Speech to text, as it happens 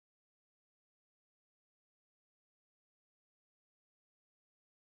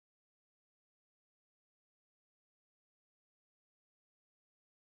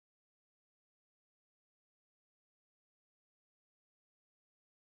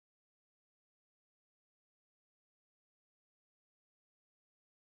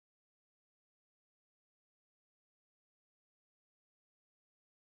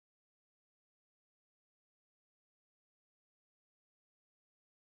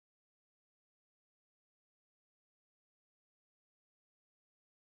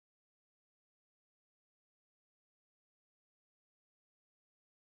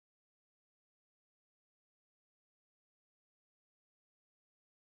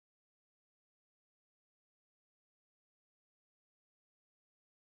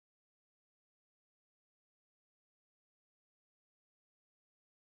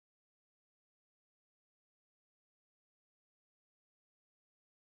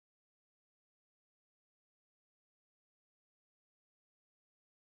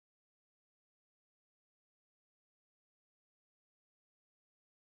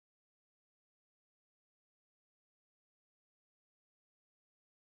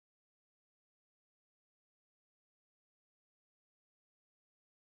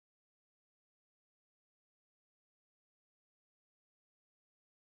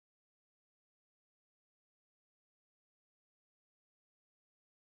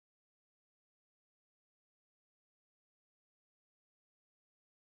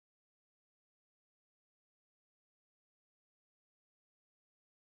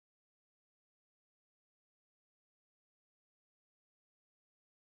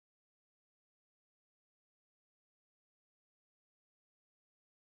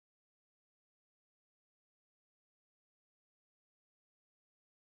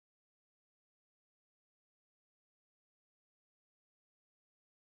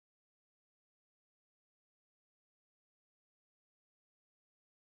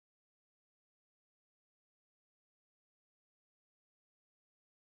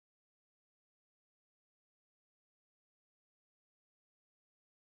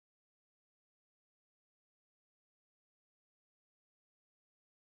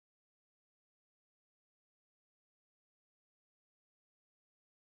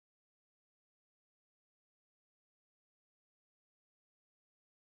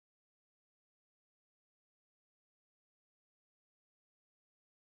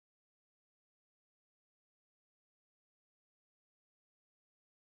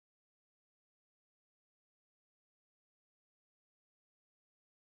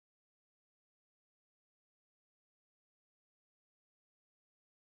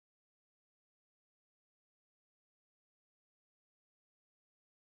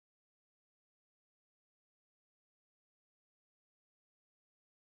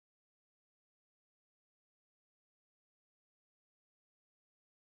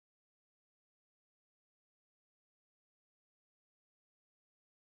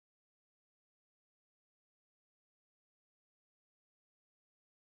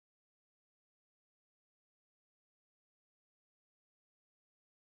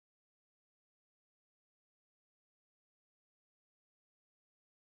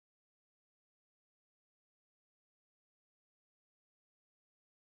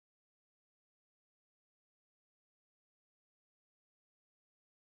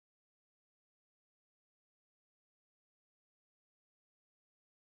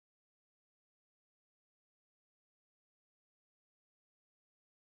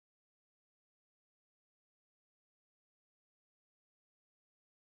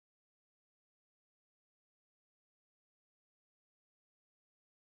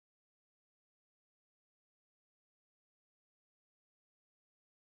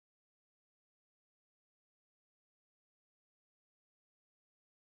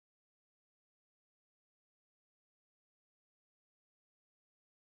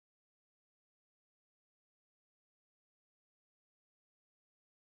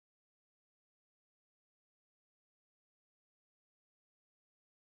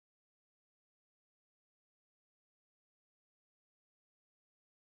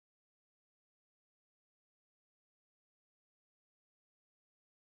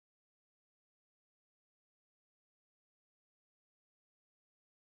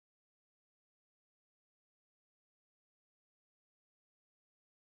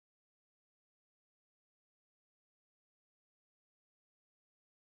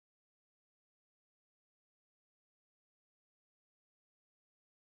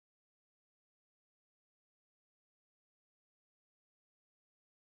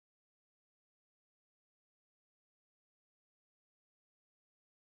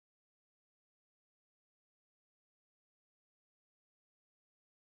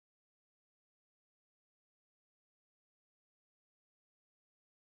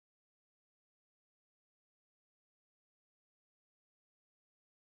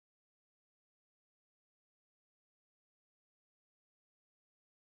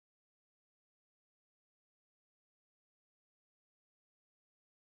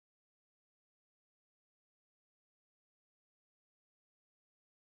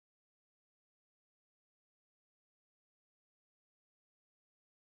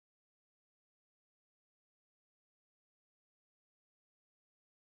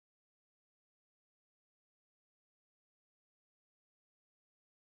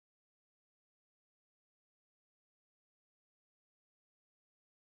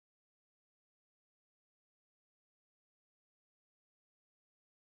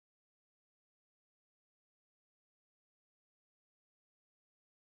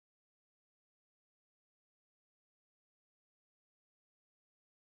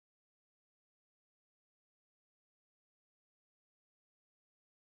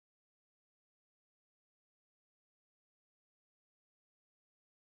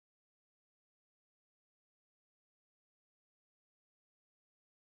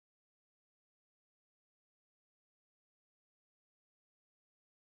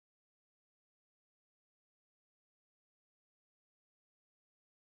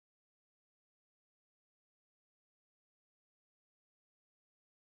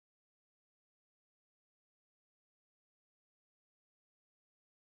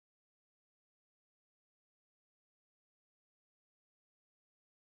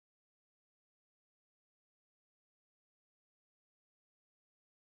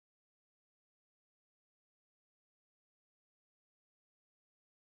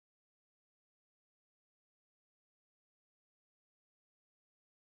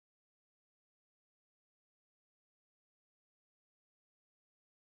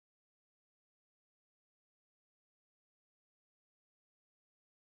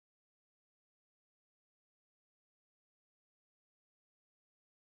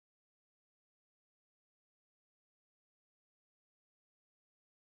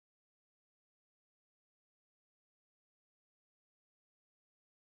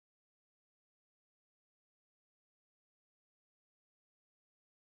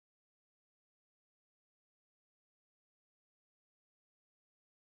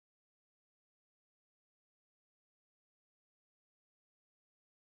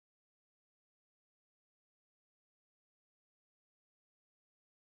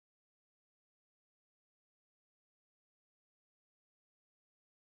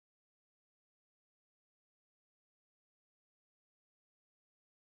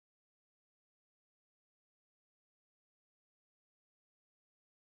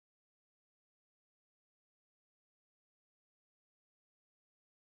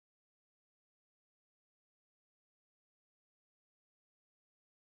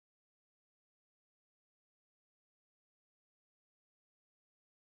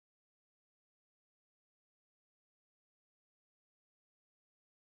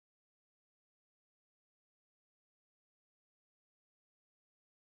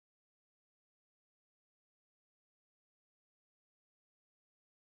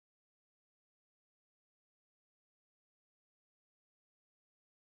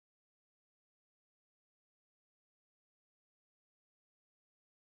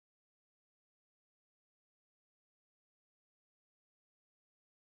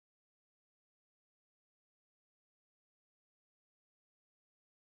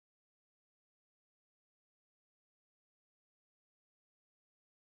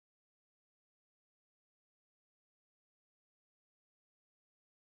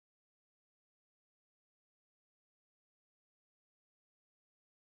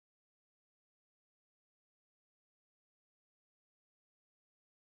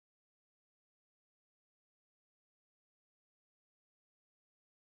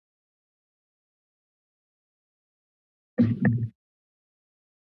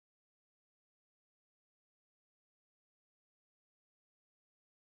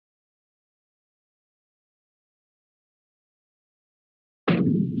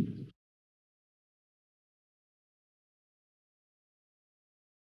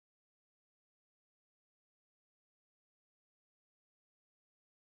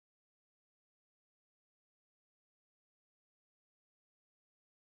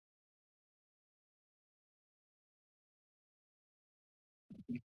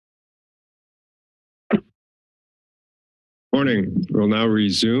Morning. We'll now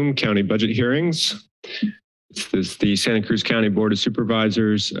resume county budget hearings. This is the Santa Cruz County Board of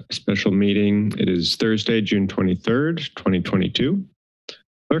Supervisors special meeting. It is Thursday, June 23rd, 2022.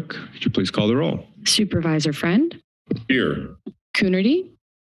 Clerk, could you please call the roll? Supervisor Friend? Here. Coonerty?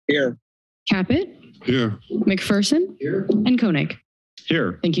 Here. Caput? Here. McPherson? Here. And Koenig?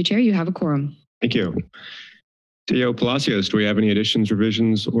 Here. Thank you, Chair. You have a quorum. Thank you. CEO Palacios, do we have any additions,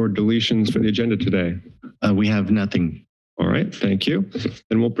 revisions, or deletions for the agenda today? We have nothing. All right, thank you.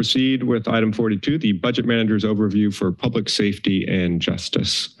 Then we'll proceed with item 42, the Budget Manager's Overview for Public Safety and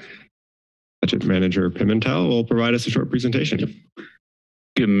Justice. Budget Manager Pimentel will provide us a short presentation.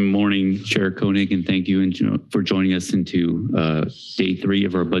 Good morning, Chair Koenig, and thank you for joining us into day 3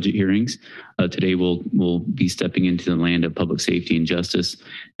 of our budget hearings. Today we'll be stepping into the land of public safety and justice,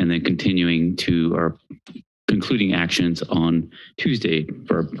 and then continuing to our concluding actions on Tuesday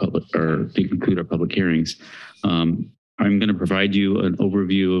for to conclude our public hearings. I'm going to provide you an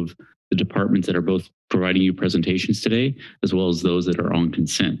overview of the departments that are both providing you presentations today, as well as those that are on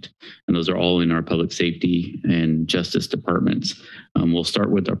consent. And those are all in our public safety and justice departments. We'll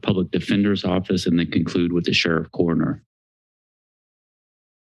start with our public defender's office and then conclude with the sheriff coroner.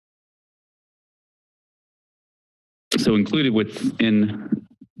 So included within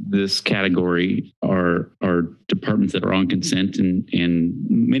this category are departments that are on consent, and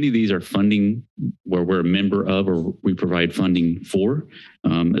many of these are funding where we're a member of or we provide funding for,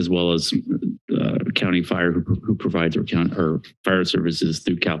 as well as county fire who provides our fire services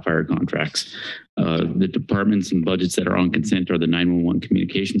through CAL FIRE contracts. The departments and budgets that are on consent are the 911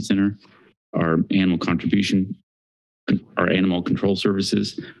 Communication Center, our animal control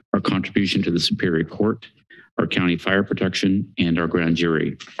services, our contribution to the Superior Court, our county fire protection, and our grand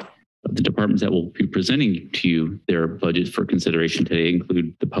jury. The departments that will be presenting to you their budgets for consideration today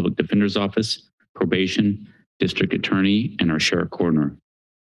include the Public Defender's Office, Probation, District Attorney, and our Sheriff Coroner.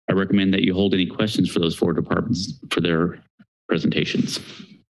 I recommend that you hold any questions for those 4 departments for their presentations.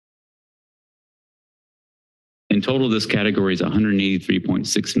 In total, this category is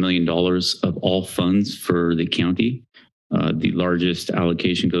 $183.6 million of all funds for the county. The largest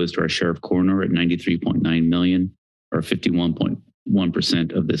allocation goes to our Sheriff Coroner at $93.9 million, or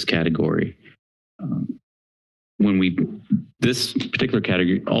 51.1% of this category. This particular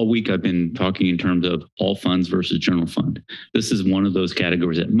category, all week I've been talking in terms of all funds versus general fund. This is one of those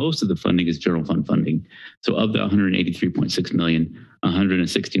categories that most of the funding is general fund funding. So of the $183.6 million,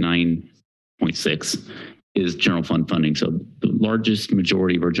 169.6 is general fund funding. So the largest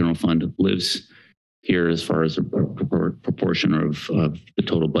majority of our general fund lives here as far as a proportion of the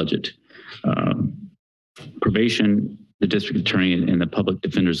total budget. Probation, the district attorney, and the public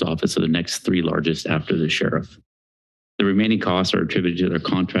defender's office are the next 3 largest after the sheriff. The remaining costs are attributed to their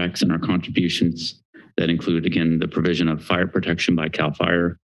contracts and our contributions that include, again, the provision of fire protection by CAL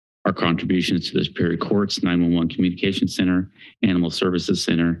FIRE, our contributions to the Superior Courts, 911 Communication Center, Animal Services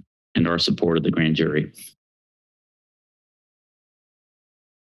Center, and our support of the grand jury.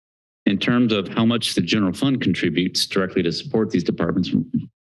 In terms of how much the general fund contributes directly to support these departments,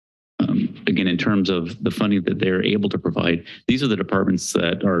 again, in terms of the funding that they're able to provide, these are the departments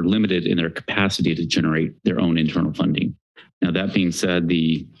that are limited in their capacity to generate their own internal funding. Now, that being said,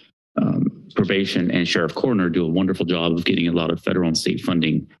 the probation and sheriff coroner do a wonderful job of getting a lot of federal and state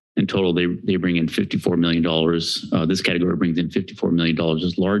funding. In total, they bring in $54 million. This category brings in $54 million,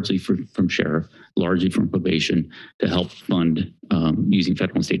 just largely from sheriff, largely from probation, to help fund, using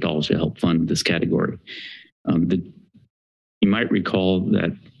federal and state dollars to help fund this category. You might recall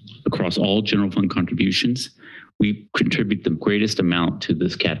that across all general fund contributions, we contribute the greatest amount to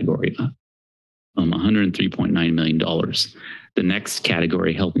this category, $103.9 million. The next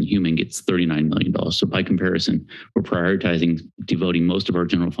category, Health and Human, gets $39 million. So by comparison, we're prioritizing devoting most of our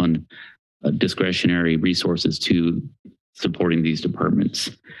general fund discretionary resources to supporting these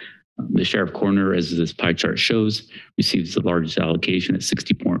departments. The sheriff coroner, as this pie chart shows, receives the largest allocation at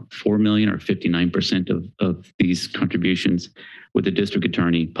 $60.4 million, or 59% of these contributions, with the district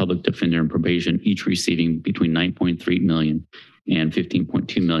attorney, public defender, and probation each receiving between $9.3 million and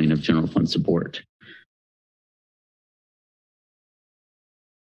 $15.2 million of general fund support.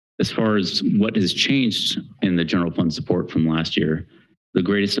 As far as what has changed in the general fund support from last year, the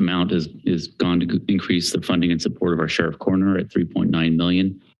greatest amount is gone to increase the funding and support of our sheriff coroner at $3.9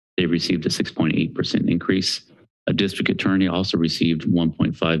 million. They received a 6.8% increase. A district attorney also received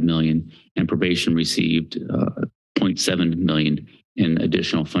 $1.5 million, and probation received $0.7 million in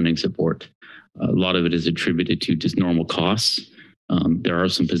additional funding support. A lot of it is attributed to just normal costs. There are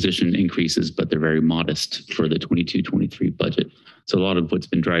some position increases, but they're very modest for the 22-23 budget. So a lot of what's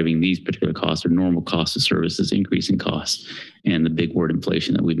been driving these particular costs are normal costs of services, increasing costs, and the big word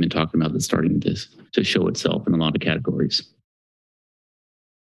inflation that we've been talking about that's starting to show itself in a lot of categories.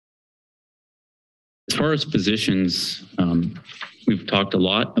 As far as positions, we've talked a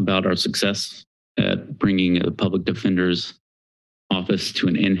lot about our success at bringing a public defender's office to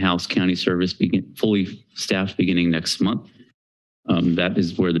an in-house county service, fully staffed beginning next month. That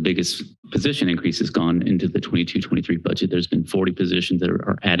is where the biggest position increase has gone into the 22-23 budget. There's been 40 positions that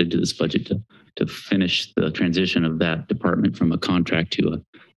are added to this budget to finish the transition of that department from a contract to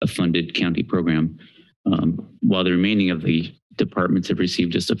a funded county program. While the remaining of the departments have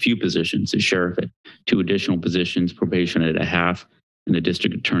received just a few positions, the sheriff at 2 additional positions, probation at 1/2, and the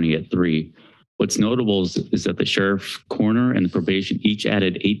district attorney at 3. What's notable is that the sheriff, coroner, and the probation each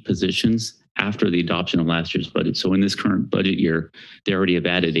added 8 positions after the adoption of last year's budget. So in this current budget year, they already have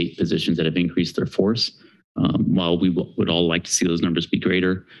added 8 positions that have increased their force. While we would all like to see those numbers be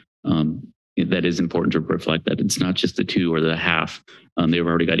greater, that is important to reflect that it's not just the 2 or the 1/2. They've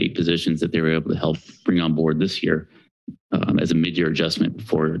already got 8 positions that they were able to help bring on board this year as a mid-year adjustment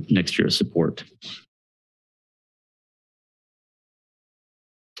for next year's support.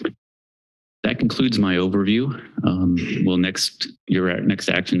 That concludes my overview. Your next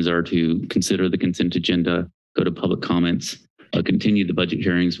actions are to consider the consent agenda, go to public comments, continue the budget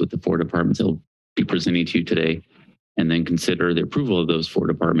hearings with the 4 departments that will be presenting to you today, and then consider the approval of those 4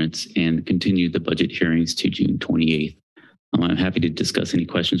 departments and continue the budget hearings to June 28th. I'm happy to discuss any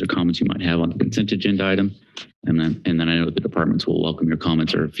questions or comments you might have on the consent agenda item. And then I know the departments will welcome your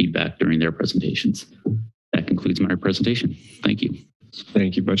comments or feedback during their presentations. That concludes my presentation. Thank you.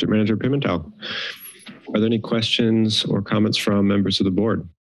 Thank you, Budget Manager Pimentel. Are there any questions or comments from members of the board?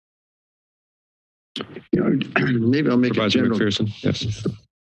 Maybe I'll make Supervisor McPherson. Yes.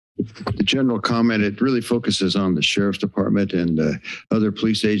 The general comment. It really focuses on the sheriff's department and other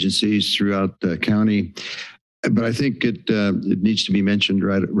police agencies throughout the county. But I think it needs to be mentioned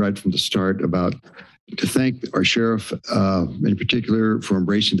right from the start about to thank our sheriff in particular for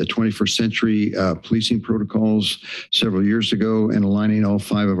embracing the 21st century policing protocols several years ago and aligning all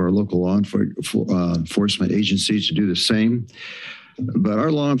 5 of our local law enforcement agencies to do the same. But our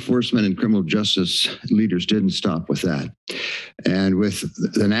law enforcement and criminal justice leaders didn't stop with that. And with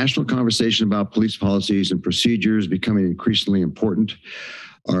the national conversation about police policies and procedures becoming increasingly important,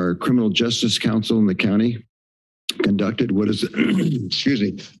 our Criminal Justice Council in the county conducted what is,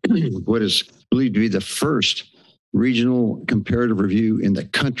 what is believed to be the first regional comparative review in the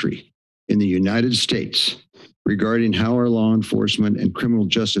country, in the United States, regarding how our law enforcement and criminal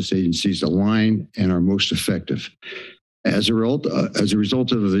justice agencies align and are most effective. As a result of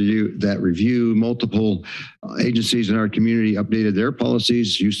that review, multiple agencies in our community updated their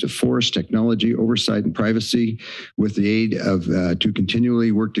policies, use of force, technology, oversight, and privacy with the aid of to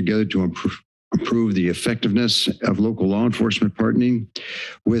continually work together to improve the effectiveness of local law enforcement partnering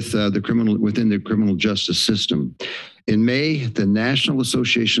with within the criminal justice system. In May, the National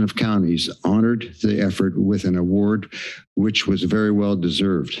Association of Counties honored the effort with an award, which was very well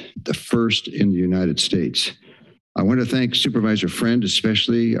deserved, the first in the United States. I want to thank Supervisor Friend,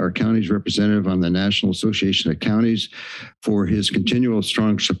 especially our county's representative on the National Association of Counties, for his continual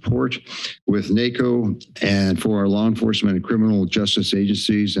strong support with NACO and for our law enforcement and criminal justice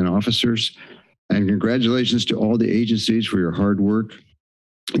agencies and officers. And congratulations to all the agencies for your hard work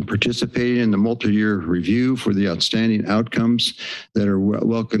in participating in the multi-year review for the outstanding outcomes that are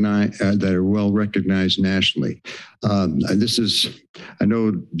well recognized nationally. This is, I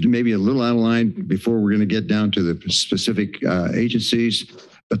know, maybe a little out of line before we're going to get down to the specific agencies,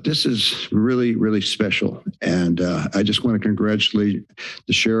 but this is really, really special. And I just want to congratulate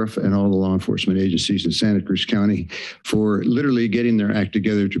the sheriff and all the law enforcement agencies in Santa Cruz County for literally getting their act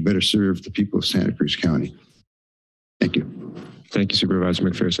together to better serve the people of Santa Cruz County. Thank you. Thank you, Supervisor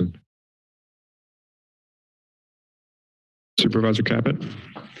McPherson. Supervisor Caput.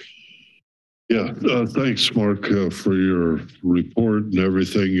 Yeah, thanks, Mark, for your report and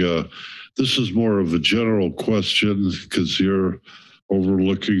everything. This is more of a general question because you're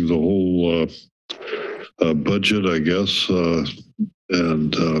overlooking the whole budget, I guess.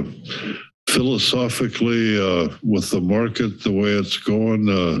 And philosophically, with the market, the way it's going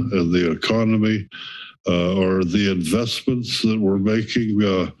and the economy, are the investments that we're making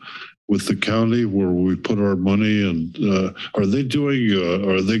with the county where we put our money, and are they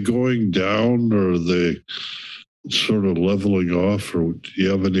going down, or are they sort of leveling off, or do you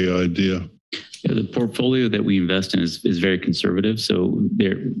have any idea? Yeah, the portfolio that we invest in is very conservative. So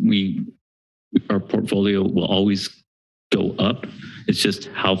our portfolio will always go up It's just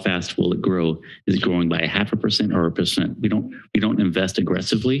how fast will it grow? Is it growing by 0.5% or 1%? We don't invest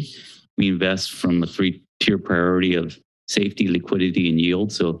aggressively. We invest from a 3-tier priority of safety, liquidity, and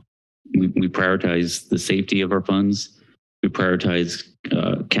yield. So we prioritize the safety of our funds. We prioritize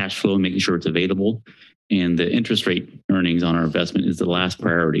cash flow, making sure it's available. And the interest rate earnings on our investment is the last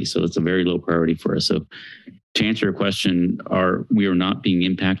priority. So it's a very low priority for us. So to answer your question, we are not being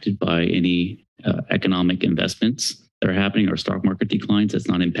impacted by any economic investments that are happening or stock market declines. That's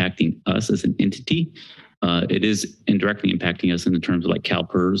not impacting us as an entity. It is indirectly impacting us in the terms of like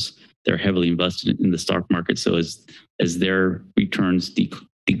CalPERS. They're heavily invested in the stock market. So as their returns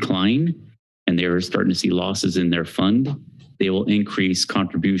decline and they're starting to see losses in their fund, they will increase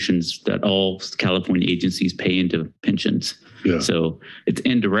contributions that all California agencies pay into pensions. Yeah. So it's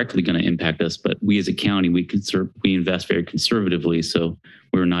indirectly going to impact us, but we as a county, we invest very conservatively. So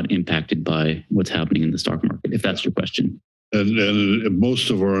we're not impacted by what's happening in the stock market, if that's your question. And most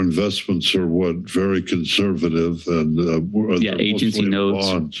of our investments are very conservative and agency notes,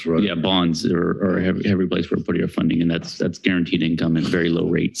 bonds, right? Yeah, bonds are a heavy place for putting our funding, and that's guaranteed income at very low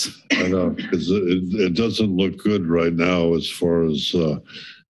rates. I know, because it doesn't look good right now as far as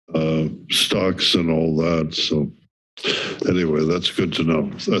stocks and all that. So anyway, that's good to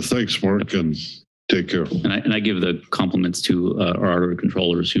know. Thanks, Mark, and take care. And I give the compliments to our auditor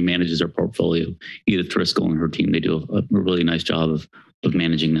controllers who manages our portfolio, Edith Driscoll and her team. They do a really nice job of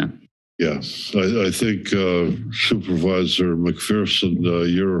managing that. Yeah, I think Supervisor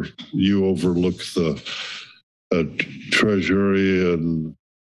McPherson, you overlook the Treasury and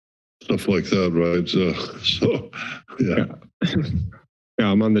stuff like that, right? So yeah.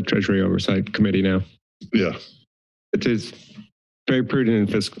 Yeah, I'm on the Treasury Oversight Committee now. Yeah. It is very prudent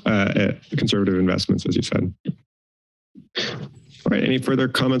and conservative investments, as you said. All right, any further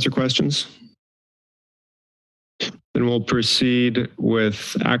comments or questions? Then we'll proceed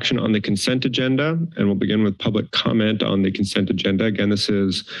with action on the consent agenda, and we'll begin with public comment on the consent agenda. Again, this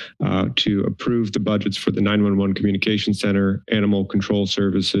is to approve the budgets for the 911 Communication Center, Animal Control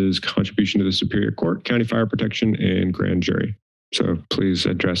Services, contribution to the Superior Court, County Fire Protection, and Grand Jury. So please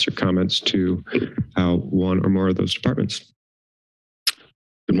address your comments to one or more of those departments.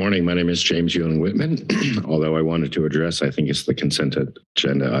 Good morning. My name is James Ewan Whitman. Although I wanted to address, I think it's the consent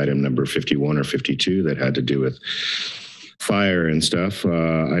agenda item number 51 or 52 that had to do with fire and stuff.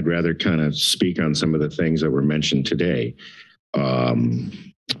 I'd rather kind of speak on some of the things that were mentioned today.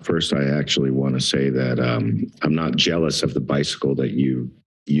 First, I actually want to say that I'm not jealous of the bicycle that you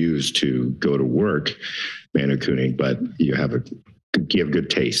use to go to work, Manu Kunig, but you have good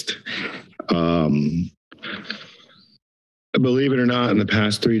taste. Believe it or not, in the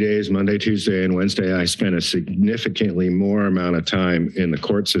past 3 days, Monday, Tuesday, and Wednesday, I spent a significantly more amount of time in the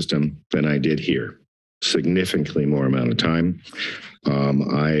court system than I did here. Significantly more amount of time.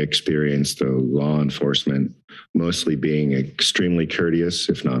 I experienced the law enforcement mostly being extremely courteous,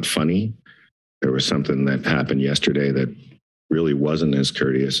 if not funny. There was something that happened yesterday that really wasn't as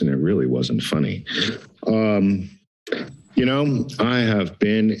courteous, and it really wasn't funny. You know, I have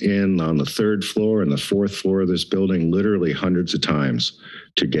been on the 3rd floor and the 4th floor of this building literally hundreds of times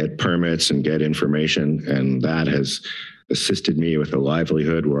to get permits and get information, and that has assisted me with a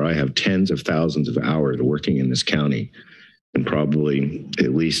livelihood where I have tens of thousands of hours working in this county and probably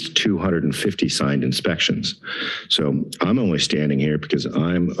at least 250 signed inspections. So I'm only standing here because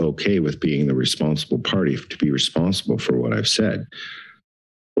I'm okay with being the responsible party to be responsible for what I've said.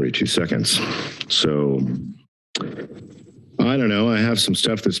 42 seconds. So I don't know. I have some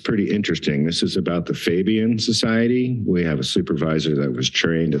stuff that's pretty interesting. This is about the Fabian Society. We have a supervisor that was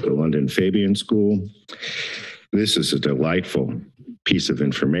trained at the London Fabian School. This is a delightful piece of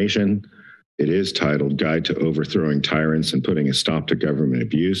information. It is titled Guide to Overthrowing Tyrants and Putting a Stop to Government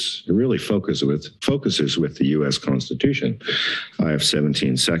Abuse. It really focuses with the U.S. Constitution. I have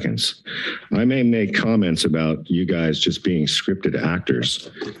 17 seconds. I may make comments about you guys just being scripted actors,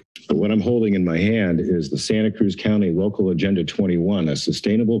 but what I'm holding in my hand is the Santa Cruz County Local Agenda 21, a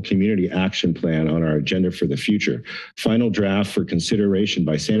sustainable community action plan on our agenda for the future. Final draft for consideration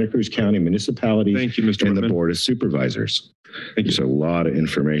by Santa Cruz County municipalities. Thank you, Mr. and Whitman. the Board of Supervisors. Thank you. There's a lot of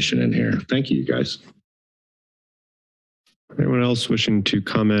information in here. Thank you, guys. Anyone else wishing to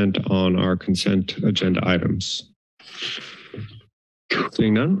comment on our consent agenda items?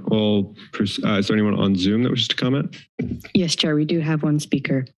 Seeing none, is there anyone on Zoom that wishes to comment? Yes, Chair, we do have one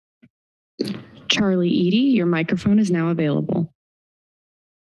speaker. Charlie Eady, your microphone is now available.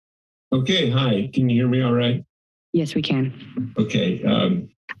 Okay, hi. Can you hear me all right? Yes, we can. Okay.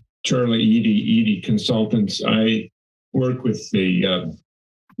 Charlie Eady Consultants. I work with the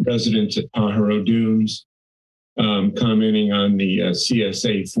residents at Pajaro Dunes. commenting on the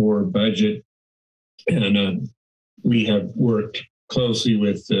CSA4 budget. And we have worked closely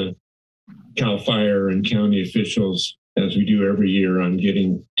with CAL FIRE and county officials, as we do every year, on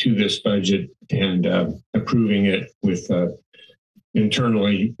getting to this budget and approving it with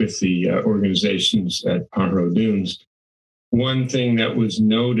internally with the organizations at Pajaro Dunes. One thing that was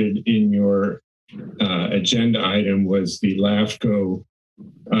noted in your agenda item was the LAFCO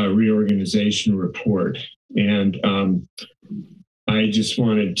reorganization report. And I just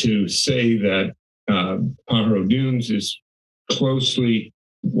wanted to say that Pajaro Dunes is closely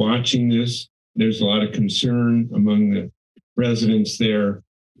watching this. There's a lot of concern among the residents there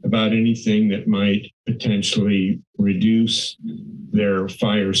about anything that might potentially reduce their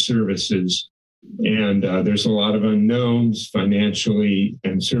fire services. And there's a lot of unknowns financially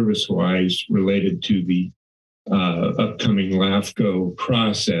and service-wise related to the upcoming LAFCO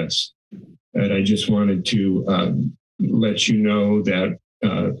process. And I just wanted to let you know that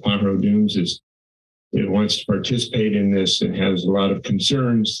Pajaro Dunes wants to participate in this and has a lot of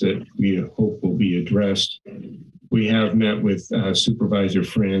concerns that we hope will be addressed. We have met with Supervisor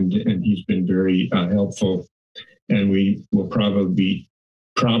Friend, and he's been very helpful. And we will probably be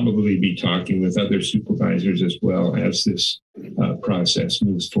talking with other supervisors as well as this process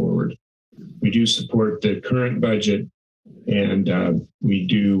moves forward. We do support the current budget, and we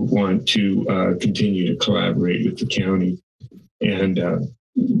do want to continue to collaborate with the county and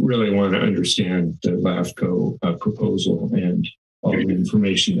really want to understand the LAFCO proposal and all the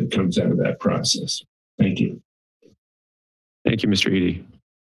information that comes out of that process. Thank you. Thank you, Mr. Eady.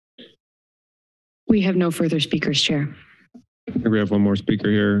 We have no further speakers, Chair. We have one more speaker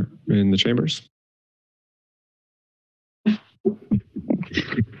here in the chambers.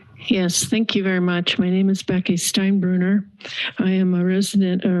 Yes, thank you very much. My name is Becky Steinbrunner. I am a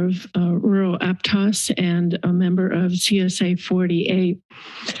resident of rural Aptos and a member of CSA 48.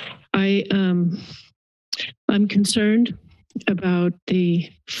 I'm concerned about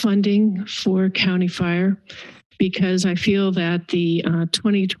the funding for County Fire because I feel that the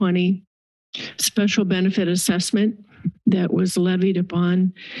 2020 special benefit assessment that was levied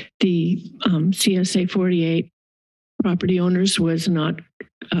upon the CSA 48 property owners was not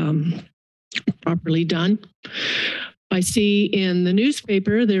properly done. I see in the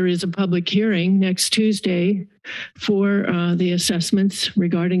newspaper there is a public hearing next Tuesday for the assessments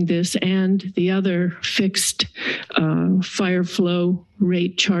regarding this and the other fixed fire flow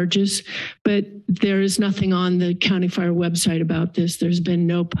rate charges, but there is nothing on the County Fire website about this. There's been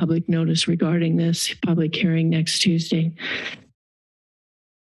no public notice regarding this public hearing next Tuesday.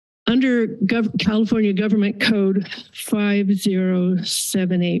 Under California Government Code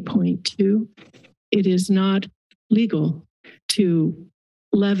 5078.2, it is not legal to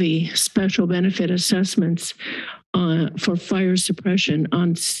levy special benefit assessments for fire suppression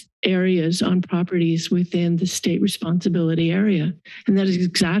on areas, on properties within the state responsibility area. And that is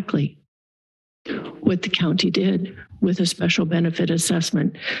exactly what the county did with a special benefit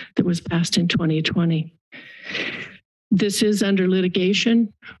assessment that was passed in 2020. This is under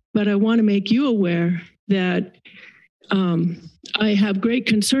litigation, but I want to make you aware that I have great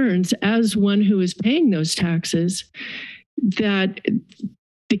concerns as one who is paying those taxes that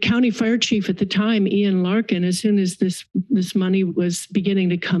the county fire chief at the time, Ian Larkin, as soon as this money was beginning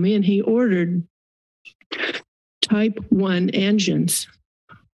to come in, he ordered Type 1 engines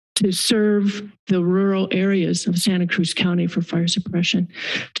to serve the rural areas of Santa Cruz County for fire suppression.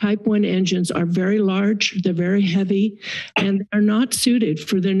 Type 1 engines are very large, they're very heavy, and are not suited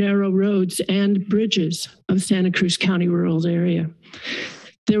for the narrow roads and bridges of Santa Cruz County rural area.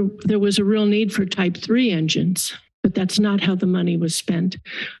 There was a real need for Type 3 engines, but that's not how the money was spent.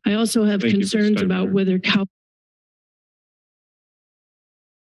 I also have concerns about whether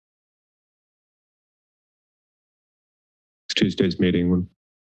Tuesday's meeting.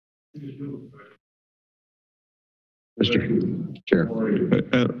 Mr. Chair.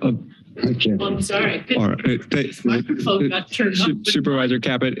 I'm sorry. All right. Microphone got turned on. Supervisor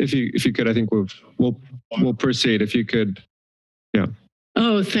Caput, if you could, I think we'll proceed. If you could, yeah.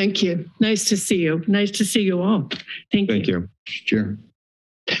 Oh, thank you. Nice to see you. Nice to see you all. Thank you. Chair.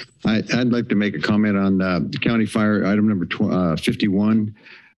 I'd like to make a comment on the County Fire item number 51.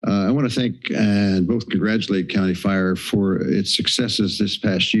 I want to thank and both congratulate County Fire for its successes this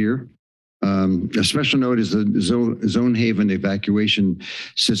past year. A special note is the Zone Haven evacuation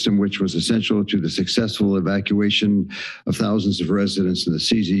system, which was essential to the successful evacuation of thousands of residents in the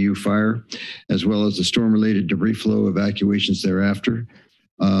CZU fire, as well as the storm-related debris flow evacuations thereafter.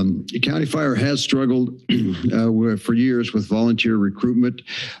 County Fire has struggled for years with volunteer recruitment,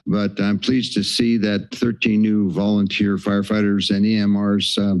 but I'm pleased to see that 13 new volunteer firefighters and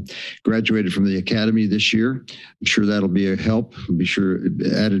EMRs graduated from the academy this year. I'm sure that'll be a help. I'll be sure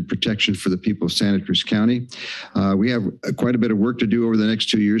added protection for the people of Santa Cruz County. We have quite a bit of work to do over the next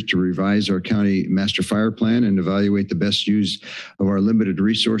 2 years to revise our county master fire plan and evaluate the best use of our limited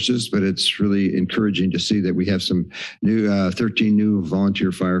resources, but it's really encouraging to see that we have some new 13 new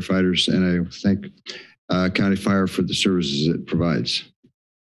volunteer firefighters, and I thank County Fire for the services it provides.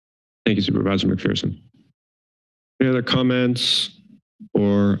 Thank you, Supervisor McPherson. Any other comments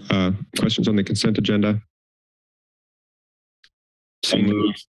or questions on the consent agenda? I'll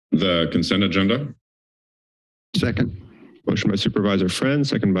move the consent agenda. Second. Motion by Supervisor Friend,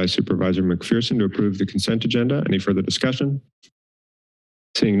 second by Supervisor McPherson to approve the consent agenda. Any further discussion?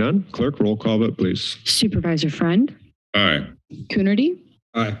 Seeing none, clerk, roll call vote, please. Supervisor Friend, Aye. Coonerty,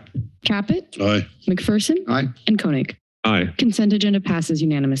 Aye. Caput, Aye. McPherson, Aye. and Koenig. Aye. Consent agenda passes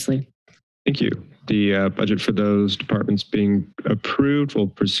unanimously. Thank you. The budget for those departments being approved will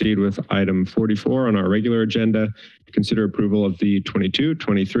proceed with item 44 on our regular agenda to consider approval of the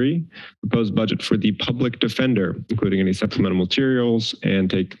 22-23 proposed budget for the public defender, including any supplemental materials, and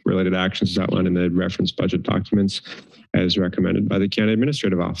take related actions as outlined in the reference budget documents as recommended by the county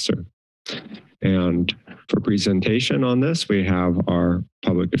administrative officer. And for presentation on this, we have our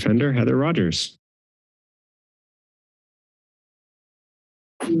public defender, Heather Rogers.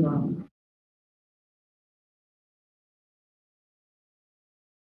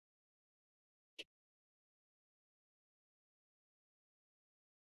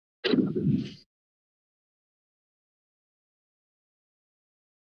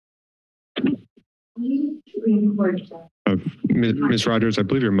 Ms. Rogers, I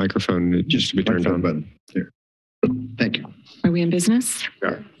believe your microphone needs to be turned on. Button. There. Thank you. Are we in business?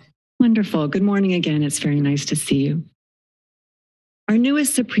 Yeah. Wonderful. Good morning again. It's very nice to see you. Our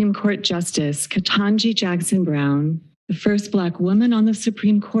newest Supreme Court Justice, Ketanji Jackson Brown, the first Black woman on the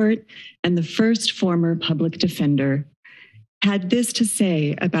Supreme Court and the first former public defender, had this to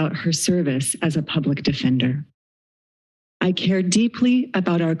say about her service as a public defender. I care deeply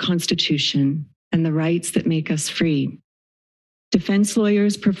about our Constitution and the rights that make us free. Defense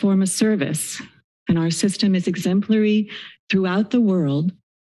lawyers perform a service, and our system is exemplary throughout the world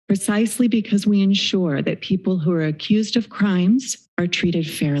precisely because we ensure that people who are accused of crimes are treated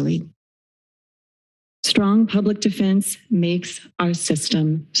fairly. Strong public defense makes our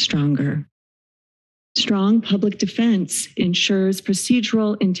system stronger. Strong public defense ensures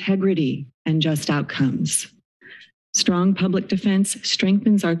procedural integrity and just outcomes. Strong public defense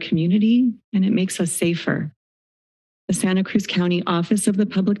strengthens our community and it makes us safer. The Santa Cruz County Office of the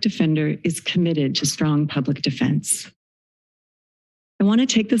Public Defender is committed to strong public defense. I want to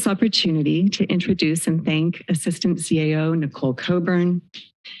take this opportunity to introduce and thank Assistant CAO Nicole Coburn,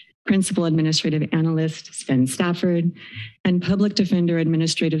 Principal Administrative Analyst Sven Stafford, and Public Defender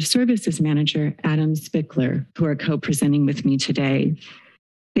Administrative Services Manager Adam Spickler, who are co-presenting with me today.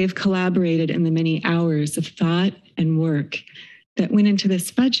 They've collaborated in the many hours of thought and work that went into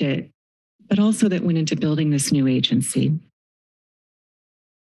this budget, but also that went into building this new agency.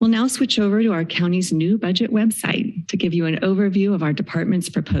 We'll now switch over to our county's new budget website to give you an overview of our department's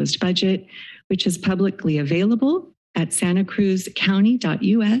proposed budget, which is publicly available at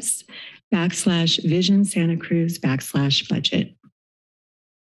santacruzcounty.us/Vision Santa Cruz/budget.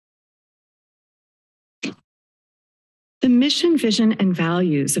 The mission, vision, and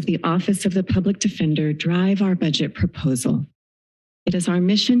values of the Office of the Public Defender drive our budget proposal. It is our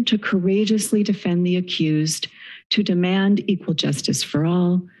mission to courageously defend the accused, to demand equal justice for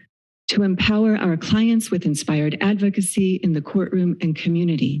all, to empower our clients with inspired advocacy in the courtroom and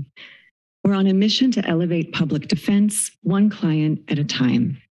community. We're on a mission to elevate public defense, one client at a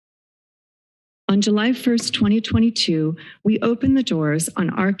time. On July 1st, 2022, we opened the doors on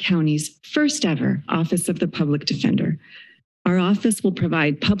our county's first ever Office of the Public Defender. Our office will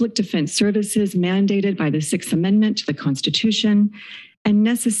provide public defense services mandated by the Sixth Amendment to the Constitution and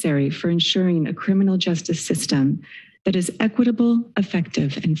necessary for ensuring a criminal justice system that is equitable,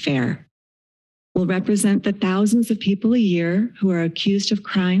 effective, and fair. We'll represent the thousands of people a year who are accused of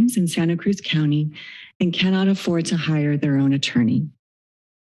crimes in Santa Cruz County and cannot afford to hire their own attorney.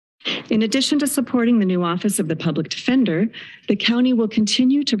 In addition to supporting the new Office of the Public Defender, the county will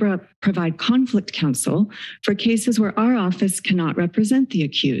continue to provide conflict counsel for cases where our office cannot represent the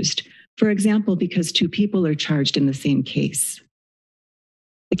accused, for example, because two people are charged in the same case.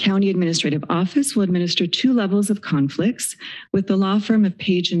 The County Administrative Office will administer 2 levels of conflicts, with the law firm of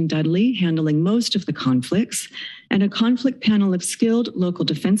Page and Dudley handling most of the conflicts, and a conflict panel of skilled local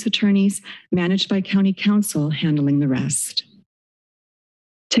defense attorneys managed by County Counsel handling the rest.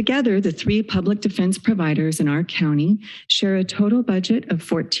 Together, the 3 public defense providers in our county share a total budget of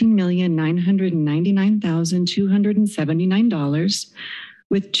 $14,999,279,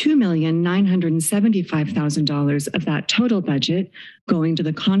 with $2,975,000 of that total budget going to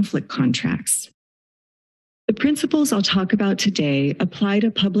the conflict contracts. The principles I'll talk about today apply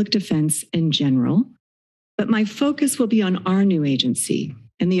to public defense in general, but my focus will be on our new agency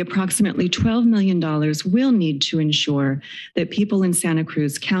and the approximately $12 million we'll need to ensure that people in Santa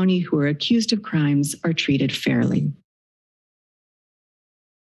Cruz County who are accused of crimes are treated fairly.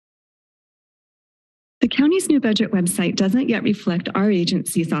 The county's new budget website doesn't yet reflect our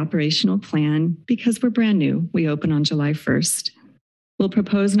agency's operational plan because we're brand new. We open on July 1st. We'll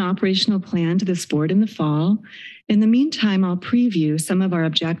propose an operational plan to this board in the fall. In the meantime, I'll preview some of our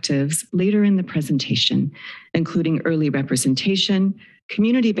objectives later in the presentation, including early representation,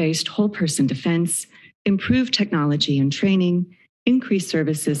 community-based whole person defense, improved technology and training, increased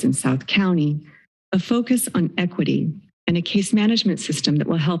services in South County, a focus on equity, and a case management system that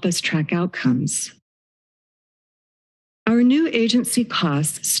will help us track outcomes. Our new agency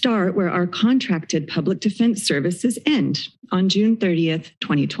costs start where our contracted public defense services end on June 30th,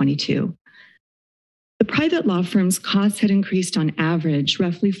 2022. The private law firm's costs had increased on average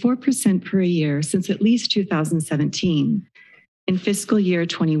roughly 4% per year since at least 2017. In fiscal year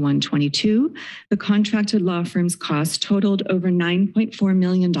 21-22, the contracted law firm's costs totaled over $9.4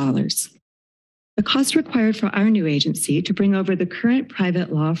 million. The cost required for our new agency to bring over the current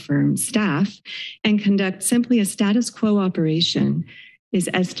private law firm staff and conduct simply a status quo operation is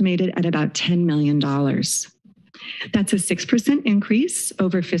estimated at about $10 million. That's a 6% increase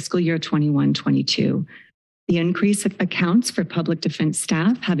over fiscal year 21-22. The increase accounts for public defense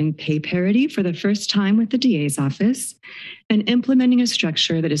staff having pay parity for the first time with the DA's office and implementing a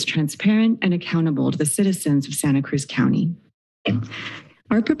structure that is transparent and accountable to the citizens of Santa Cruz County.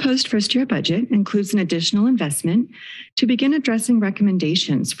 Our proposed first-year budget includes an additional investment to begin addressing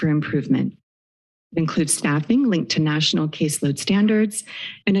recommendations for improvement. It includes staffing linked to national caseload standards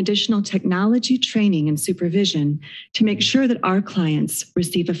and additional technology training and supervision to make sure that our clients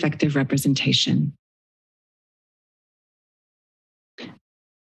receive effective representation.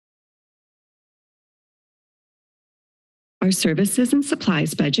 Our services and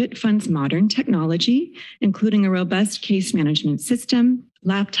supplies budget funds modern technology, including a robust case management system,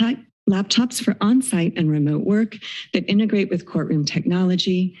 laptops for on-site and remote work that integrate with courtroom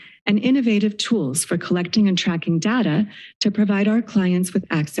technology, and innovative tools for collecting and tracking data to provide our clients with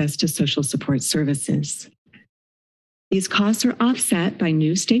access to social support services. These costs are offset by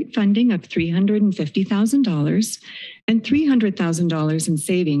new state funding of $350,000 and $300,000 in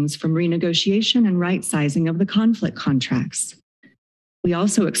savings from renegotiation and right-sizing of the conflict contracts. We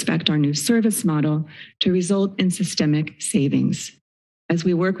also expect our new service model to result in systemic savings as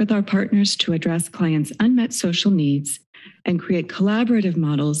we work with our partners to address clients' unmet social needs and create collaborative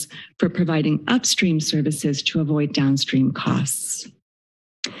models for providing upstream services to avoid downstream costs.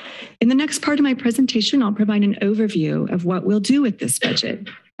 In the next part of my presentation, I'll provide an overview of what we'll do with this budget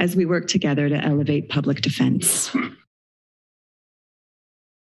as we work together to elevate public defense.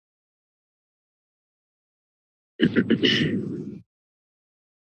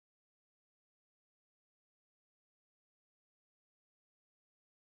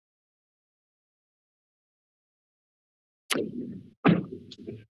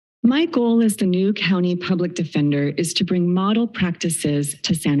 My goal as the new county public defender is to bring model practices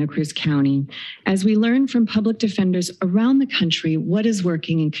to Santa Cruz County as we learn from public defenders around the country what is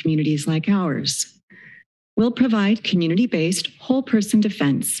working in communities like ours. We'll provide community-based whole person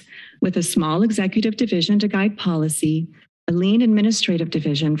defense with a small executive division to guide policy, a lean administrative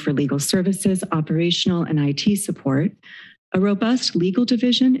division for legal services, operational, and IT support, a robust legal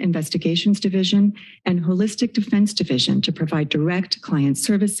division, investigations division, and holistic defense division to provide direct client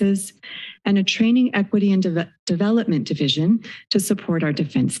services, and a training, equity, and development division to support our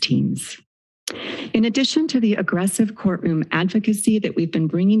defense teams. In addition to the aggressive courtroom advocacy that we've been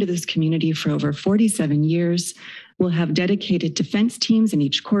bringing to this community for over 47 years, we'll have dedicated defense teams in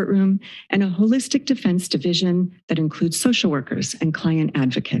each courtroom and a holistic defense division that includes social workers and client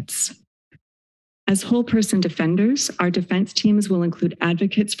advocates. As whole person defenders, our defense teams will include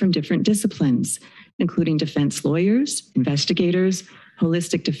advocates from different disciplines, including defense lawyers, investigators,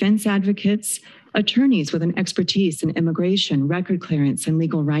 holistic defense advocates, attorneys with an expertise in immigration, record clearance, and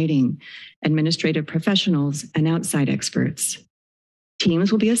legal writing, administrative professionals, and outside experts.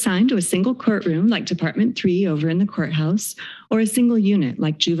 Teams will be assigned to a single courtroom like Department 3 over in the courthouse, or a single unit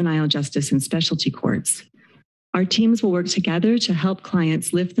like juvenile justice and specialty courts. Our teams will work together to help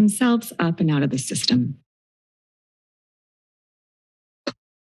clients lift themselves up and out of the system.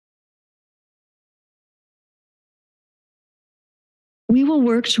 We will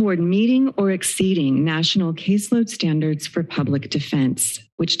work toward meeting or exceeding national caseload standards for public defense,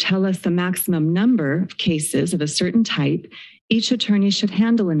 which tell us the maximum number of cases of a certain type each attorney should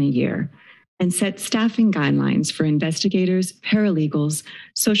handle in a year, and set staffing guidelines for investigators, paralegals,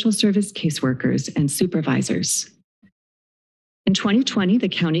 social service caseworkers, and supervisors. In 2020, the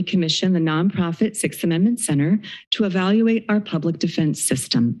county commissioned the nonprofit Sixth Amendment Center to evaluate our public defense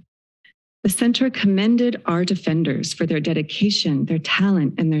system. The center commended our defenders for their dedication, their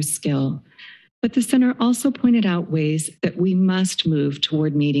talent, and their skill. But the center also pointed out ways that we must move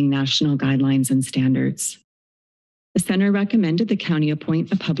toward meeting national guidelines and standards. The center recommended the county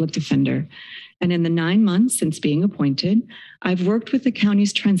appoint a public defender. And in the 9 months since being appointed, I've worked with the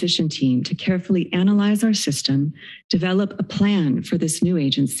county's transition team to carefully analyze our system, develop a plan for this new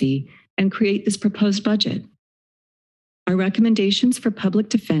agency, and create this proposed budget. Our recommendations for public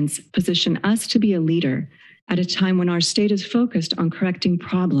defense position us to be a leader at a time when our state is focused on correcting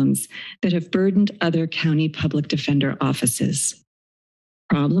problems that have burdened other county public defender offices.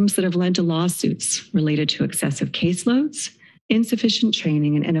 Problems that have led to lawsuits related to excessive caseloads, insufficient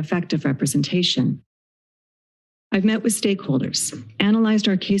training, and ineffective representation. I've met with stakeholders, analyzed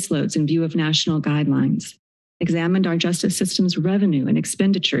our caseloads in view of national guidelines, examined our justice system's revenue and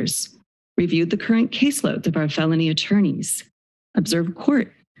expenditures, reviewed the current caseloads of our felony attorneys, observed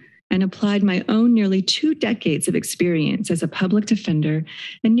court, and applied my own nearly 2 decades of experience as a public defender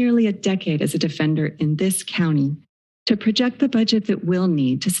and nearly a decade as a defender in this county to project the budget that we'll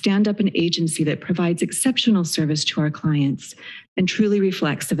need to stand up an agency that provides exceptional service to our clients and truly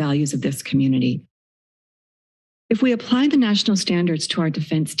reflects the values of this community. If we apply the national standards to our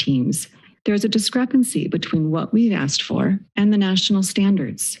defense teams, there's a discrepancy between what we've asked for and the national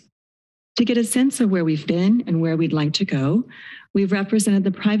standards. To get a sense of where we've been and where we'd like to go, we've represented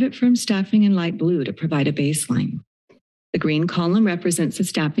the private firm staffing in light blue to provide a baseline. The green column represents the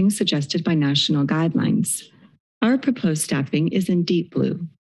staffing suggested by national guidelines. Our proposed staffing is in deep blue.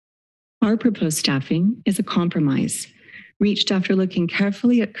 Our proposed staffing is a compromise, reached after looking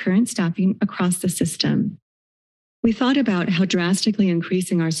carefully at current staffing across the system. We thought about how drastically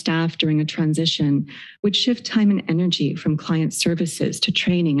increasing our staff during a transition would shift time and energy from client services to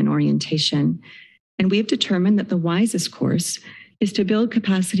training and orientation. And we've determined that the wisest course is to build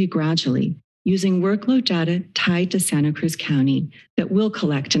capacity gradually using workload data tied to Santa Cruz County that we'll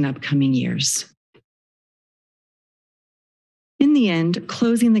collect in upcoming years. In the end,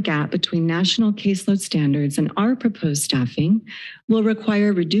 closing the gap between national caseload standards and our proposed staffing will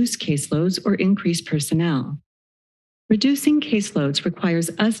require reduced caseloads or increased personnel. Reducing caseloads requires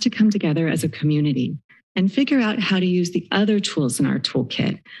us to come together as a community and figure out how to use the other tools in our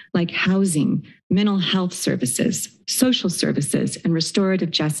toolkit, like housing, mental health services, social services, and restorative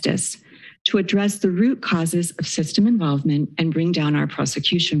justice, to address the root causes of system involvement and bring down our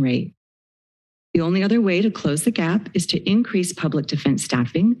prosecution rate. The only other way to close the gap is to increase public defense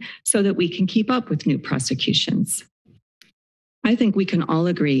staffing so that we can keep up with new prosecutions. I think we can all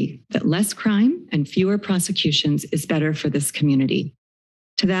agree that less crime and fewer prosecutions is better for this community.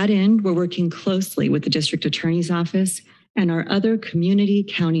 To that end, we're working closely with the District Attorney's Office and our other community,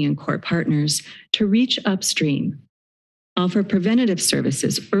 county, and court partners to reach upstream, offer preventative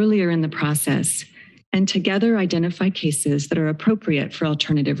services earlier in the process, and together identify cases that are appropriate for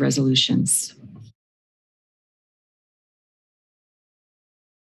alternative resolutions.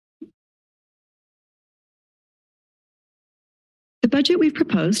 The budget we've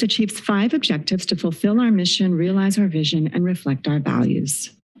proposed achieves 5 objectives to fulfill our mission, realize our vision, and reflect our values.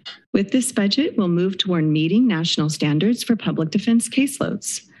 With this budget, we'll move toward meeting national standards for public defense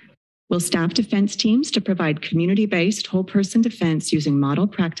caseloads. We'll staff defense teams to provide community-based whole-person defense using model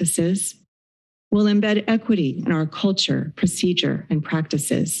practices. We'll embed equity in our culture, procedure, and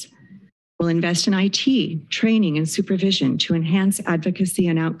practices. We'll invest in IT, training, and supervision to enhance advocacy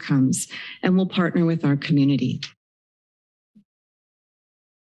and outcomes, and we'll partner with our community.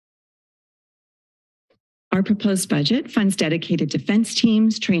 Our proposed budget funds dedicated defense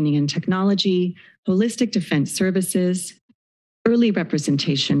teams, training and technology, holistic defense services, early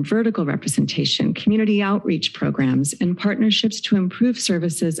representation, vertical representation, community outreach programs, and partnerships to improve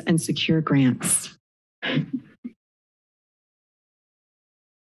services and secure grants.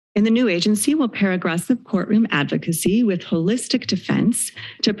 In the new agency, we'll pair aggressive courtroom advocacy with holistic defense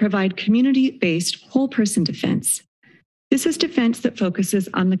to provide community-based whole-person defense. This is defense that focuses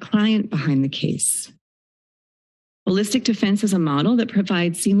on the client behind the case. Holistic defense is a model that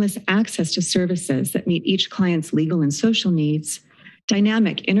provides seamless access to services that meet each client's legal and social needs,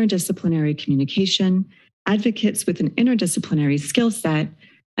 dynamic interdisciplinary communication, advocates with an interdisciplinary skill set,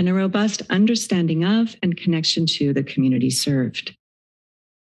 and a robust understanding of and connection to the community served.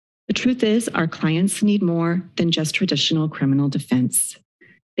 The truth is, our clients need more than just traditional criminal defense.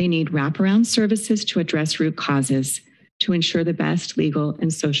 They need wraparound services to address root causes, to ensure the best legal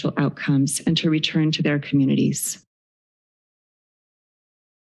and social outcomes, and to return to their communities.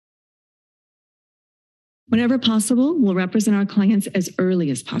 Whenever possible, we'll represent our clients as early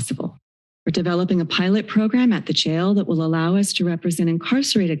as possible. We're developing a pilot program at the jail that will allow us to represent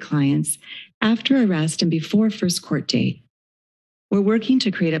incarcerated clients after arrest and before first court date. We're working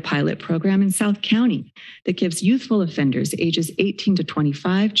to create a pilot program in South County that gives youthful offenders ages 18 to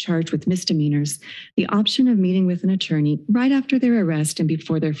 25 charged with misdemeanors the option of meeting with an attorney right after their arrest and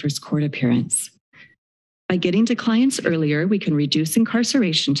before their first court appearance. By getting to clients earlier, we can reduce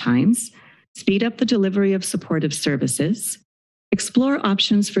incarceration times, speed up the delivery of supportive services, explore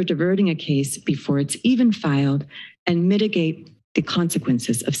options for diverting a case before it's even filed, and mitigate the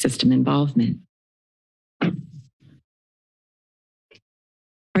consequences of system involvement.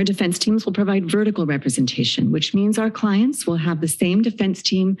 Our defense teams will provide vertical representation, which means our clients will have the same defense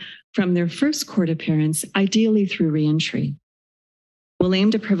team from their first court appearance, ideally through reentry. We'll aim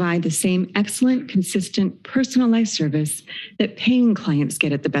to provide the same excellent, consistent, personalized service that paying clients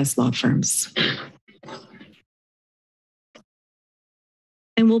get at the best law firms.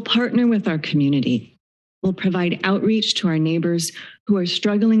 And we'll partner with our community. We'll provide outreach to our neighbors who are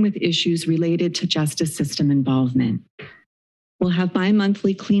struggling with issues related to justice system involvement. We'll have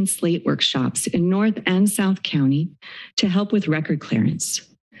bi-monthly clean slate workshops in North and South County to help with record clearance,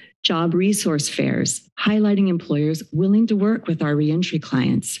 job resource fairs highlighting employers willing to work with our reentry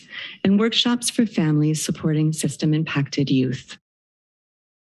clients, and workshops for families supporting system-impacted youth.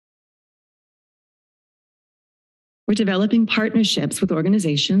 We're developing partnerships with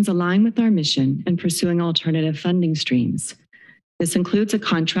organizations aligned with our mission and pursuing alternative funding streams. This includes a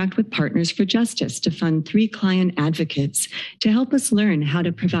contract with Partners for Justice to fund 3 client advocates to help us learn how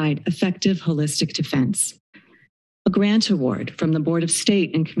to provide effective holistic defense. A grant award from the Board of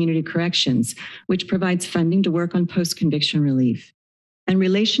State and Community Corrections, which provides funding to work on post-conviction relief, and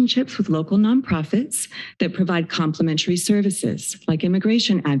relationships with local nonprofits that provide complementary services like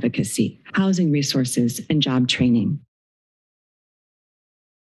immigration advocacy, housing resources, and job training.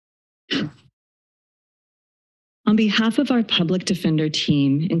 On behalf of our public defender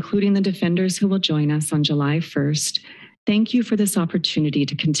team, including the defenders who will join us on July 1st, thank you for this opportunity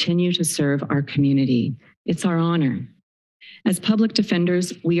to continue to serve our community. It's our honor. As public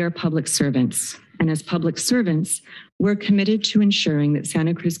defenders, we are public servants. And as public servants, we're committed to ensuring that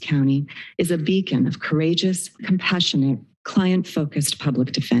Santa Cruz County is a beacon of courageous, compassionate, client-focused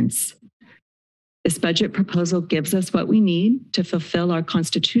public defense. This budget proposal gives us what we need to fulfill our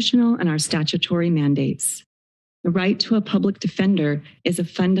constitutional and our statutory mandates. The right to a public defender is a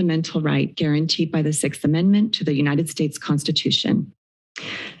fundamental right guaranteed by the 6th Amendment to the United States Constitution.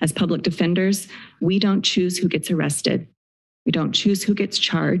 As public defenders, we don't choose who gets arrested. We don't choose who gets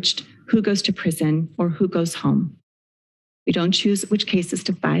charged, who goes to prison, or who goes home. We don't choose which cases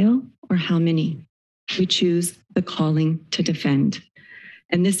to file or how many. We choose the calling to defend.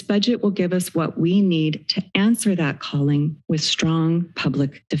 And this budget will give us what we need to answer that calling with strong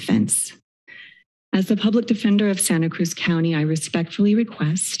public defense. As the public defender of Santa Cruz County, I respectfully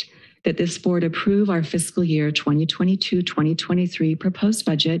request that this board approve our fiscal year 2022-2023 proposed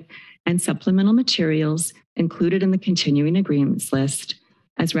budget and supplemental materials included in the continuing agreements list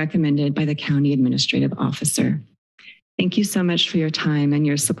as recommended by the county administrative officer. Thank you so much for your time and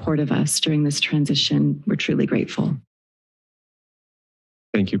your support of us during this transition. We're truly grateful.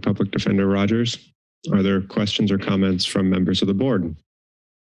 Thank you, Public Defender Rogers. Are there questions or comments from members of the board?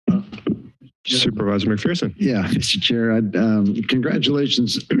 Supervisor McPherson. Yeah, Mr. Chair,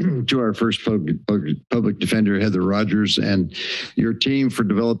 congratulations to our first public defender, Heather Rogers, and your team for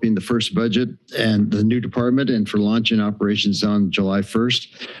developing the first budget and the new department and for launching operations on July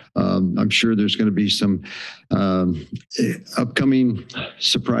 1st. I'm sure there's going to be some upcoming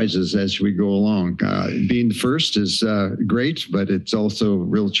surprises as we go along. Being the first is great, but it's also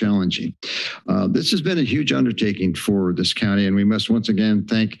real challenging. This has been a huge undertaking for this county, and we must once again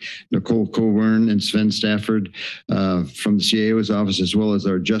thank Nicole Coburn and Sven Stafford from the CAO's office, as well as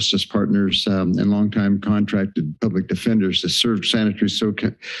our justice partners and longtime contracted public defenders that served Santa Cruz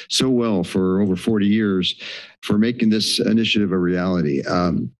so well for over 40 years for making this initiative a reality.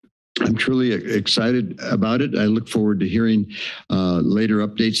 I'm truly excited about it. I look forward to hearing later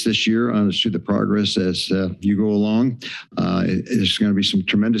updates this year on the progress as you go along. There's going to be some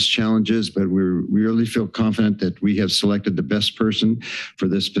tremendous challenges, but we really feel confident that we have selected the best person for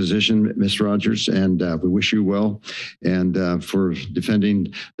this position, Ms. Rogers, and we wish you well and for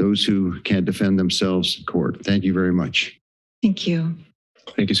defending those who can't defend themselves in court. Thank you very much. Thank you.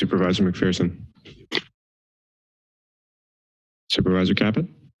 Thank you, Supervisor McPherson. Supervisor Caput?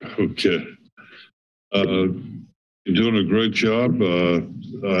 Okay. You're doing a great job.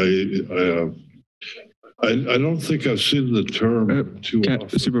 I don't think I've seen the term too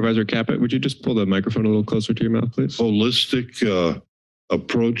often. Supervisor Caput, would you just pull the microphone a little closer to your mouth, please? Holistic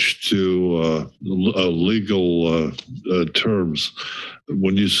approach to legal terms.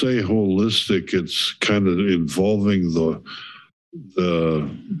 When you say holistic, it's kind of involving the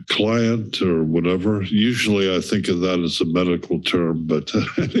client or whatever. Usually I think of that as a medical term, but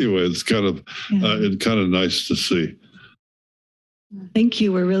anyway, it's kind of nice to see. Thank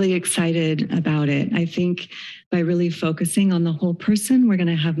you. We're really excited about it. I think by really focusing on the whole person, we're going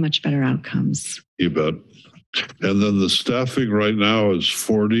to have much better outcomes. You bet. And then the staffing right now is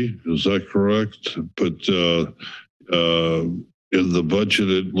 40, is that correct? But in the budget,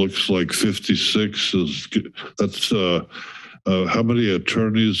 it looks like 56 is, that's how many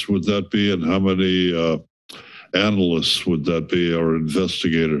attorneys would that be, and how many analysts would that be, or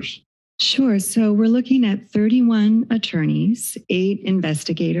investigators? Sure. So we're looking at 31 attorneys, 8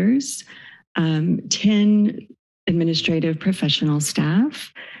 investigators, 10 administrative professional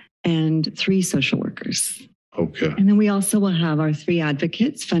staff, and 3 social workers. Okay. And then we also will have our 3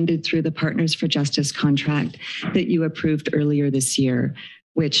 advocates funded through the Partners for Justice contract that you approved earlier this year,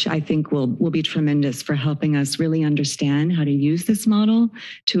 which I think will be tremendous for helping us really understand how to use this model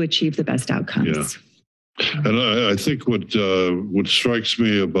to achieve the best outcomes. Yeah. And I think what strikes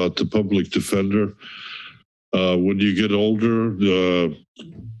me about the public defender, when you get older,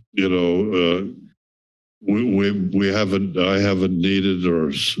 I haven't needed,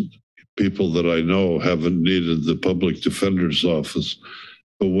 or people that I know haven't needed the public defender's office.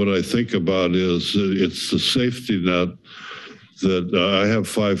 But what I think about is it's the safety net that I have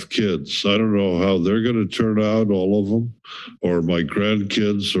 5 kids. I don't know how they're going to turn out, all of them, or my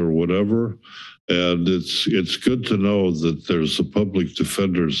grandkids or whatever. And it's good to know that there's a public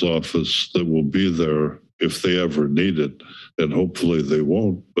defender's office that will be there if they ever need it, and hopefully they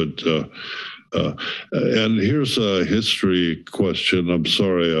won't. But and here's a history question. I'm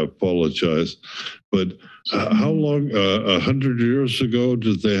sorry, I apologize. But how long, 100 years ago,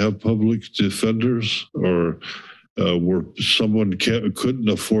 did they have public defenders, or where someone couldn't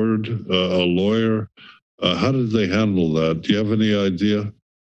afford a lawyer? How did they handle that? Do you have any idea?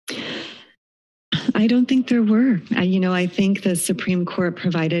 I don't think there were. I think the Supreme Court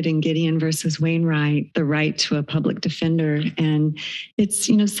provided in Gideon versus Wainwright the right to a public defender. And it's,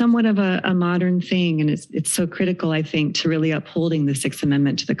 somewhat of a modern thing. And it's so critical, I think, to really upholding the 6th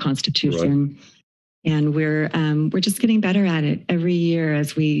Amendment to the Constitution. Right. And we're just getting better at it every year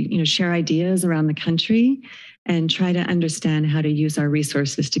as we, share ideas around the country and try to understand how to use our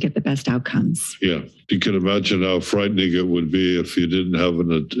resources to get the best outcomes. Yeah, you can imagine how frightening it would be if you didn't have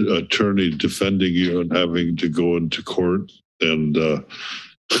an attorney defending you and having to go into court, and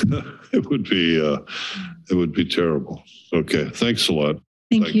it would be terrible. Okay, thanks a lot.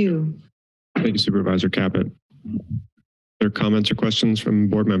 Thank you. Thank you, Supervisor Caput. Are there comments or questions from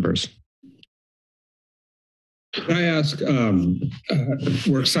board members? Can I ask,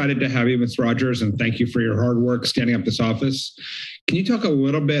 we're excited to have you, Ms. Rogers, and thank you for your hard work standing up this office. Can you talk a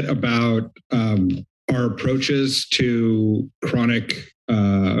little bit about our approaches to chronic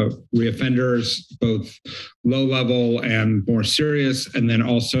reoffenders, both low level and more serious, and then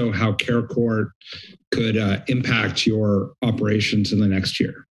also how Care Court could impact your operations in the next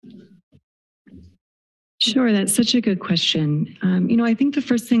year? Sure, that's such a good question. I think the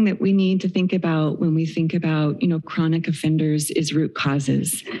first thing that we need to think about when we think about, chronic offenders is root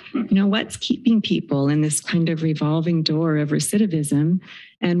causes. What's keeping people in this kind of revolving door of recidivism,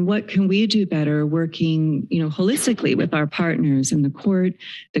 and what can we do better working, holistically with our partners in the court,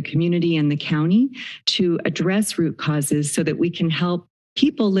 the community, and the county to address root causes so that we can help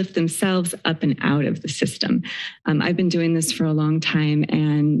people lift themselves up and out of the system. I've been doing this for a long time,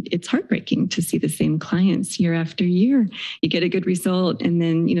 and it's heartbreaking to see the same clients year after year. You get a good result, and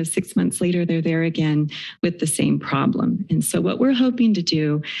then 6 months later, they're there again with the same problem. And so what we're hoping to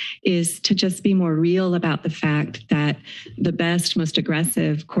do is to just be more real about the fact that the best, most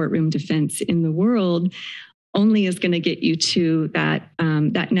aggressive courtroom defense in the world only is going to get you to that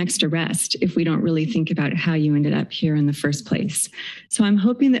next arrest if we don't really think about how you ended up here in the first place. So I'm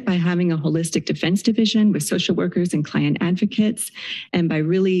hoping that by having a holistic defense division with social workers and client advocates, and by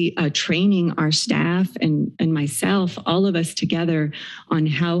really training our staff and myself, all of us together on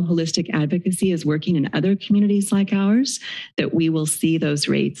how holistic advocacy is working in other communities like ours, that we will see those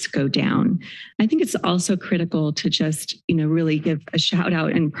rates go down. I think it's also critical to just, really give a shout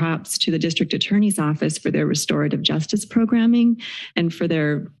out and props to the district attorney's office for their restorative justice programming and for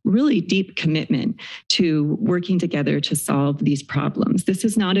their really deep commitment to working together to solve these problems. This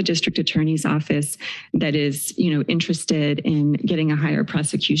is not a district attorney's office that is, interested in getting a higher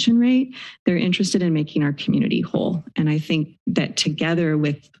prosecution rate. They're interested in making our community whole. And I think that together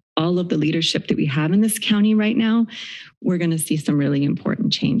with all of the leadership that we have in this county right now, we're going to see some really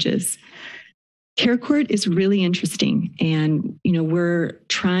important changes. Care Court is really interesting. And, we're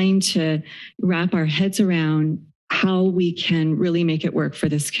trying to wrap our heads around how we can really make it work for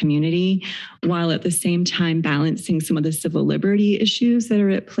this community, while at the same time balancing some of the civil liberty issues that are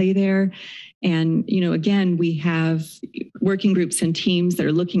at play there. And, again, we have working groups and teams that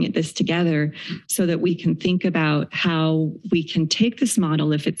are looking at this together so that we can think about how we can take this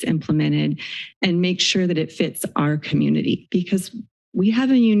model, if it's implemented, and make sure that it fits our community. Because we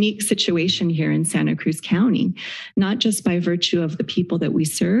have a unique situation here in Santa Cruz County, not just by virtue of the people that we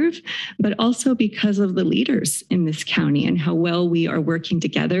serve, but also because of the leaders in this county and how well we are working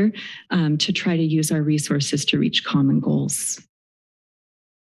together to try to use our resources to reach common goals.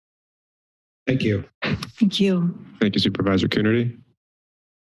 Thank you. Thank you. Thank you, Supervisor Coonerty.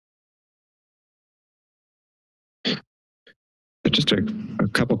 Just a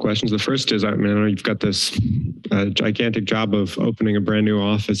couple questions. The first is, I know you've got this gigantic job of opening a brand new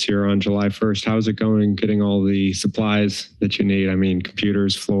office here on July 1st. How is it going getting all the supplies that you need? I mean,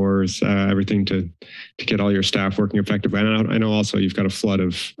 computers, floors, everything to get all your staff working effectively. And I know also you've got a flood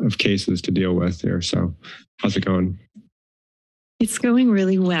of cases to deal with here. So how's it going? It's going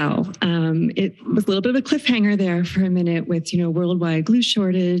really well. It was a little bit of a cliffhanger there for a minute with, worldwide glue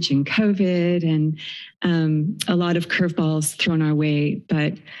shortage and COVID and a lot of curveballs thrown our way.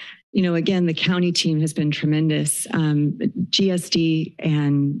 But, again, the county team has been tremendous. GSD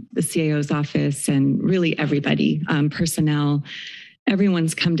and the CAO's office and really everybody, personnel,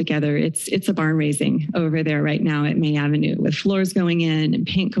 everyone's come together. It's a barn raising over there right now at May Avenue with floors going in and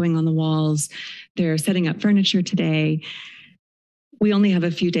paint going on the walls. They're setting up furniture today. We only have a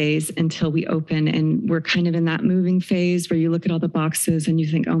few days until we open, and we're kind of in that moving phase where you look at all the boxes and you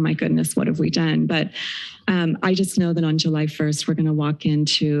think, oh my goodness, what have we done? But I just know that on July 1st, we're going to walk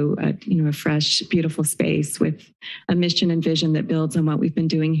into a fresh, beautiful space with a mission and vision that builds on what we've been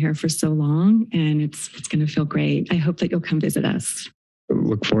doing here for so long. And it's going to feel great. I hope that you'll come visit us.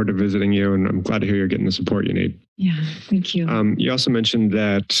 Look forward to visiting you, and I'm glad to hear you're getting the support you need. Yeah, thank you. You also mentioned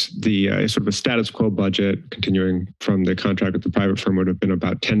that the sort of a status quo budget continuing from the contract with the private firm would have been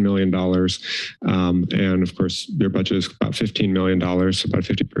about $10 million. And of course, your budget is about $15 million, so about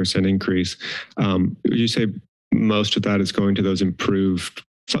a 50% increase. Would you say most of that is going to those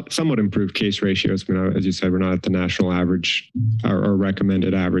somewhat improved case ratios? I mean, as you said, we're not at the national average or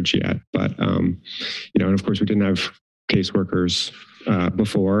recommended average yet, but, and of course we didn't have caseworkers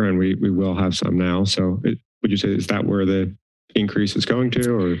before, and we will have some now. So would you say, is that where the increase is going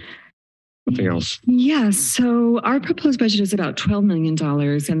to, or something else? Yeah, so our proposed budget is about $12 million,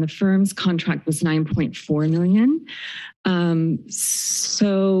 and the firm's contract was $9.4 million.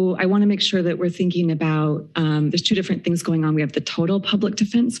 So I want to make sure that we're thinking about, there's two different things going on. We have the total public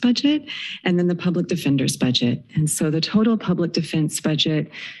defense budget and then the public defender's budget. And so the total public defense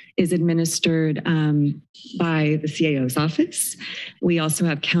budget is administered by the CAO's office. We also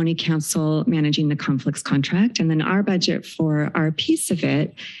have county counsel managing the conflicts contract, and then our budget for our piece of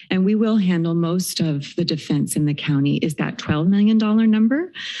it, and we will handle most of the defense in the county, is that $12 million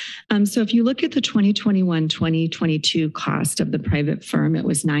number. So if you look at the 2021-2022 cost of the private firm, it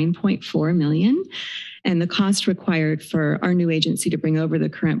was $9.4 million. And the cost required for our new agency to bring over the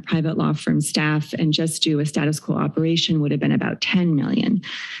current private law firm staff and just do a status quo operation would have been about $10 million.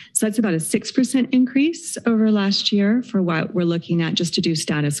 So that's about a 6% increase over last year for what we're looking at just to do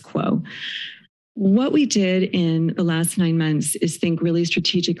status quo. What we did in the last 9 months is think really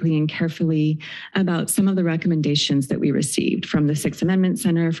strategically and carefully about some of the recommendations that we received from the Sixth Amendment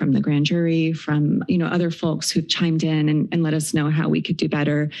Center, from the grand jury, from other folks who chimed in and let us know how we could do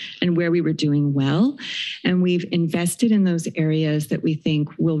better and where we were doing well. And we've invested in those areas that we think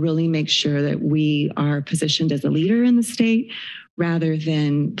will really make sure that we are positioned as a leader in the state. rather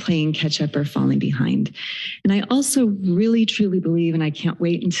than playing catch up or falling behind. And I also really, truly believe, and I can't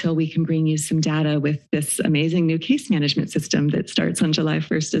wait until we can bring you some data with this amazing new case management system that starts on July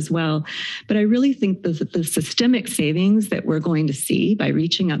 1st as well. But I really think the systemic savings that we're going to see by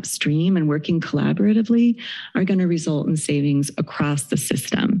reaching upstream and working collaboratively are going to result in savings across the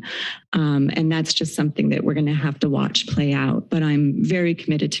system. And that's just something that we're going to have to watch play out. But I'm very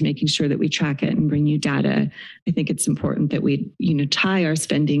committed to making sure that we track it and bring you data. I think it's important that we, tie our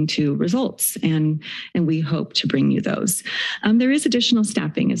spending to results, and we hope to bring you those. There is additional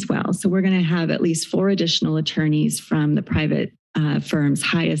staffing as well. So we're going to have at least 4 additional attorneys from the private firm's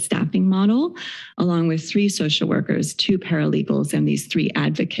highest staffing model, along with 3 social workers, 2 paralegals, and these 3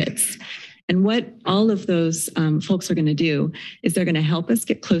 advocates. And what all of those folks are going to do is they're going to help us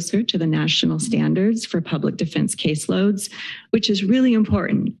get closer to the national standards for public defense caseloads, which is really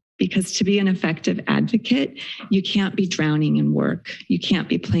important. Because to be an effective advocate, you can't be drowning in work. You can't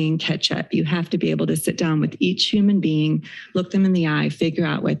be playing catch up. You have to be able to sit down with each human being, look them in the eye, figure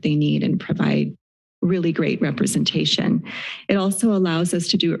out what they need, and provide really great representation. It also allows us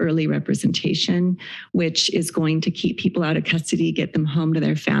to do early representation, which is going to keep people out of custody, get them home to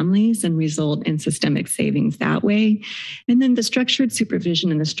their families, and result in systemic savings that way. And then the structured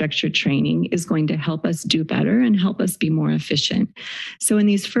supervision and the structured training is going to help us do better and help us be more efficient. So in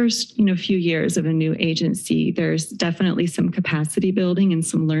these first, few years of a new agency, there's definitely some capacity building and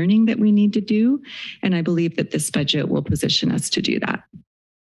some learning that we need to do. And I believe that this budget will position us to do that.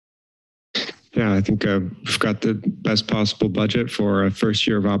 Yeah, I think we've got the best possible budget for a first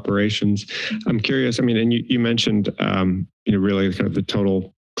year of operations. I'm curious, and you mentioned, really kind of the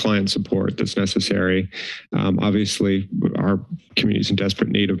total client support that's necessary. Obviously, our community's in desperate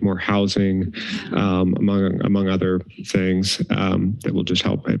need of more housing, among other things that will just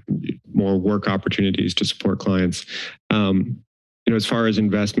help more work opportunities to support clients. As far as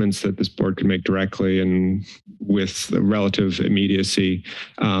investments that this board can make directly and with relative immediacy,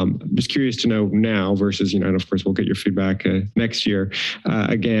 I'm just curious to know now versus, and of course we'll get your feedback next year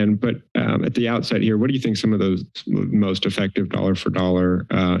again, but at the outset here, what do you think some of those most effective dollar for dollar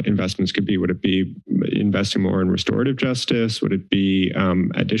investments could be? Would it be investing more in restorative justice? Would it be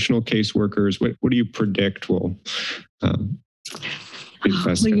additional caseworkers? What do you predict will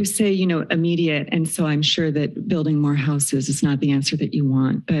well, you say, immediate. And so I'm sure that building more houses is not the answer that you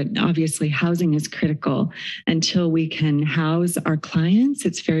want. But obviously, housing is critical. Until we can house our clients,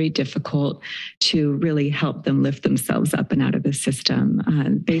 it's very difficult to really help them lift themselves up and out of the system.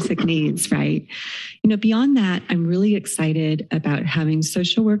 Basic needs, right? Beyond that, I'm really excited about having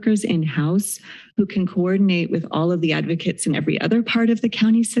social workers in-house who can coordinate with all of the advocates in every other part of the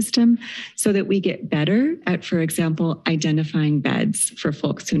county system so that we get better at, for example, identifying beds for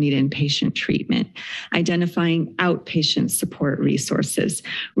folks who need inpatient treatment, identifying outpatient support resources,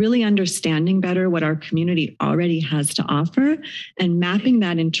 really understanding better what our community already has to offer and mapping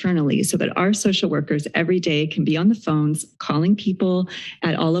that internally so that our social workers every day can be on the phones calling people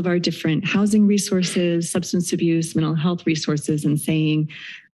at all of our different housing resources, substance abuse, mental health resources, and saying,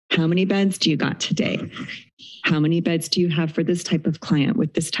 how many beds do you got today? How many beds do you have for this type of client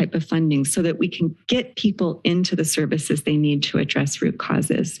with this type of funding so that we can get people into the services they need to address root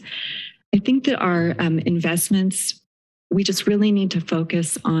causes? I think that our investments, we just really need to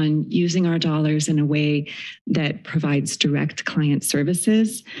focus on using our dollars in a way that provides direct client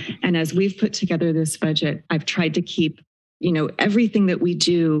services. And as we've put together this budget, I've tried to keep, everything that we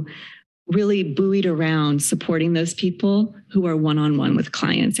do really buoyed around supporting those people who are one-on-one with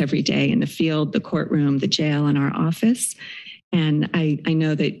clients every day in the field, the courtroom, the jail, and our office. And I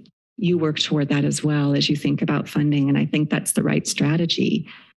know that you work toward that as well as you think about funding. And I think that's the right strategy.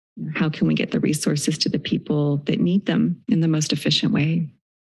 How can we get the resources to the people that need them in the most efficient way?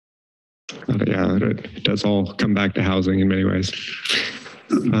 Yeah, it does all come back to housing in many ways.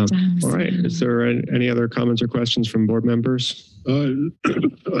 All right. Is there any other comments or questions from board members? I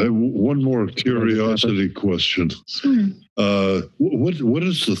have one more curiosity question. Sure. What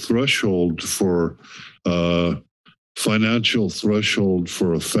is the threshold for financial threshold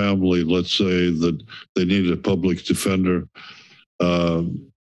for a family? Let's say that they need a public defender.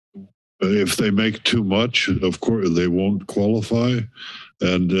 If they make too much, of course, they won't qualify.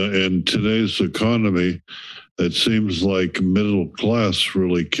 And in today's economy, it seems like middle class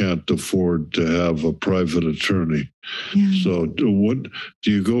really can't afford to have a private attorney. Yeah. So do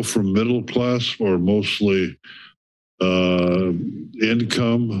you go from middle class or mostly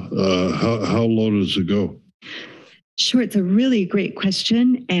income? How low does it go? Sure, it's a really great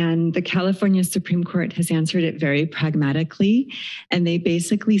question. And the California Supreme Court has answered it very pragmatically. And they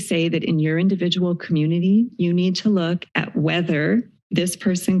basically say that in your individual community, you need to look at whether this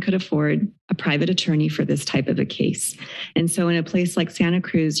person could afford a private attorney for this type of a case. And so in a place like Santa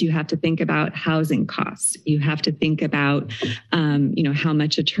Cruz, you have to think about housing costs. You have to think about, how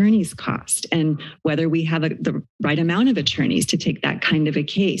much attorneys cost and whether we have the right amount of attorneys to take that kind of a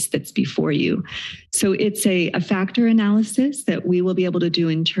case that's before you. So it's a factor analysis that we will be able to do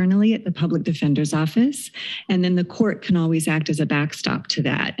internally at the public defender's office. And then the court can always act as a backstop to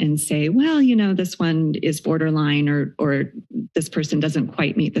that and say, well, this one is borderline or this person doesn't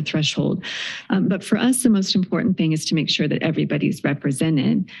quite meet the threshold. But for us, the most important thing is to make sure that everybody's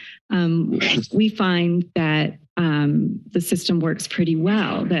represented. We find that the system works pretty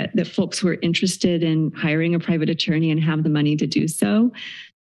well, that folks who are interested in hiring a private attorney and have the money to do so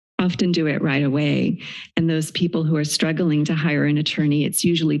often do it right away. And those people who are struggling to hire an attorney, it's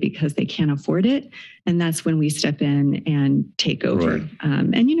usually because they can't afford it. And that's when we step in and take over. Right.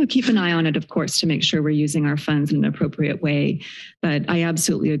 And keep an eye on it, of course, to make sure we're using our funds in an appropriate way. But I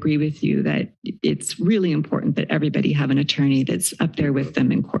absolutely agree with you that it's really important that everybody have an attorney that's up there with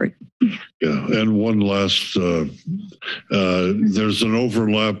them in court. Yeah, and one last, there's an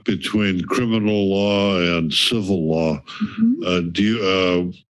overlap between criminal law and civil law. Mm-hmm. Do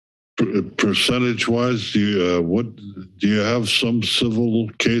you, percentage-wise, do you have some civil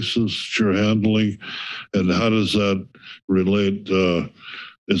cases you're handling, and how does that relate?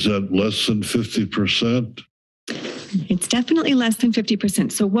 Is that less than 50%? It's definitely less than 50%.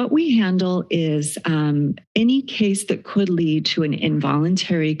 So what we handle is any case that could lead to an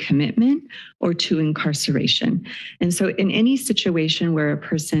involuntary commitment or to incarceration. And so in any situation where a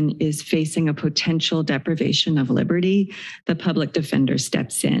person is facing a potential deprivation of liberty, the public defender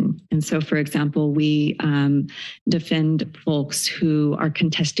steps in. And so, for example, we defend folks who are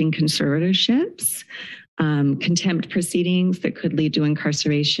contesting conservatorships, contempt proceedings that could lead to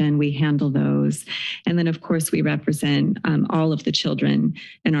incarceration. We handle those. And then, of course, we represent all of the children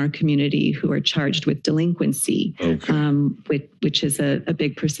in our community who are charged with delinquency, okay. Which is a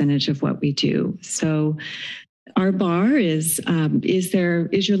big percentage of what we do. So our bar is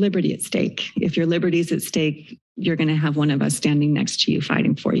your liberty at stake? If your liberty is at stake, you're going to have one of us standing next to you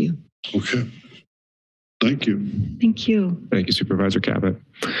fighting for you. Okay. Thank you. Thank you. Thank you, Supervisor Cabot.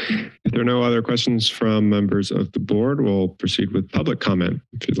 If there are no other questions from members of the board, we'll proceed with public comment.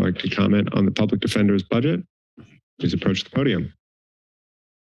 If you'd like to comment on the public defender's budget, please approach the podium.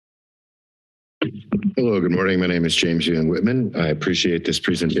 Hello, good morning. My name is James Ian Whitman. I appreciate this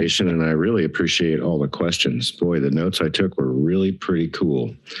presentation and I really appreciate all the questions. Boy, the notes I took were really pretty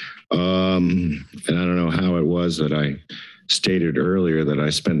cool. And I don't know how it was that I stated earlier that I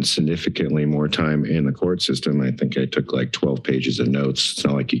spent significantly more time in the court system. I think I took like 12 pages of notes. It's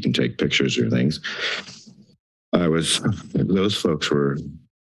not like you can take pictures or things. Those folks were,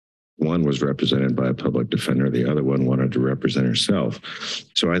 one was represented by a public defender. The other one wanted to represent herself.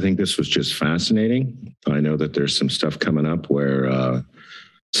 So I think this was just fascinating. I know that there's some stuff coming up where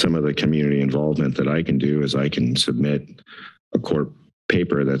some of the community involvement that I can do is I can submit a court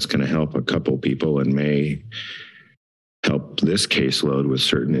paper that's going to help a couple people and may help this caseload with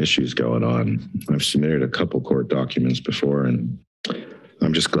certain issues going on. I've submitted a couple court documents before, and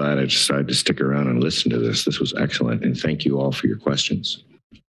I'm just glad I decided to stick around and listen to this. This was excellent, and thank you all for your questions.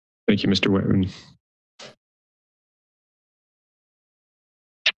 Thank you, Mr. Whitman.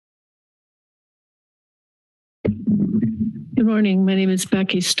 Good morning. My name is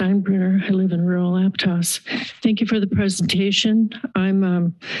Becky Steinbrunner. I live in rural Aptos. Thank you for the presentation.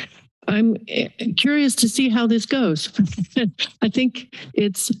 I'm curious to see how this goes. I think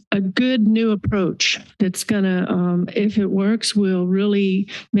it's a good new approach that's going to, if it works, will really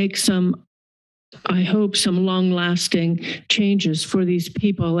make some, I hope, some long-lasting changes for these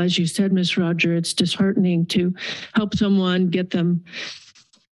people. As you said, Ms. Roger, it's disheartening to help someone, get them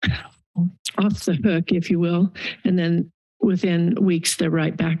off the hook, if you will, and then within weeks, they're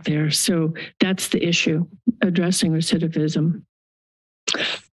right back there. So that's the issue, addressing recidivism.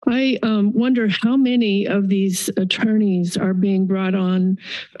 I wonder how many of these attorneys are being brought on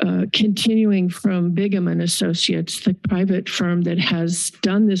continuing from Bigham and Associates, the private firm that has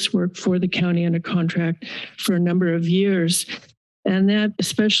done this work for the county under contract for a number of years. And that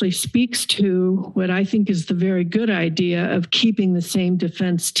especially speaks to what I think is the very good idea of keeping the same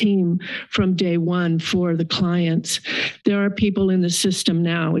defense team from day one for the clients. There are people in the system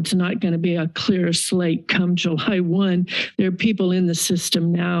now. It's not going to be a clear slate come July 1. There are people in the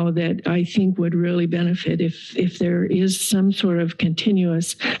system now that I think would really benefit if there is some sort of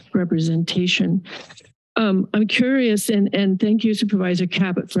continuous representation. I'm curious, and thank you, Supervisor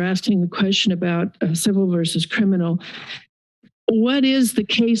Caput, for asking the question about civil versus criminal. What is the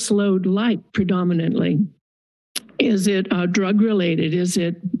caseload like predominantly? Is it drug related? Is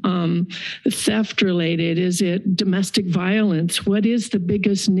it theft related? Is it domestic violence? What is the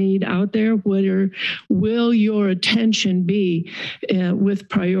biggest need out there? Will your attention be with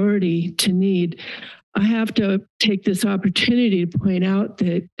priority to need? I have to take this opportunity to point out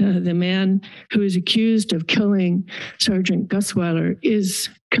that the man who is accused of killing Sergeant Gusweiler is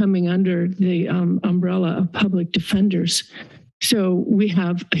coming under the umbrella of public defenders. So we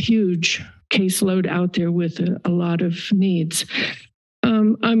have a huge caseload out there with a lot of needs.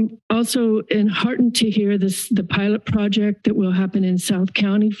 I'm also heartened to hear the pilot project that will happen in South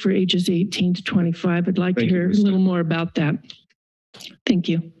County for ages 18 to 25. I'd like to hear a little more about that. Thank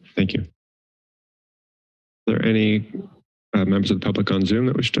you. Thank you. Are there any members of the public on Zoom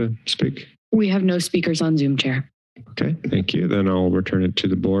that wish to speak? We have no speakers on Zoom, Chair. Okay, thank you. Then I'll return it to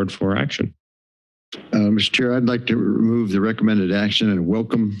the board for action. Mr. Chair, I'd like to remove the recommended action and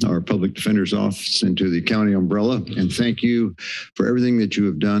welcome our Public Defender's Office into the county umbrella. And thank you for everything that you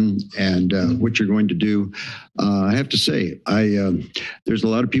have done and what you're going to do. I have to say, there's a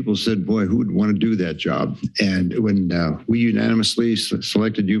lot of people who said, boy, who would want to do that job? And when we unanimously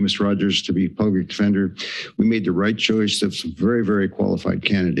selected you, Ms. Rogers, to be Public Defender, we made the right choice of some very, very qualified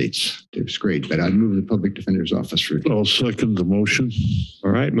candidates. It was great, but I'd move the Public Defender's Office for you. I'll second the motion.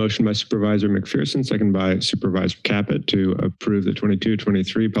 All right, motion by Supervisor McPherson, second by Supervisor Caput to approve the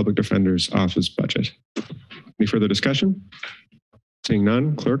 22-23 Public Defender's Office budget. Any further discussion? Seeing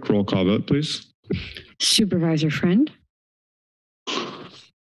none, clerk, roll call vote, please. Supervisor Friend?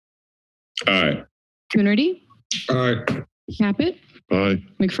 Aye. Coonerty? Aye. Caput? Aye.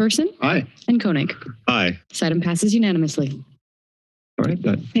 McPherson? Aye. And Koenig. Aye. This item passes unanimously. All right,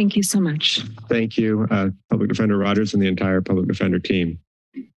 Thank you so much. thank you, Public Defender Rogers and the entire Public Defender team.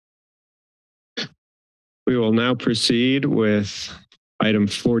 We will now proceed with item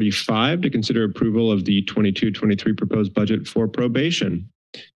 45 to consider approval of the 22-23 proposed budget for probation,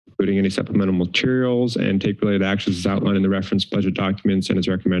 including any supplemental materials and take related actions as outlined in the reference budget documents and as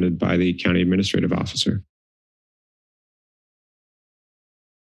recommended by the county administrative officer.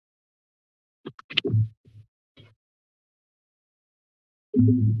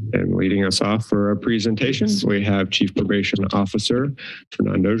 And leading us off for a presentation, we have Chief Probation Officer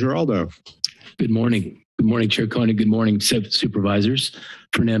Fernando Giraldo. Good morning. Good morning, Chair Koenig. Good morning, Supervisors.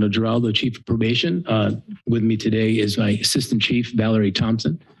 Fernando Giraldo, Chief of Probation. With me today is my Assistant Chief, Valerie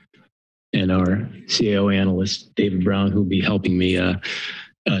Thompson, and our CAO analyst, David Brown, who will be helping me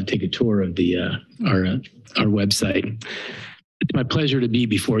take a tour of our website. It's my pleasure to be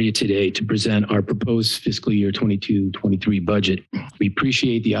before you today to present our proposed fiscal year 22-23 budget. We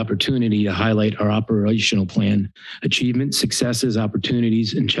appreciate the opportunity to highlight our operational plan achievements, successes,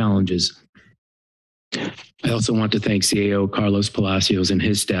 opportunities, and challenges. I also want to thank CAO Carlos Palacios and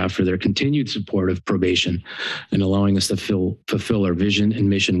his staff for their continued support of probation and allowing us to fulfill our vision and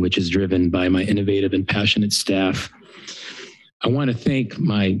mission, which is driven by my innovative and passionate staff. I want to thank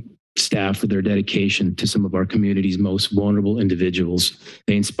my staff for their dedication to some of our community's most vulnerable individuals.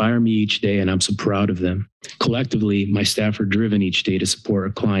 They inspire me each day, and I'm so proud of them. Collectively, my staff are driven each day to support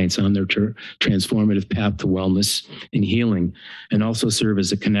our clients on their transformative path to wellness and healing, and also serve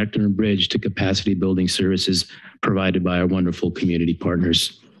as a connector and bridge to capacity building services provided by our wonderful community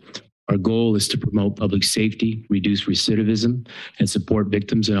partners. Our goal is to promote public safety, reduce recidivism, and support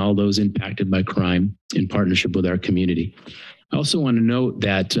victims and all those impacted by crime in partnership with our community. I also want to note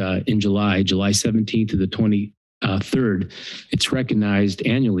that in July 17th to the 23rd, it's recognized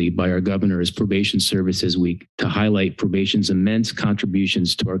annually by our governor as Probation Services Week to highlight probation's immense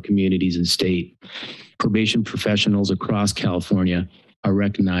contributions to our communities and state. Probation professionals across California are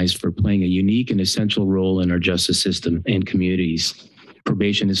recognized for playing a unique and essential role in our justice system and communities.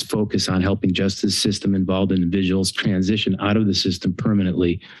 Probation is focused on helping justice system involved individuals transition out of the system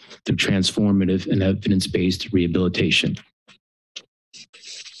permanently through transformative and evidence-based rehabilitation.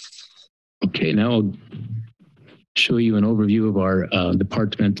 Okay, now I'll show you an overview of our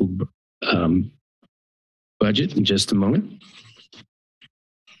departmental budget in just a moment.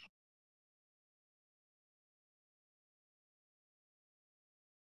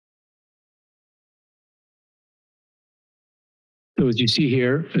 So as you see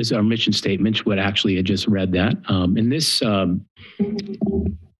here is our mission statement, what actually I just read that. In this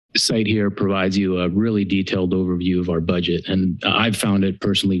site here provides you a really detailed overview of our budget, and I've found it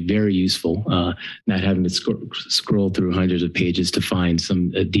personally very useful, not having to scroll through hundreds of pages to find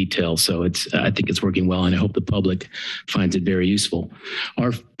some detail. So I think it's working well, and I hope the public finds it very useful.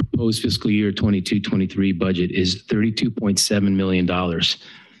 Our proposed fiscal year 22-23 budget is $32.7 million.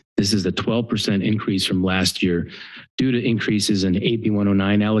 This is a 12% increase from last year due to increases in AB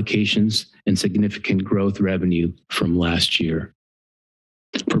 109 allocations and significant growth revenue from last year.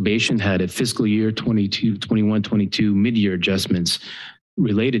 Probation had a fiscal year 21-22 mid-year adjustments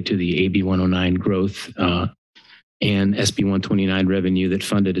related to the AB 109 growth and SB 129 revenue that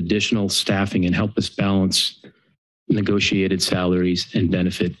funded additional staffing and helped us balance negotiated salaries and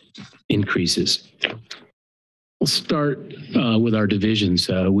benefit increases. We'll start with our divisions.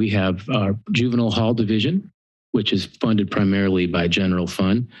 We have our Juvenile Hall Division, which is funded primarily by general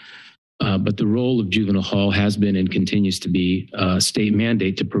fund. But the role of Juvenile Hall has been and continues to be a state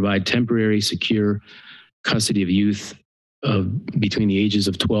mandate to provide temporary, secure custody of youth between the ages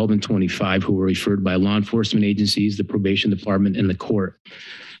of 12 and 25 who were referred by law enforcement agencies, the probation department, and the court.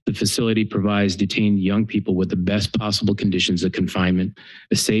 The facility provides detained young people with the best possible conditions of confinement,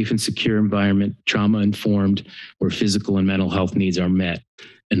 a safe and secure environment, trauma-informed, where physical and mental health needs are met,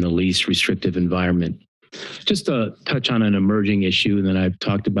 in the least restrictive environment. Just to touch on an emerging issue that I've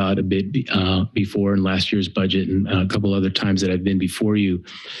talked about a bit before in last year's budget and a couple other times that I've been before you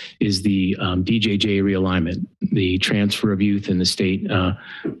is the DJJ realignment, the transfer of youth in the state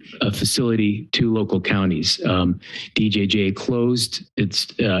facility to local counties. DJJ closed its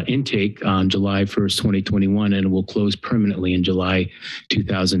intake on July 1st, 2021, and will close permanently in July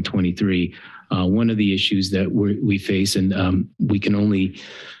 2023. One of the issues that we face, and we can only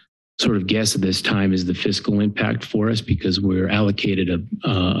sort of guess at this time, is the fiscal impact for us, because we're allocated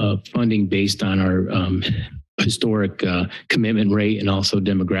a funding based on our historic commitment rate and also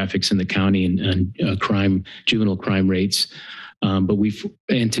demographics in the county and juvenile crime rates. But we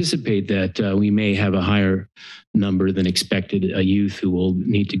anticipate that we may have a higher number than expected youth who will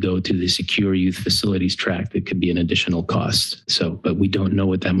need to go to the secure youth facilities track. That could be an additional cost. But we don't know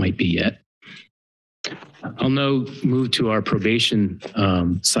what that might be yet. I'll now move to our probation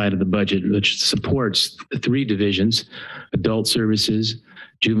side of the budget, which supports 3 divisions: adult services,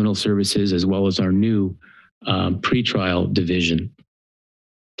 juvenile services, as well as our new pretrial division.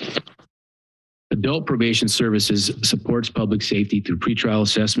 Adult probation services supports public safety through pretrial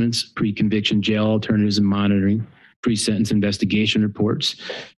assessments, pre-conviction jail alternatives and monitoring, pre-sentence investigation reports,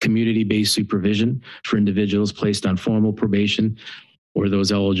 community-based supervision for individuals placed on formal probation or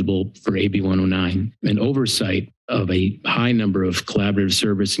those eligible for AB 109, and oversight of a high number of collaborative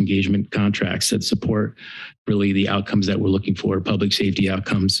service engagement contracts that support really the outcomes that we're looking for, public safety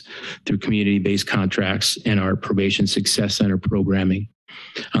outcomes, through community-based contracts and our probation success center programming.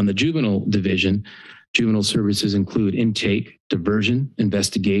 On the juvenile division, juvenile services include intake, diversion,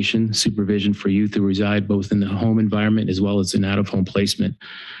 investigation, supervision for youth who reside both in the home environment as well as in out-of-home placement.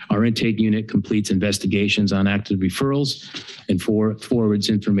 Our intake unit completes investigations on active referrals and forwards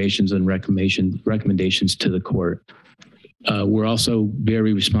information and recommendations to the court. We're also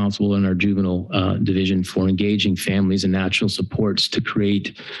very responsible in our juvenile division for engaging families and natural supports to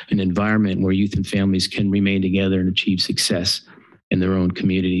create an environment where youth and families can remain together and achieve success in their own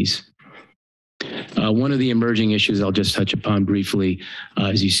communities. One of the emerging issues I'll just touch upon briefly,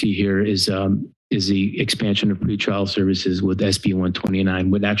 as you see here, is the expansion of pretrial services with SB 129,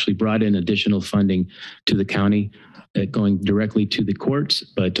 which actually brought in additional funding to the county, going directly to the courts,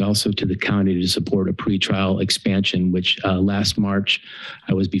 but also to the county to support a pretrial expansion, which last March,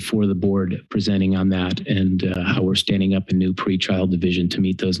 I was before the board presenting on that and how we're standing up a new pretrial division to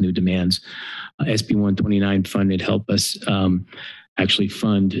meet those new demands. SB 129 funded help us actually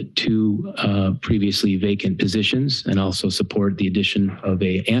fund 2 previously vacant positions and also support the addition of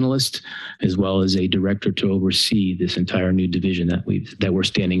an analyst as well as a director to oversee this entire new division that we're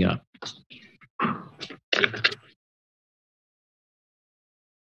standing up.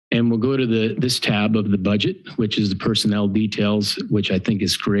 And we'll go to this tab of the budget, which is the personnel details, which I think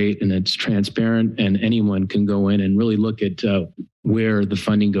is great and it's transparent, and anyone can go in and really look at where the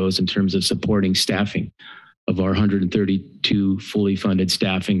funding goes in terms of supporting staffing. Of our 132 fully funded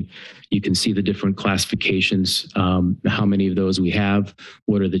staffing, you can see the different classifications, how many of those we have,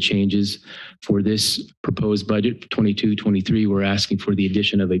 what are the changes. For this proposed budget, 22-23, we're asking for the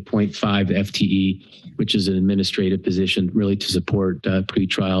addition of a 0.5 FTE, which is an administrative position really to support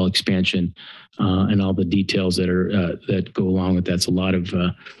pretrial expansion and all the details that go along with that. It's a lot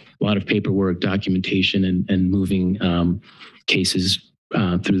of paperwork, documentation, and moving cases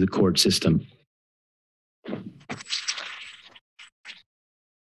through the court system.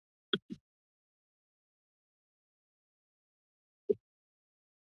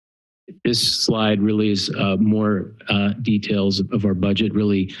 This slide really is more details of our budget,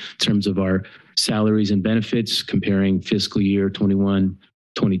 really in terms of our salaries and benefits, comparing fiscal year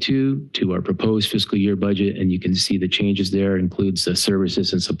 21-22 to our proposed fiscal year budget. And you can see the changes there. It includes the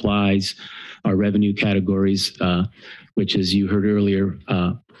services and supplies, our revenue categories, which, as you heard earlier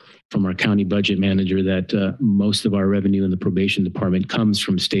from our county budget manager, that most of our revenue in the probation department comes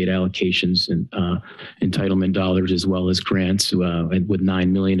from state allocations and entitlement dollars, as well as grants, and with $9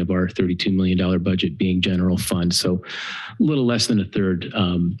 million of our $32 million budget being general fund. So a little less than a third,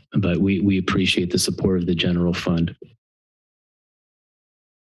 but we appreciate the support of the general fund.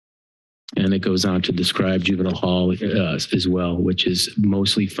 And it goes on to describe juvenile hall as well, which is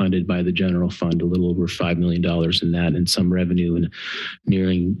mostly funded by the general fund, a little over $5 million in that, and some revenue and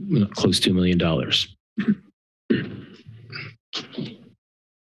nearing close to $1 million. I'm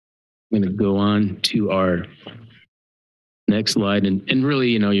going to go on to our next slide. And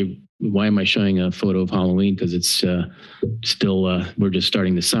really, why am I showing a photo of Halloween? Because it's still, we're just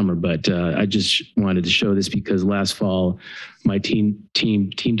starting the summer, but I just wanted to show this because last fall, my team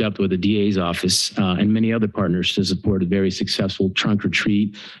teamed up with the DA's office and many other partners to support a very successful trunk or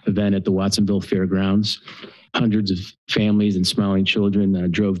treat event at the Watsonville Fairgrounds. Hundreds of families and smiling children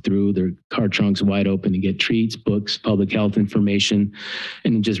drove through their car trunks wide open to get treats, books, public health information,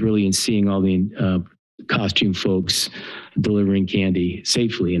 and just really in seeing all the costume folks delivering candy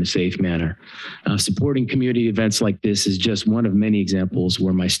safely in a safe manner. Supporting community events like this is just one of many examples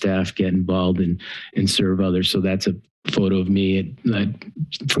where my staff get involved and serve others. So that's a photo of me. I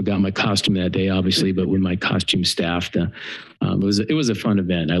forgot my costume that day, obviously, but with my costume staff, it was a fun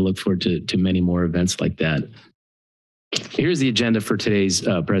event. I look forward to many more events like that. Here's the agenda for today's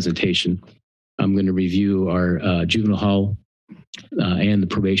presentation. I'm going to review our juvenile hall and the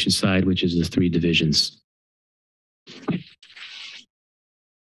probation side, which is the 3 divisions.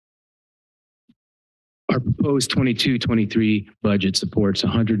 Our proposed 22-23 budget supports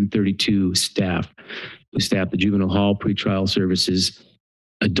 132 staff who staff the juvenile hall, pretrial services,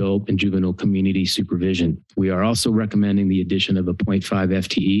 adult and juvenile community supervision. We are also recommending the addition of a 0.5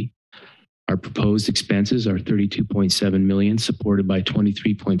 FTE. Our proposed expenses are $32.7 million, supported by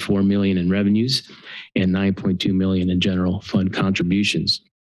 $23.4 million in revenues and $9.2 million in general fund contributions.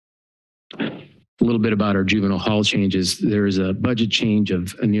 A little bit about our juvenile hall changes. There is a budget change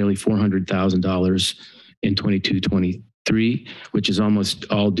of nearly $400,000 in 22-23, which is almost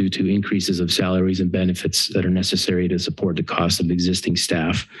all due to increases of salaries and benefits that are necessary to support the cost of existing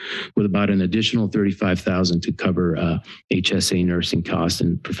staff, with about an additional $35,000 to cover HSA nursing costs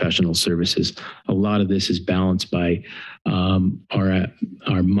and professional services. A lot of this is balanced by our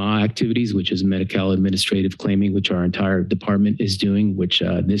MA activities, which is medical administrative claiming, which our entire department is doing, which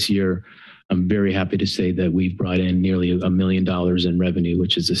this year I'm very happy to say that we've brought in nearly $1 million in revenue,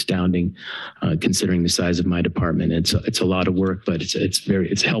 which is astounding considering the size of my department. It's a lot of work, but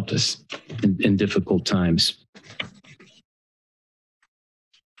it's helped us in difficult times.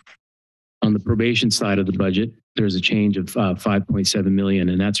 On the probation side of the budget, there's a change of $5.7 million,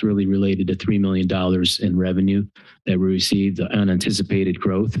 and that's really related to $3 million in revenue that we received, unanticipated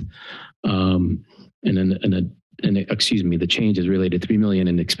growth, the change is related to $3 million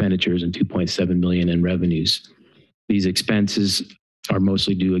in expenditures and $2.7 million in revenues. These expenses are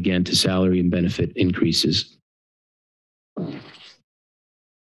mostly due again to salary and benefit increases.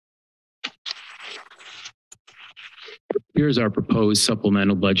 Here's our proposed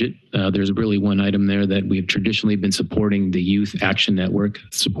supplemental budget. There's really one item there that we've traditionally been supporting, the Youth Action Network,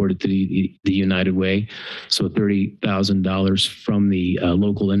 supported to the United Way. So $30,000 from the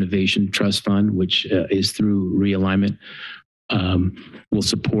Local Innovation Trust Fund, which is through realignment, will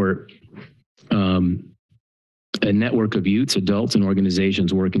support a network of youths, adults, and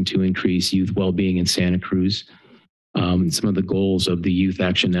organizations working to increase youth well-being in Santa Cruz. Some of the goals of the Youth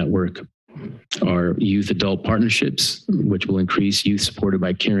Action Network are youth-adult partnerships, which will increase youth supported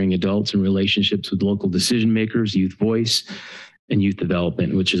by caring adults and relationships with local decision makers, youth voice, and youth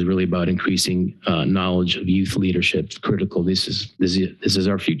development, which is really about increasing knowledge of youth leadership. It's critical. This is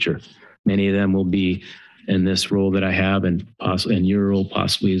our future. Many of them will be in this role that I have, and your role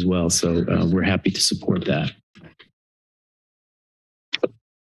possibly as well. So we're happy to support that.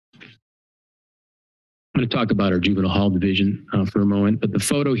 I'm going to talk about our juvenile hall division for a moment, but the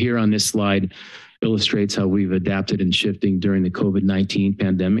photo here on this slide illustrates how we've adapted and shifting during the COVID-19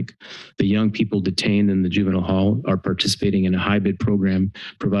 pandemic. The young people detained in the juvenile hall are participating in a hybrid program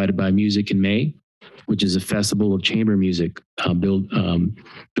provided by Music in May, which is a festival of chamber music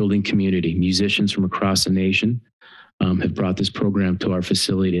building community. Musicians from across the nation have brought this program to our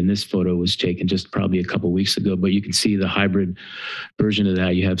facility. And this photo was taken just probably a couple of weeks ago, but you can see the hybrid version of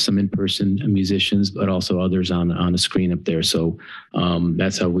that. You have some in-person musicians, but also others on a screen up there. So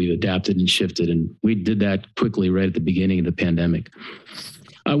that's how we've adapted and shifted. And we did that quickly right at the beginning of the pandemic.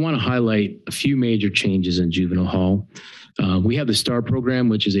 I want to highlight a few major changes in juvenile hall. We have the STAR program,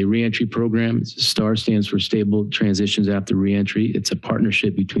 which is a reentry program. STAR stands for Stable Transitions After Reentry. It's a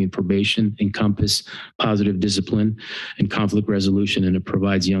partnership between probation, Encompass, positive discipline, and conflict resolution, and it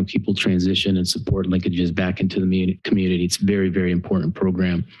provides young people transition and support linkages back into the community. It's a very, very important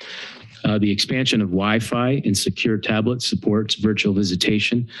program. The expansion of Wi-Fi and secure tablets supports virtual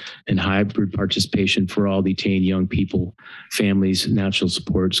visitation and hybrid participation for all detained young people, families, national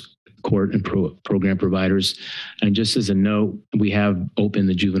supports, court and program providers. And just as a note, we have opened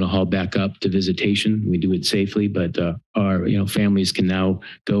the juvenile hall back up to visitation. We do it safely, but our families can now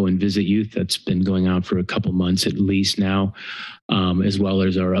go and visit youth. That's been going on for a couple months at least now, as well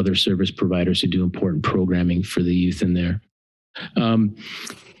as our other service providers who do important programming for the youth in there.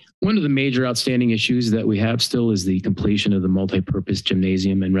 One of the major outstanding issues that we have still is the completion of the multi-purpose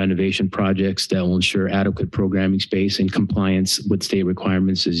gymnasium and renovation projects that will ensure adequate programming space and compliance with state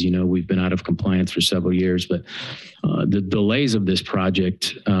requirements. As you know, we've been out of compliance for several years, but the delays of this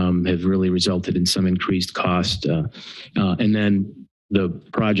project have really resulted in some increased cost. And then the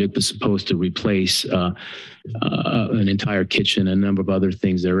project was supposed to replace an entire kitchen, a number of other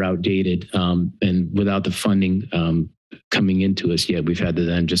things that are outdated, and without the funding coming into us yet, we've had to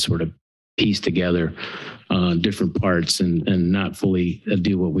then just sort of piece together different parts and not fully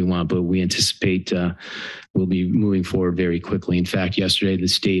do what we want, but we anticipate we'll be moving forward very quickly. In fact, yesterday the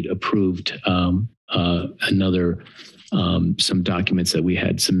state approved another some documents that we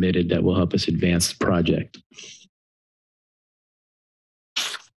had submitted that will help us advance the project.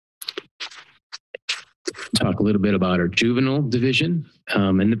 Talk a little bit about our juvenile division.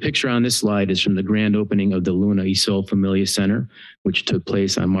 And the picture on this slide is from the grand opening of the Luna Isol Familia Center, which took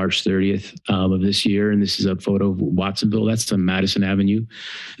place on March 30th of this year. And this is a photo of Watsonville. That's on Madison Avenue.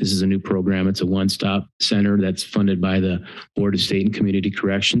 This is a new program. It's a one-stop center that's funded by the Board of State and Community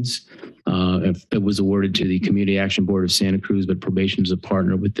Corrections. It was awarded to the Community Action Board of Santa Cruz, but probation is a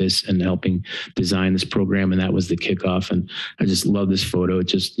partner with this and helping design this program. And that was the kickoff. And I just love this photo.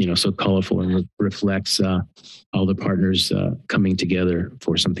 It's just, so colorful and reflects all the partners coming together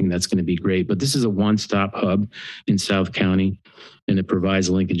for something that's going to be great. But this is a one-stop hub in South County, and it provides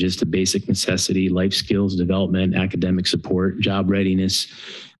linkages to basic necessity, life skills development, academic support, job readiness,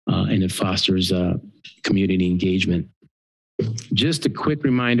 and it fosters community engagement. Just a quick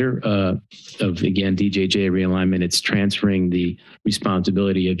reminder of, again, DJJ realignment. It's transferring the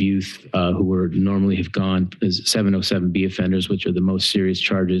responsibility of youth who would normally have gone as 707B offenders, which are the most serious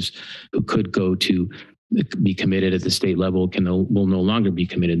charges, who could go to be committed at the state level will no longer be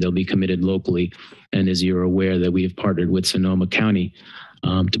committed. They'll be committed locally. And as you're aware that we have partnered with Sonoma County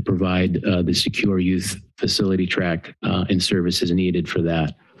to provide the secure youth facility track and services needed for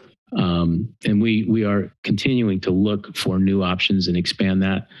that. And we are continuing to look for new options and expand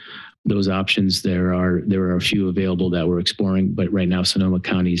that. Those options, there are a few available that we're exploring, but right now Sonoma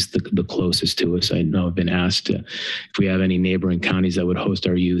County is the closest to us. I know I've been asked if we have any neighboring counties that would host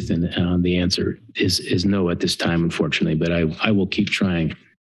our youth, and the answer is no at this time, unfortunately, but I will keep trying.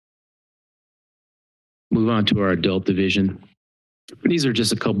 Move on to our adult division. These are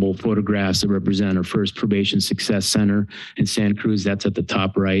just a couple of photographs that represent our first probation success center in Santa Cruz. That's at the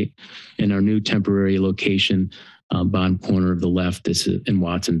top right, and our new temporary location, bottom corner of the left, this is in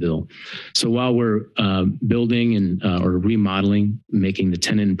Watsonville. So while we're building and or remodeling, making the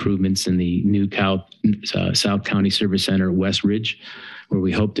tenant improvements in the new South County Service Center, West Ridge, where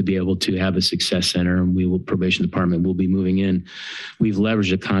we hope to be able to have a success center, and probation department will be moving in. We've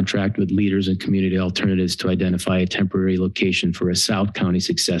leveraged a contract with leaders and community alternatives to identify a temporary location for a South County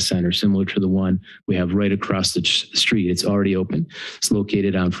success center, similar to the one we have right across the street. It's already open. It's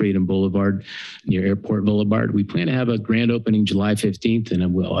located on Freedom Boulevard near Airport Boulevard. We plan to have a grand opening July 15th, and I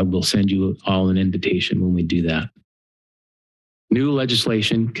will send you all an invitation when we do that. New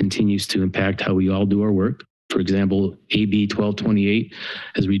legislation continues to impact how we all do our work. For example, AB 1228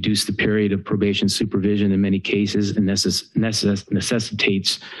 has reduced the period of probation supervision in many cases and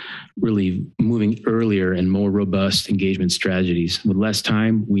necessitates really moving earlier and more robust engagement strategies. With less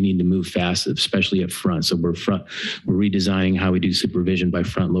time, we need to move fast, especially up front. So we're redesigning how we do supervision by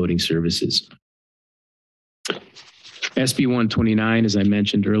front loading services. SB 129, as I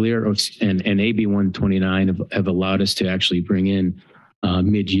mentioned earlier, and AB 129 have allowed us to actually bring in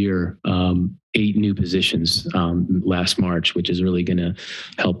mid-year 8 new positions last March, which is really going to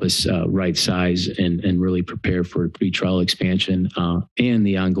help us right size and really prepare for pretrial expansion and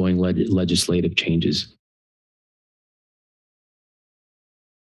the ongoing legislative changes.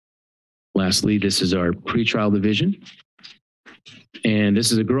 Lastly, this is our pretrial division. And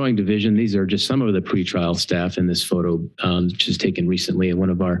this is a growing division. These are just some of the pretrial staff in this photo, which is taken recently at one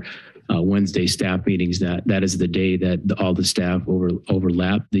of our Wednesday staff meetings. That is the day that all the staff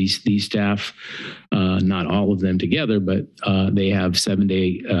overlap. These staff, not all of them together, but they have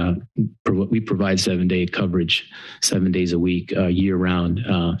 7-day. We provide 7-day coverage, 7 days a week, year round,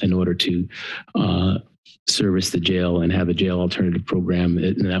 in order to service the jail and have a jail alternative program.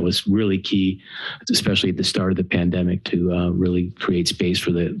 And that was really key, especially at the start of the pandemic, to really create space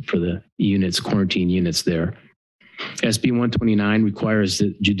for the units, quarantine units there. SB 129 requires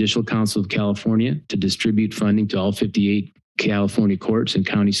the Judicial Council of California to distribute funding to all 58 California courts and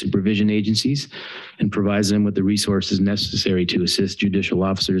county supervision agencies and provides them with the resources necessary to assist judicial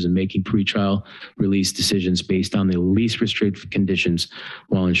officers in making pretrial release decisions based on the least restrictive conditions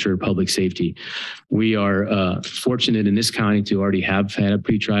while ensure public safety. We are fortunate in this county to already have had a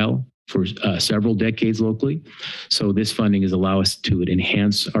pretrial for several decades locally. So this funding is allow us to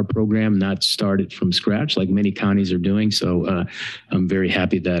enhance our program, not start it from scratch like many counties are doing. So I'm very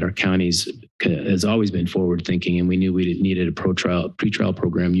happy that our counties has always been forward thinking, and we knew we needed a pretrial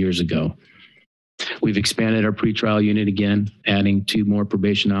program years ago. We've expanded our pretrial unit again, adding 2 more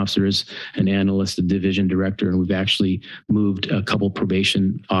probation officers, an analyst, a division director, and we've actually moved a couple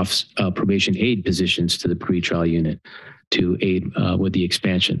probation aid positions to the pretrial unit to aid with the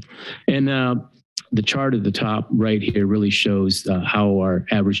expansion. And the chart at the top right here really shows how our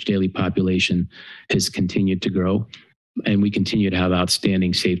average daily population has continued to grow. And we continue to have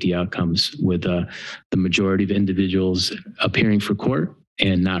outstanding safety outcomes with the majority of individuals appearing for court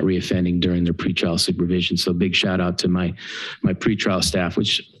and not reoffending during their pretrial supervision. So big shout out to my pretrial staff,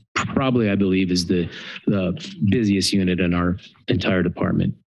 which probably I believe is the busiest unit in our entire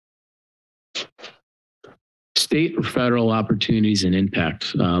department. State or federal opportunities and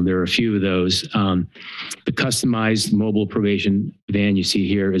impact. There are a few of those. The customized mobile probation van you see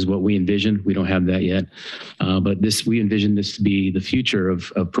here is what we envisioned. We don't have that yet, but we envision this to be the future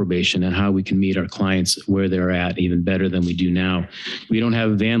of probation and how we can meet our clients where they're at even better than we do now. We don't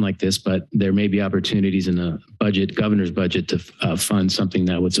have a van like this, but there may be opportunities in the governor's budget to fund something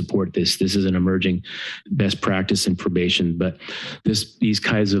that would support this. This is an emerging best practice in probation, but these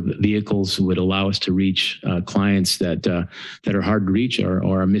kinds of vehicles would allow us to reach clients that are hard to reach or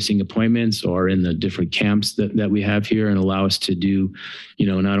are missing appointments or in the different camps that we have here, and allow us to do,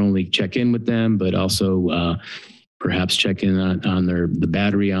 not only check in with them, but also perhaps check in on the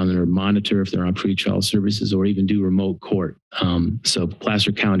battery on their monitor if they're on pretrial services, or even do remote court. So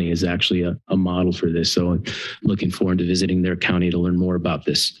Placer County is actually a model for this. So I'm looking forward to visiting their county to learn more about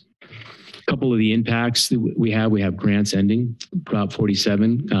this. A couple of the impacts that we have grants ending, Prop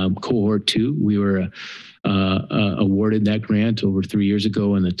 47, cohort 2. We were awarded that grant over 3 years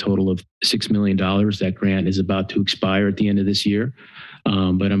ago and a total of $6 million. That grant is about to expire at the end of this year.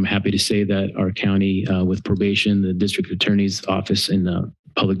 But I'm happy to say that our county with probation, the district attorney's office and the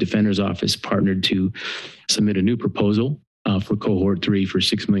public defender's office partnered to submit a new proposal for cohort 3 for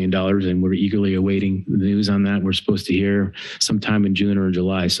 $6 million. And we're eagerly awaiting the news on that. We're supposed to hear sometime in June or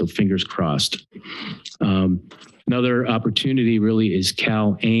July. So fingers crossed. Another opportunity really is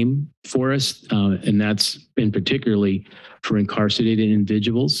Cal AIM for us, and that's been particularly for incarcerated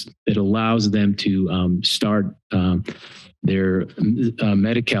individuals. It allows them to start their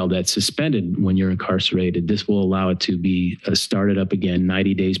Medi-Cal that's suspended when you're incarcerated. This will allow it to be started up again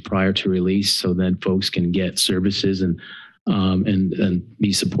 90 days prior to release, so then folks can get services and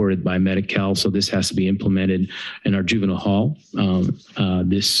be supported by Medi-Cal. So this has to be implemented in our juvenile hall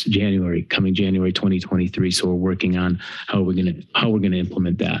this coming January 2023. So we're working on how we're going to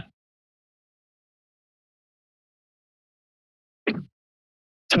implement that.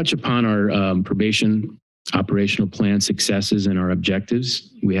 Touch upon our probation operational plan successes and our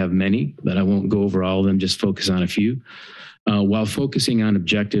objectives. We have many, but I won't go over all of them, just focus on a few. While focusing on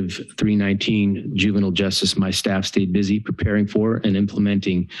Objective 319 juvenile justice, my staff stayed busy preparing for and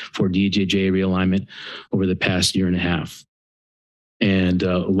implementing for DJJ realignment over the past year and a half. And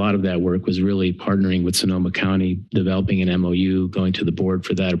a lot of that work was really partnering with Sonoma County, developing an MOU, going to the board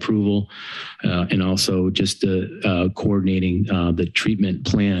for that approval, and also just coordinating the treatment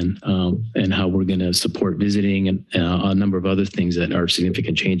plan and how we're going to support visiting and a number of other things that are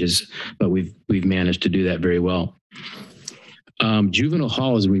significant changes, but we've managed to do that very well. Juvenile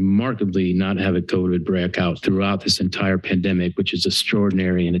hall is remarkably not have a COVID breakout throughout this entire pandemic, which is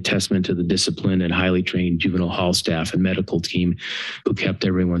extraordinary and a testament to the disciplined and highly trained juvenile hall staff and medical team who kept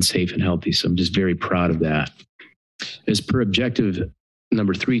everyone safe and healthy. So I'm just very proud of that. As per objective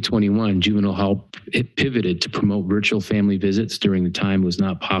number 321, juvenile hall pivoted to promote virtual family visits during the time it was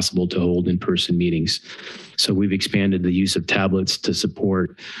not possible to hold in-person meetings. So we've expanded the use of tablets to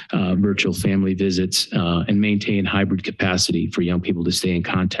support virtual family visits and maintain hybrid capacity for young people to stay in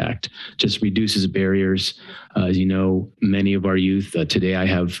contact. Just reduces barriers. As you know, many of our youth, today I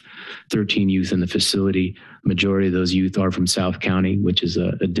have 13 youth in the facility. Majority of those youth are from South County, which is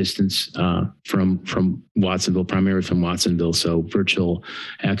a distance from Watsonville, primarily from Watsonville. So virtual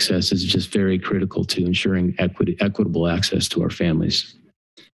access is just very critical to ensuring equitable access to our families.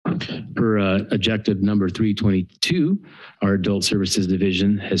 Per objective number 322, our Adult Services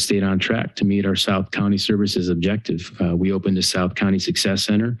Division has stayed on track to meet our South County services objective. We opened a South County Success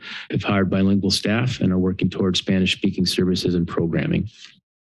Center, have hired bilingual staff, and are working towards Spanish-speaking services and programming.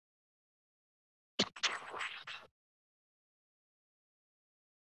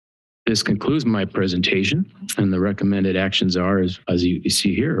 This concludes my presentation, and the recommended actions are, as you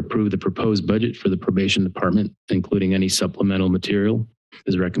see here, approve the proposed budget for the probation department, including any supplemental material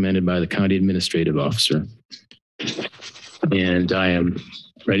as recommended by the county administrative officer. And I am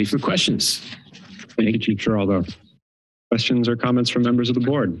ready for questions. Thank you, Chief Geraldo. Questions or comments from members of the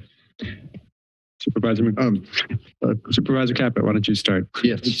board? Supervisor Caput, why don't you start?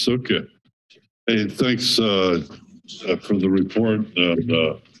 Yes, it's okay. Hey, thanks for the report.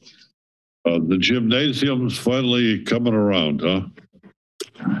 The gymnasium's finally coming around, huh?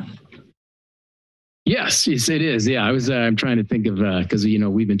 Yes, it is. Yeah, I'm trying to think of, because,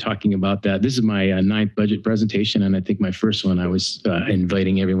 we've been talking about that. This is my 9th budget presentation. And I think my first one, I was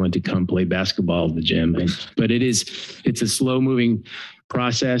inviting everyone to come play basketball at the gym. But it's a slow moving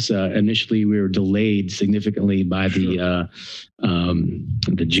process. Initially, we were delayed significantly by the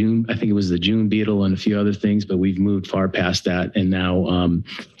June, I think it was the June beetle and a few other things, but we've moved far past that. And now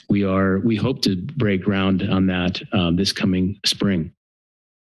we hope to break ground on that this coming spring.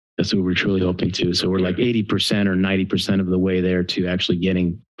 That's what we're truly hoping to. So we're like 80% or 90% of the way there to actually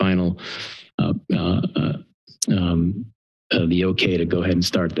getting final the okay to go ahead and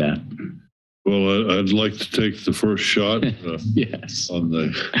start that. Well, I'd like to take the first shot. Yes. On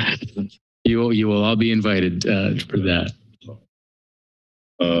the. You will all be invited for that.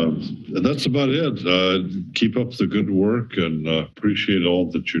 And that's about it. Keep up the good work and appreciate all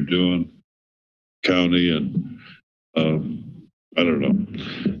that you're doing, county, and I don't know.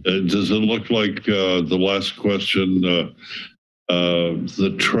 Does it look like the last question,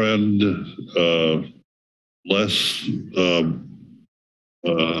 the trend, less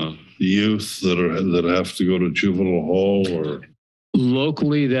youth that have to go to juvenile hall or?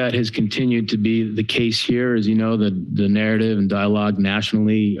 Locally, that has continued to be the case here. As you know, the narrative and dialogue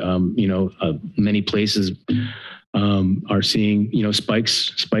nationally, many places are seeing,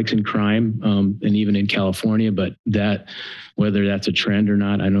 spikes in crime, and even in California. But that, whether that's a trend or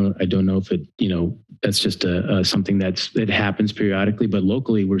not, I don't know if it, that's just something that happens periodically. But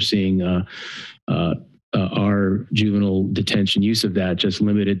locally, we're seeing our juvenile detention use of that just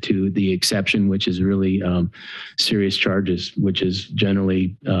limited to the exception, which is really serious charges, which is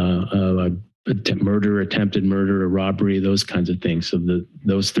generally murder, attempted murder, or robbery, those kinds of things. So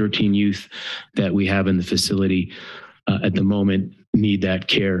those 13 youth that we have in the facility at the moment need that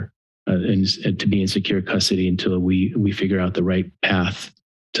care and to be in secure custody until we figure out the right path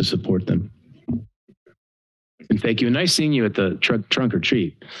to support them. And thank you. Nice seeing you at the trunk or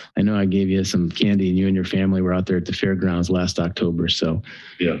treat. I know I gave you some candy and you and your family were out there at the fairgrounds last October. So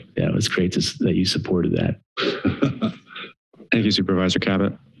yeah, it was great that you supported that. Thank you, Supervisor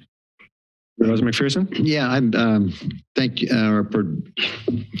Cabot. Supervisor McPherson? Yeah, I thank our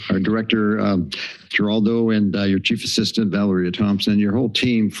director, Geraldo, and your chief assistant, Valeria Thompson, your whole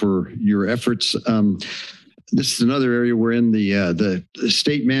team for your efforts. This is another area wherein the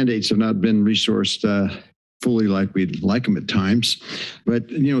state mandates have not been resourced fully like we'd like them at times. But,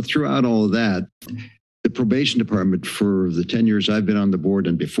 throughout all of that, the probation department for the 10 years I've been on the board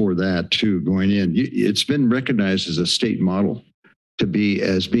and before that too, going in, it's been recognized as a state model to be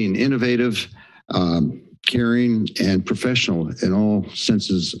as being innovative, caring, and professional in all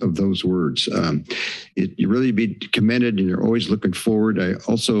senses of those words. You really be commended, and you're always looking forward. I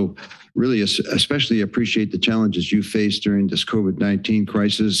also really especially appreciate the challenges you faced during this COVID-19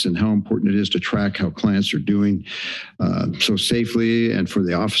 crisis and how important it is to track how clients are doing so safely, and for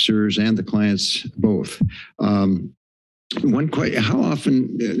the officers and the clients both. How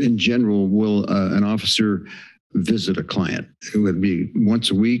often in general will an officer visit a client? It would be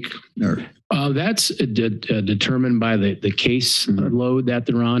once a week or? That's determined by the case load that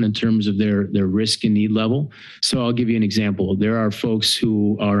they're on in terms of their risk and need level. So I'll give you an example. There are folks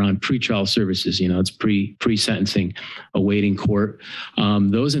who are on pretrial services, it's pre-sentencing, awaiting court.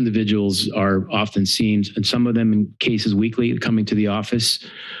 Those individuals are often seen, and some of them in cases weekly, coming to the office,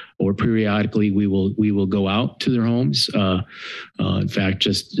 or periodically we will go out to their homes. In fact,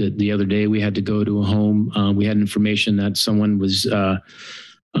 just the other day we had to go to a home. We had information that someone was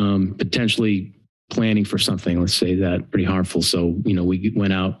potentially planning for something, let's say that, pretty harmful. So, we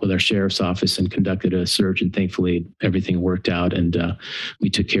went out with our sheriff's office and conducted a search, and thankfully everything worked out, and we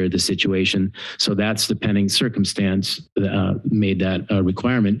took care of the situation. So that's the pending circumstance made that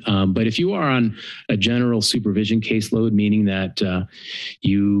requirement. But if you are on a general supervision caseload, meaning that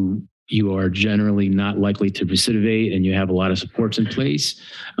you are generally not likely to recidivate and you have a lot of supports in place,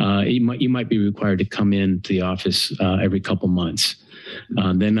 you might be required to come in to the office every couple months.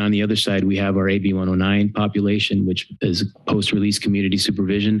 Then on the other side, we have our AB 109 population, which is post-release community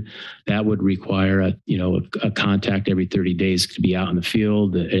supervision. That would require a contact every 30 days to be out in the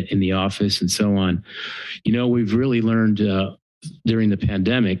field, in the office, and so on. We've really learned during the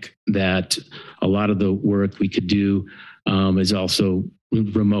pandemic that a lot of the work we could do is also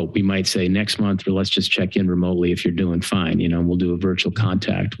remote. We might say next month, or let's just check in remotely if you're doing fine. We'll do a virtual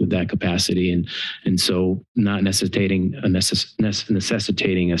contact with that capacity, and so not necessitating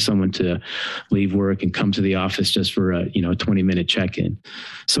someone to leave work and come to the office just for a 20-minute check-in.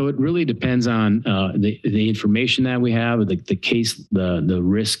 So it really depends on the information that we have, the case, the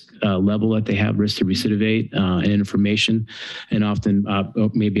risk level that they have, risk to recidivate, and information, and often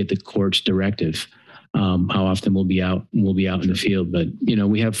maybe at the court's directive. How often we'll be out in the field, but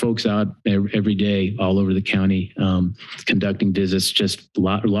we have folks out every day all over the county conducting visits. Just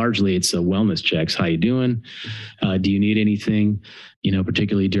largely it's wellness checks. How you doing? Do you need anything?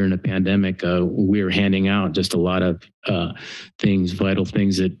 Particularly during the pandemic, we were handing out just a lot of things, vital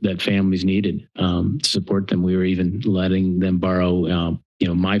things that families needed to support them. We were even letting them borrow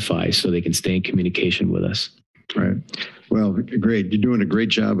MiFi so they can stay in communication with us. Right. Well, great. You're doing a great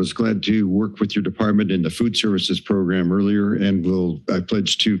job. I was glad to work with your department in the food services program earlier, and I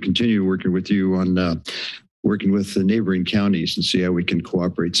pledge to continue working with you on working with the neighboring counties and see how we can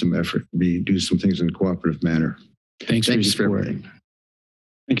cooperate some effort, do some things in a cooperative manner. Thanks for your support. Thank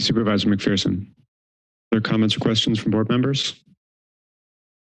you, Supervisor McPherson. Other comments or questions from board members?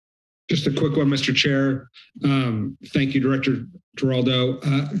 Just a quick one, Mr. Chair. Thank you, Director Giraldo.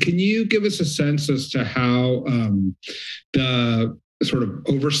 Can you give us a sense as to how the sort of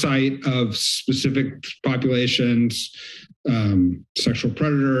oversight of specific populations, sexual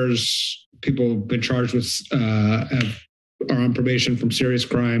predators, people who've been charged with are on probation from serious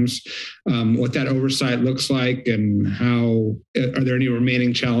crimes, what that oversight looks like, and how are there any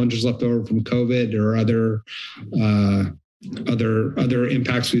remaining challenges left over from COVID or other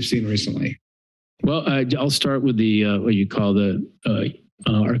impacts we've seen recently? Well, I'll start with the what you call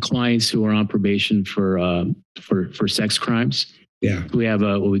our clients who are on probation for sex crimes. Yeah, we have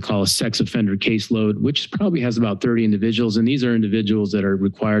what we call a sex offender caseload, which probably has about 30 individuals, and these are individuals that are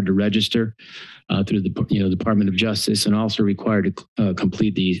required to register through the Department of Justice, and also required to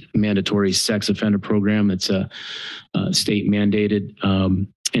complete the mandatory sex offender program. It's state mandated.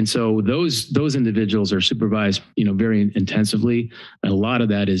 And so those individuals are supervised, very intensively. And a lot of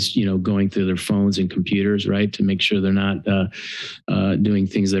that is, going through their phones and computers, right, to make sure they're not doing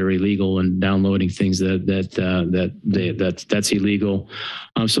things that are illegal and downloading things that's illegal.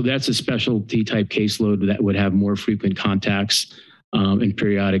 So that's a specialty type caseload that would have more frequent contacts and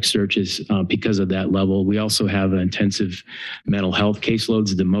periodic searches because of that level. We also have intensive mental health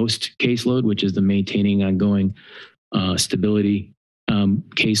caseloads, the most caseload, which is the maintaining ongoing stability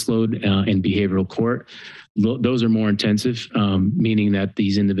caseload in behavioral court. Those are more intensive, meaning that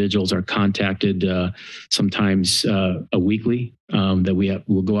these individuals are contacted sometimes weekly, that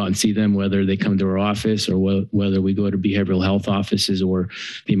we'll go out and see them, whether they come to our office or whether we go to behavioral health offices, or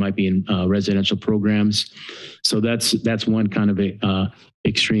they might be in residential programs. So that's one kind of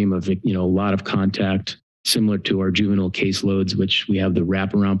extreme of, a lot of contact, similar to our juvenile caseloads, which we have the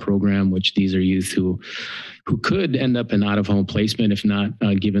wraparound program, which these are youth who could end up in out-of-home placement if not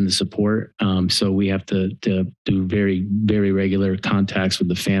given the support. So we have to do very, very regular contacts with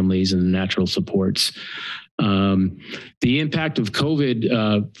the families and the natural supports. The impact of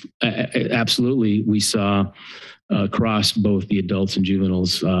COVID, absolutely, we saw across both the adults and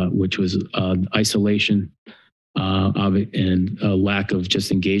juveniles, which was isolation, and a lack of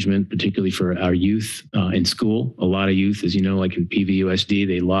just engagement, particularly for our youth in school. A lot of youth, as you know, like in PVUSD,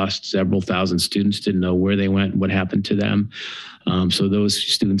 they lost several thousand students, didn't know where they went, what happened to them. So those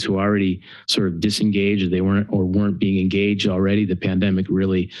students who already sort of disengaged, they weren't being engaged already, the pandemic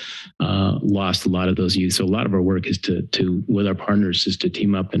really lost a lot of those youth. So a lot of our work is to with our partners is to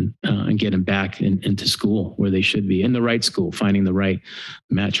team up and get them back into school where they should be, in the right school, finding the right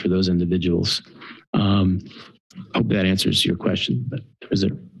match for those individuals. Hope that answers your question, but is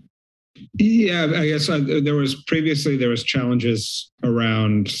it? Yeah, I guess there was challenges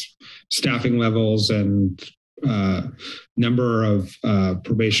around staffing levels and number of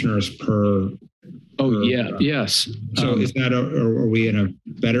probationers per. Oh yeah, yes. So is that, are we in a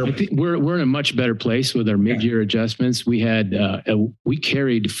better? I think we're in a much better place with our mid-year adjustments. We had we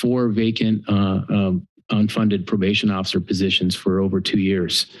carried 4 vacant unfunded probation officer positions for over 2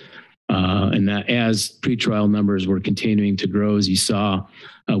 years. And that as pretrial numbers were continuing to grow, as you saw,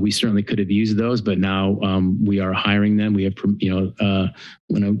 we certainly could have used those, but now we are hiring them. We have,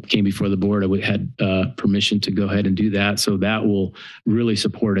 when I came before the board, I had permission to go ahead and do that. So that will really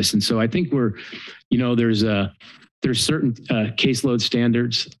support us. And so I think we're, there's certain caseload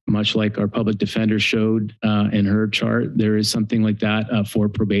standards, much like our public defender showed in her chart. There is something like that for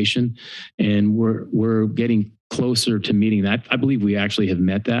probation, and we're getting closer to meeting that. I believe we actually have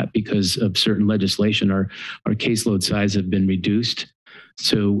met that because of certain legislation. Our caseload size have been reduced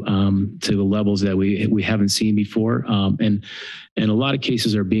to the levels that we haven't seen before, and a lot of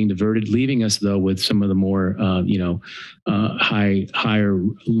cases are being diverted, leaving us though with some of the more higher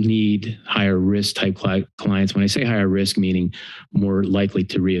need, higher risk type clients. When I say higher risk, meaning more likely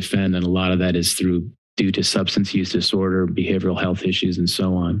to reoffend, and a lot of that is due to substance use disorder, behavioral health issues, and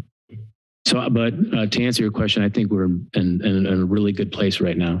so on. So, but to answer your question, I think we're in a really good place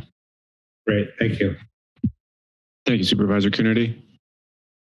right now. Great, thank you. Thank you, Supervisor Coonerty.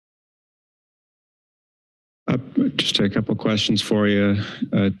 Just a couple of questions for you,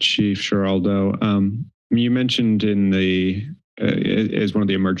 Chief Giraldo. You mentioned in as one of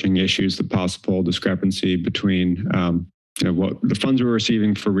the emerging issues, the possible discrepancy between what the funds we're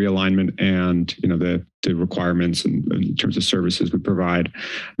receiving for realignment and the requirements in terms of services we provide.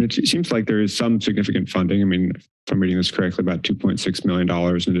 It seems like there is some significant funding. I mean, if I'm reading this correctly, about $2.6 million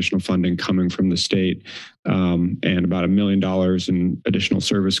in additional funding coming from the state, and about $1 million in additional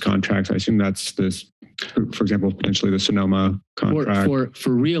service contracts. I assume that's this, for example, potentially the Sonoma contract. For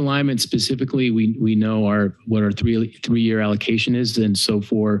realignment specifically, we know what our three-year allocation is, and so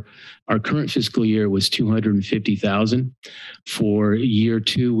for our current fiscal year was $250,000. For year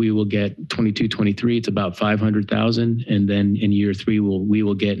 2, we will get 22-23. It's about $500,000, and then in year 3, we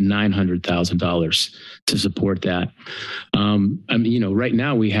will get $900,000 to support that. Right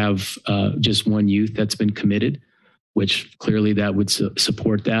now we have just one youth that's been committed, which clearly that would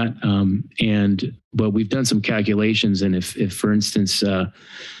support that. But we've done some calculations, and if for instance, I'll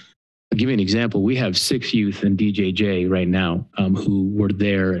give you an example. We have 6 youth in DJJ right now who were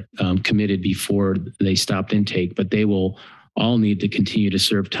there committed before they stopped intake, but they will all need to continue to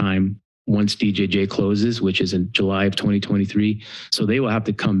serve time once DJJ closes, which is in July of 2023. So they will have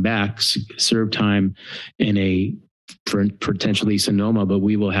to come back, serve time in a potentially Sonoma, but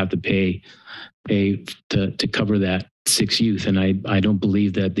we will have to pay to cover that 6 youth. And I don't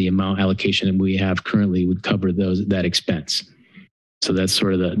believe that the amount allocation that we have currently would cover that expense. So that's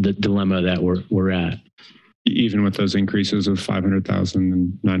sort of the dilemma that we're at. Even with those increases of 500,000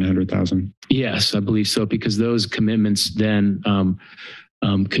 and 900,000? Yes, I believe so, because those commitments then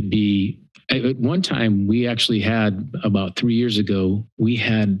could be, at one time we actually had, about 3 years ago, we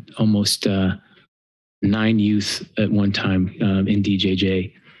had almost 9 youth at one time in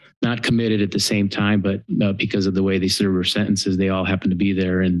DJJ. Not committed at the same time, but because of the way they serve their sentences, they all happened to be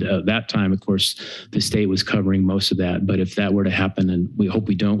there. And that time, of course, the state was covering most of that. But if that were to happen, and we hope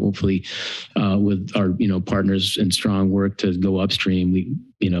we don't, hopefully, with our partners and strong work to go upstream,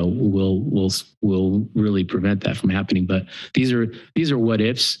 we'll really prevent that from happening. But these are what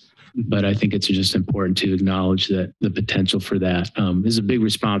ifs. But I think it's just important to acknowledge that the potential for that is a big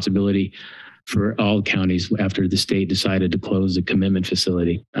responsibility for all counties after the state decided to close the commitment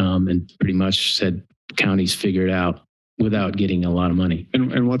facility, and pretty much said counties figure it out without getting a lot of money.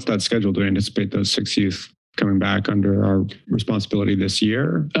 And what's that schedule? Do we anticipate those 6 youth coming back under our responsibility this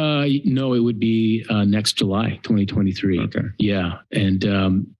year? No, it would be next July, 2023. Okay. Yeah. And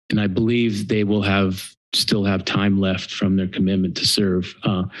I believe they will still have time left from their commitment to serve.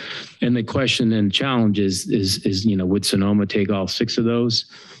 And the question and challenge is would Sonoma take all 6 of those?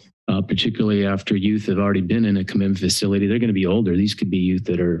 particularly after youth have already been in a commitment facility. They're going to be older. These could be youth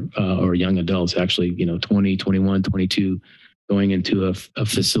that are, or young adults, actually, 20, 21, 22, going into a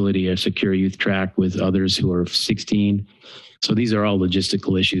facility, a secure youth track with others who are 16. So these are all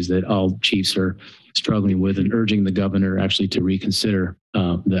logistical issues that all chiefs are struggling with, and urging the governor actually to reconsider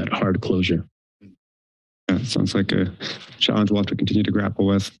that hard closure. Yeah, it sounds like a challenge we'll have to continue to grapple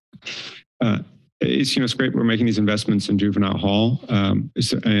with. It's great we're making these investments in juvenile hall, and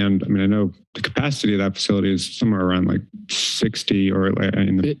I mean I know the capacity of that facility is somewhere around like 60 or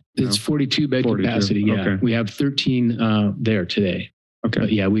it's 42 bed 42. Capacity. Yeah, okay. We have 13 there today. Okay.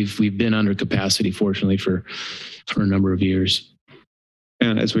 But yeah, we've been under capacity, fortunately, for a number of years.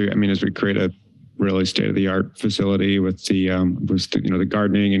 And as we create a really state-of-the-art facility with the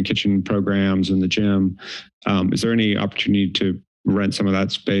gardening and kitchen programs and the gym, is there any opportunity to rent some of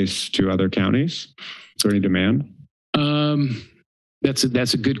that space to other counties? Is there any demand? That's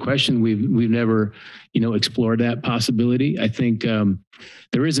a good question. We've never, explored that possibility. I think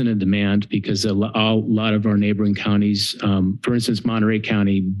there isn't a demand because a lot of our neighboring counties, for instance, Monterey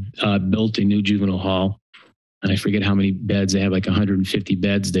County built a new juvenile hall, and I forget how many beds. They have like 150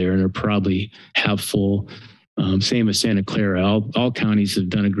 beds there, and they're probably half full. Same as Santa Clara. All counties have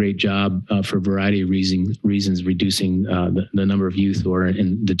done a great job for a variety of reasons reducing the number of youth who are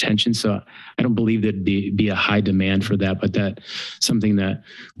in detention. So I don't believe there'd be a high demand for that, but that's something that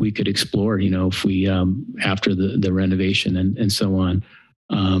we could explore, if we, after the renovation and so on.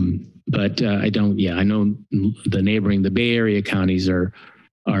 But I know the Bay Area counties are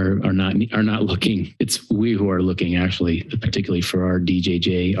not looking. It's we who are looking, actually, particularly for our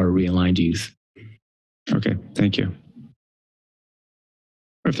DJJ, our realigned youth. Okay, thank you.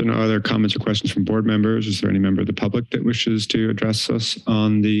 If there are no other comments or questions from board members, is there any member of the public that wishes to address us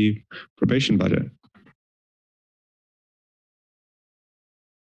on the probation budget?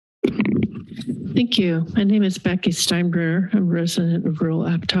 Thank you. My name is Becky Steinbrenner. I'm a resident of rural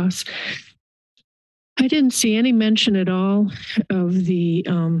Aptos. I didn't see any mention at all of the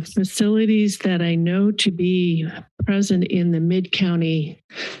facilities that I know to be present in the Mid-County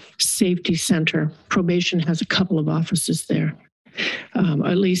Safety Center. Probation has a couple of offices there.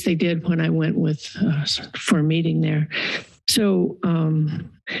 At least they did when I went for a meeting there. So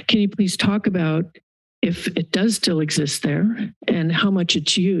can you please talk about if it does still exist there and how much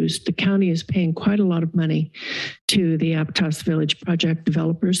it's used? The county is paying quite a lot of money to the Aptos Village project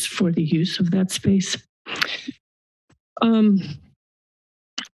developers for the use of that space.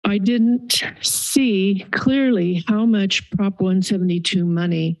 I didn't see clearly how much Prop 172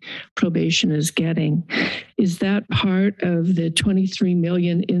 money probation is getting. Is that part of the 23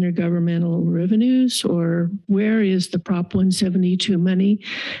 million intergovernmental revenues, or where is the Prop 172 money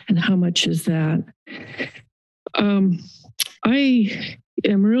and how much is that? I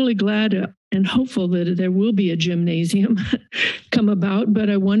am really glad and hopeful that there will be a gymnasium come about, but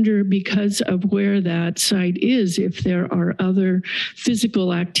I wonder, because of where that site is, if there are other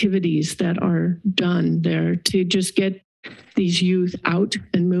physical activities that are done there to just get these youth out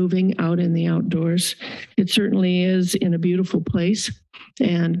and moving out in the outdoors. It certainly is in a beautiful place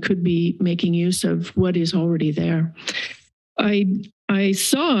and could be making use of what is already there. I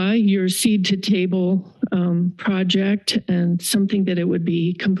saw your Seed to Table project and something that it would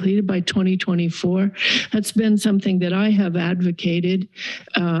be completed by 2024. That's been something that I have advocated,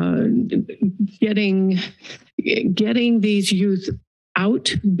 getting these youth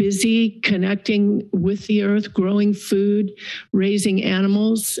out, busy, connecting with the earth, growing food, raising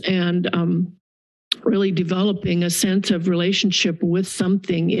animals, and really developing a sense of relationship with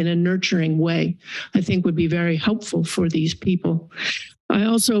something in a nurturing way, I think would be very helpful for these people. I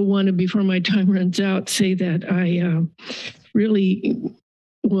also want to, before my time runs out, say that I really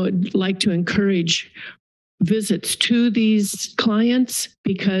would like to encourage visits to these clients,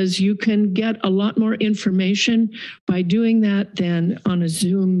 because you can get a lot more information by doing that than on a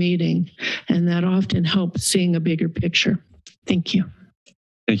Zoom meeting. And that often helps seeing a bigger picture. Thank you.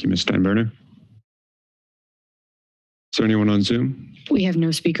 Thank you, Ms. Steinbrenner. Is there anyone on Zoom? We have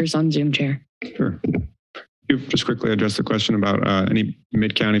no speakers on Zoom, Chair. Sure. You just quickly address the question about any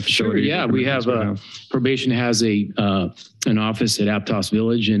mid-county facility. Sure, yeah, we have probation has an office at Aptos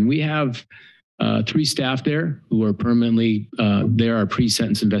Village, and we have 3 staff there who are permanently, they're our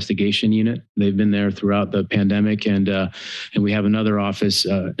pre-sentence investigation unit. They've been there throughout the pandemic, and we have another office,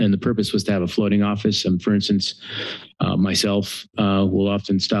 and the purpose was to have a floating office. For instance, myself will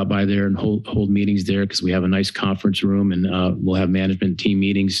often stop by there and hold meetings there because we have a nice conference room, and we'll have management team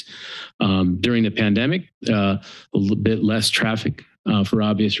meetings. During the pandemic, a little bit less traffic for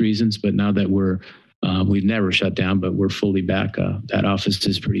obvious reasons, but now that we're We've never shut down, but we're fully back. That office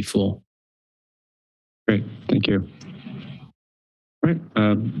is pretty full. Great, thank you. All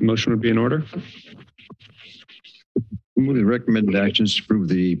right, motion would be in order. Move the recommended actions to approve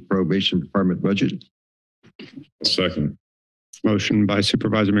the probation department budget. Second. Motion by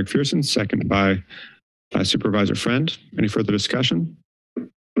Supervisor McPherson, second by Supervisor Friend. Any further discussion?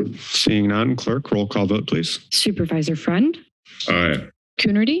 Seeing none, clerk, roll call vote, please. Supervisor Friend, Aye.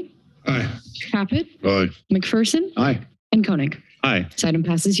 Coonerty, Aye. Caput, Aye. McPherson, Aye. and Koenig. Aye. This item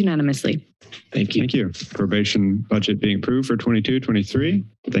passes unanimously. Thank you. Thank you. Probation budget being approved for 22-23.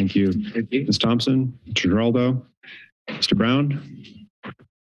 Thank you, Ms. Thompson, Mr. Giraldo, Mr. Brown.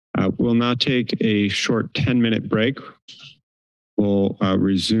 We'll now take a short 10-minute break. We'll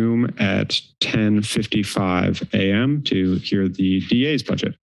resume at 10:55 a.m. to hear the DA's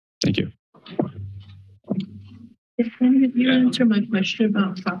budget. Thank you. Did you answer my question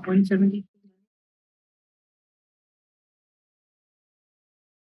about Prop 170?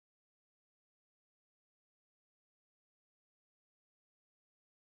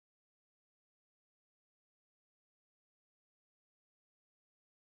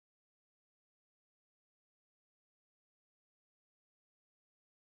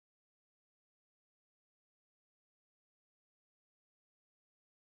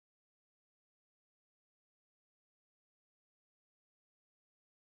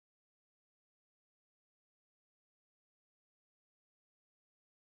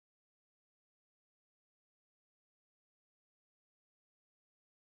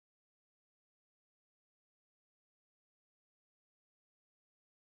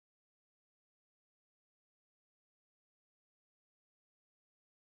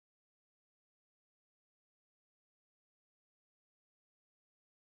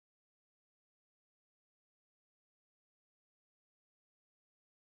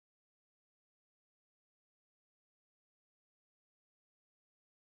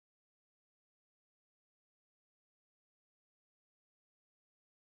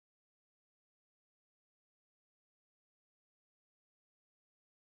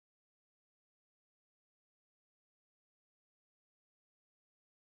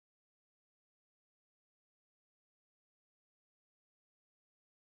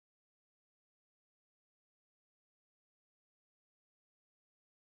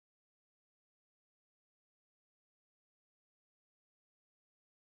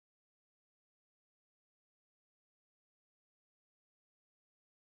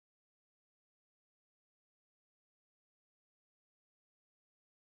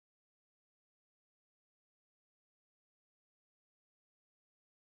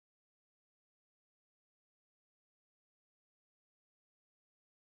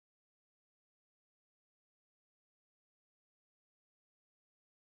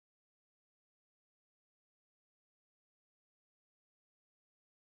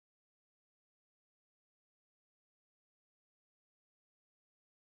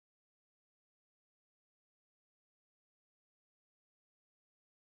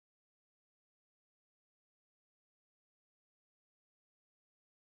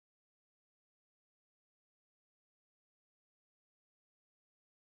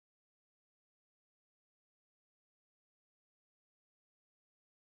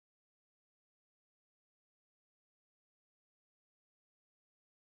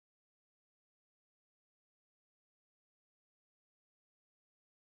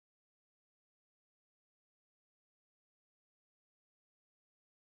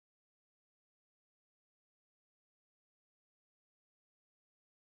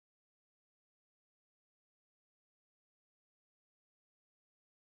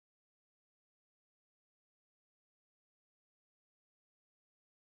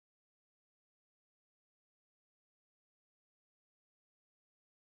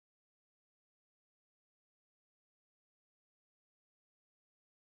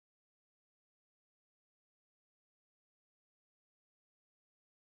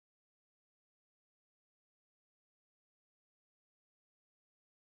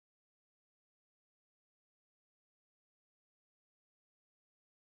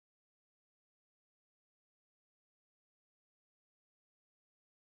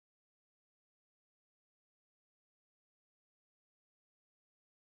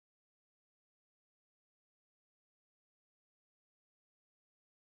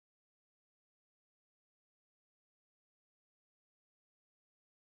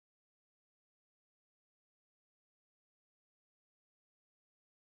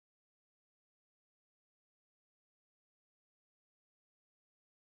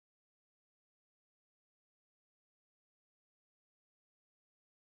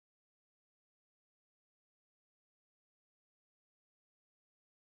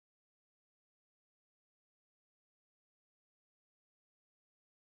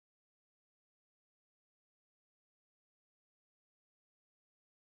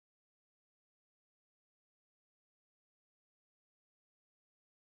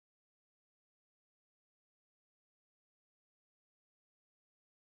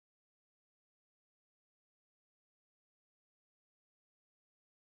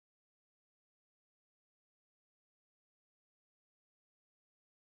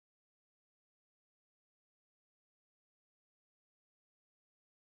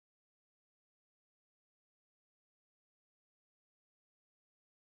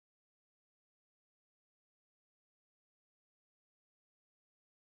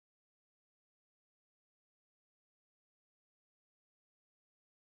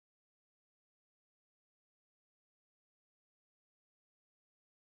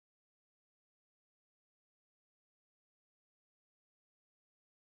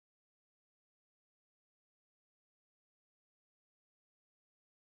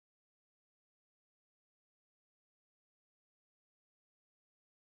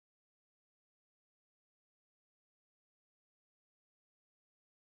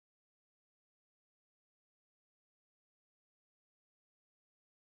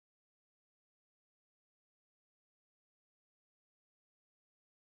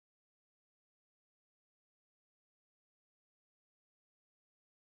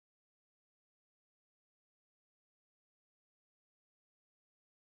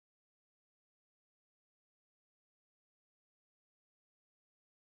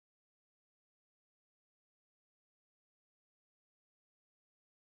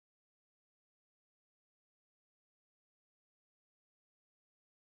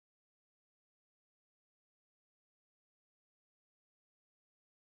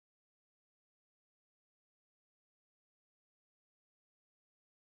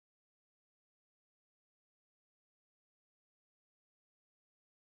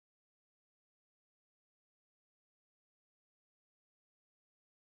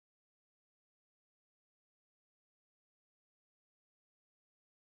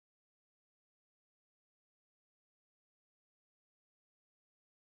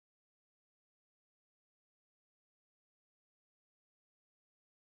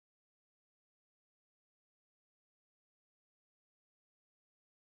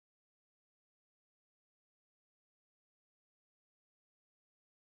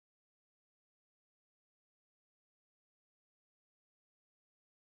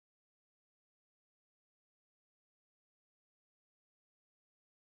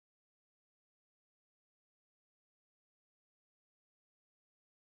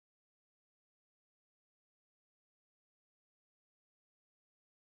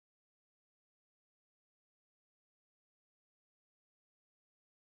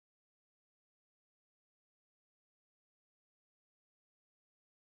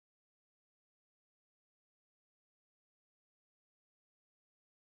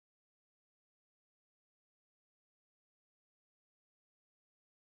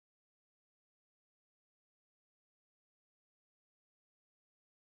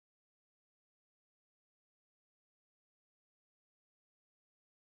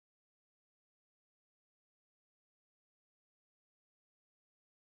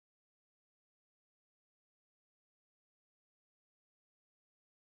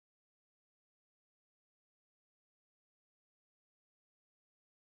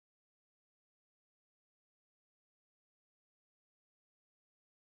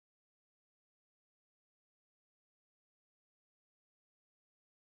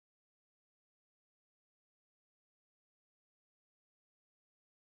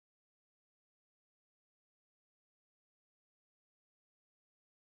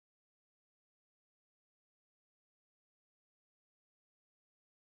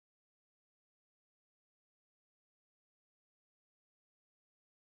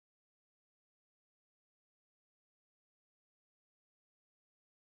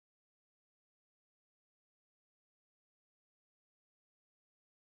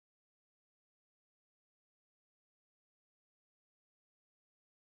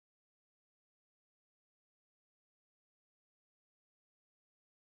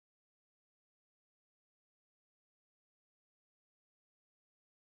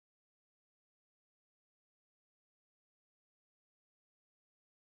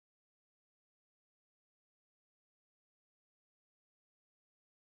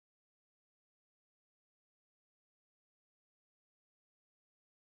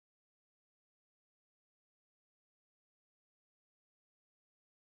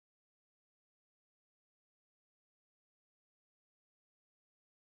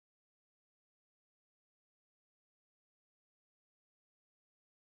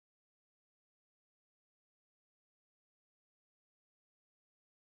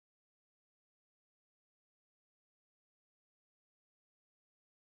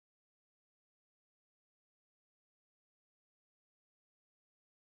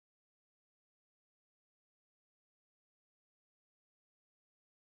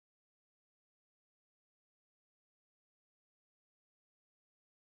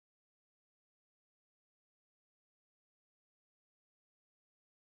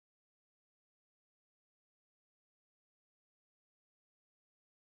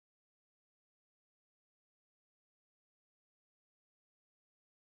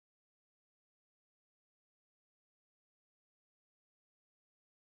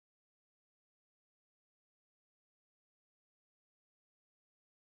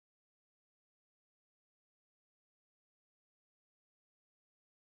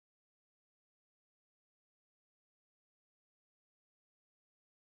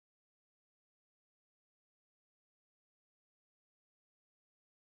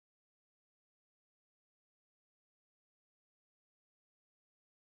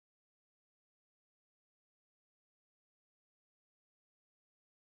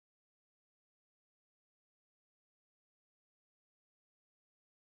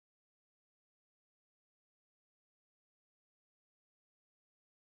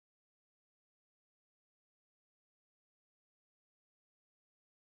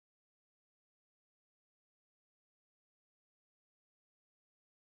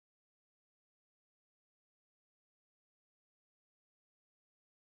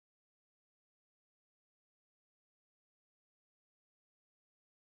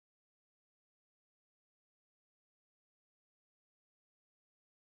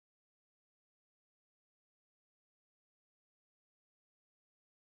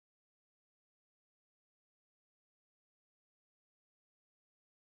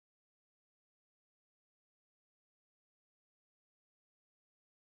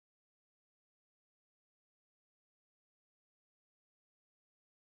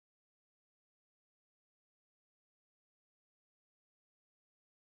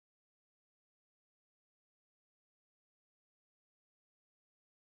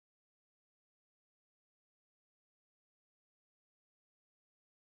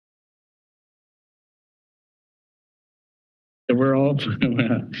 We're all,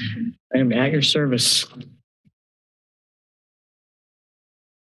 I am at your service.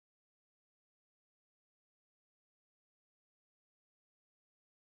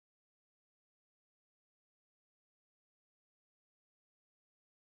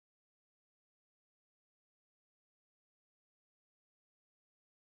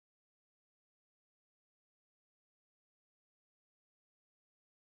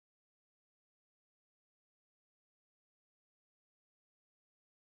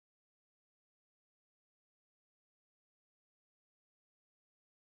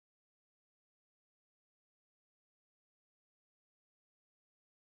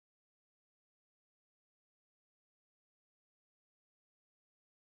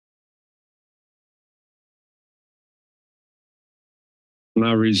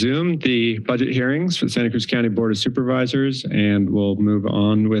 Now resume the budget hearings for the Santa Cruz County Board of Supervisors, and we'll move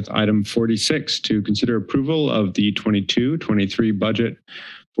on with item 46 to consider approval of the 22-23 budget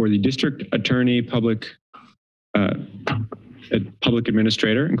for the district attorney, public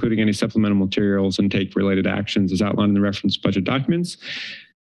administrator, including any supplemental materials and take related actions as outlined in the reference budget documents.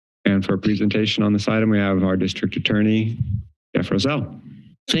 And for a presentation on this item, we have our district attorney, Jeff Roselle.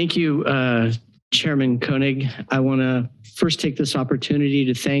 Thank you, Chairman Koenig. I want to first take this opportunity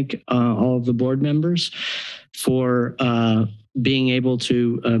to thank all of the board members for being able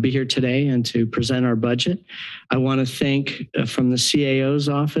to be here today and to present our budget. I want to thank from the CAO's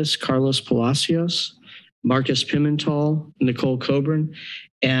office, Carlos Palacios, Marcus Pimentel, Nicole Coburn,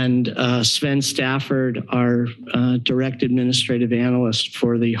 and Sven Stafford, our direct administrative analyst,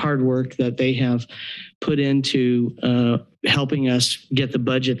 for the hard work that they have put into helping us get the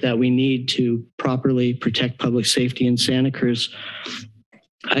budget that we need to properly protect public safety in Santa Cruz.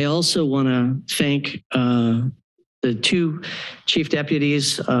 I also want to thank the two chief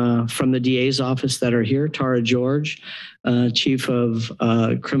deputies from the DA's office that are here, Tara George, Chief of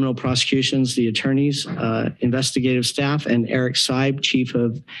Criminal Prosecutions, the attorneys, investigative staff, and Eric Seib, Chief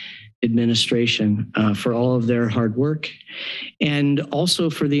of Administration, for all of their hard work, and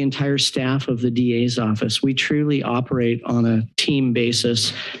also for the entire staff of the DA's office. We truly operate on a team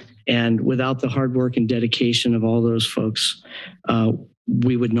basis, and without the hard work and dedication of all those folks,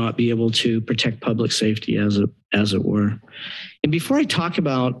 we would not be able to protect public safety, as it were. And before I talk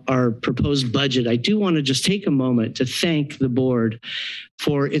about our proposed budget, I do want to just take a moment to thank the board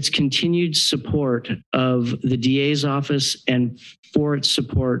for its continued support of the DA's office and for its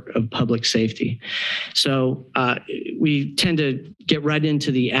support of public safety. So we tend to get right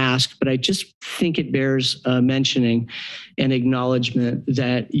into the ask, but I just think it bears mentioning an acknowledgement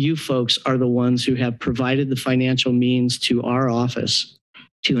that you folks are the ones who have provided the financial means to our office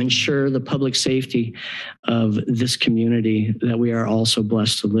to ensure the public safety of this community that we are also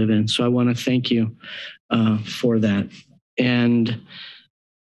blessed to live in. So I want to thank you for that. And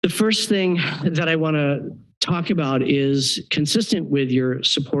the first thing that I want to talk about is consistent with your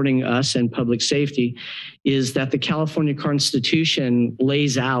supporting us and public safety, is that the California Constitution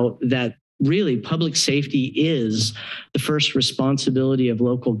lays out that really public safety is the first responsibility of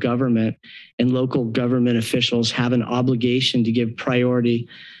local government, and local government officials have an obligation to give priority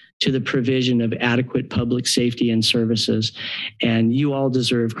to the provision of adequate public safety and services. And you all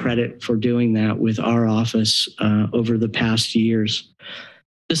deserve credit for doing that with our office over the past years.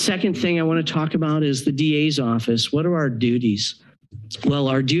 The second thing I want to talk about is the DA's office. What are our duties? Well,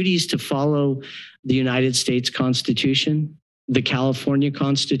 our duties to follow the United States Constitution, the California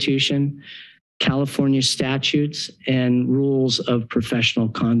Constitution, California statutes, and rules of professional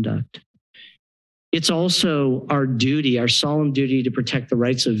conduct. It's also our duty, our solemn duty, to protect the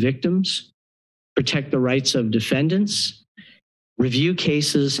rights of victims, protect the rights of defendants, review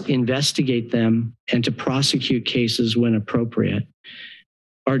cases, investigate them, and to prosecute cases when appropriate.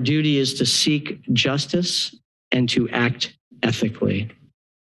 Our duty is to seek justice and to act ethically.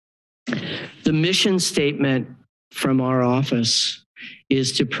 The mission statement from our office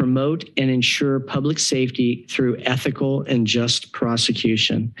is to promote and ensure public safety through ethical and just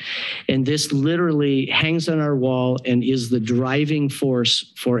prosecution. And this literally hangs on our wall and is the driving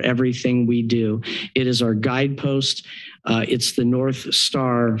force for everything we do. It is our guidepost. It's the North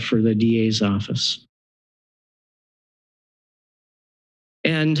Star for the DA's office.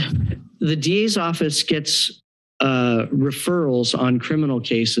 And the DA's office gets referrals on criminal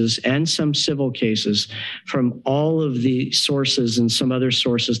cases and some civil cases from all of the sources and some other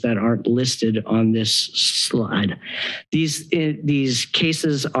sources that aren't listed on this slide. These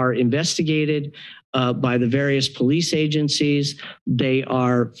cases are investigated, by the various police agencies. They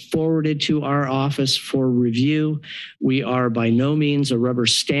are forwarded to our office for review. We are by no means a rubber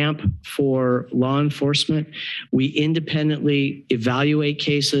stamp for law enforcement. We independently evaluate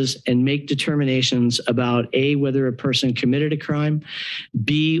cases and make determinations about A, whether a person committed a crime,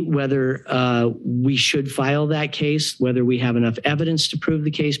 B, whether we should file that case, whether we have enough evidence to prove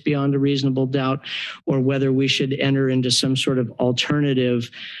the case beyond a reasonable doubt, or whether we should enter into some sort of alternative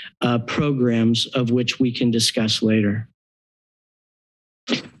programs of which we can discuss later.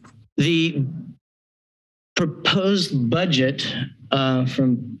 The proposed budget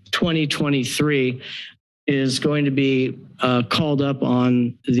from 2023 is going to be called up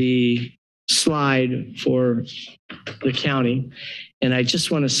on the slide for the county. And I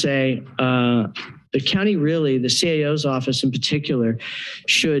just want to say, the county really, the CAO's office in particular,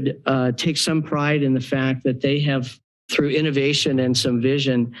 should take some pride in the fact that they have, through innovation and some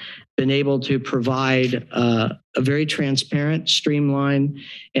vision, been able to provide a very transparent, streamlined,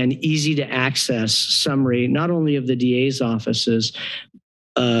 and easy to access summary, not only of the DA's office's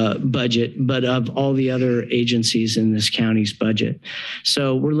budget, but of all the other agencies in this county's budget.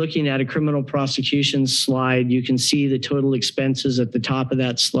 So we're looking at a criminal prosecution slide. You can see the total expenses at the top of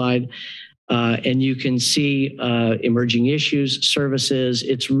that slide. And you can see emerging issues, services.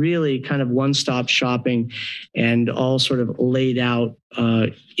 It's really kind of one-stop shopping and all sort of laid out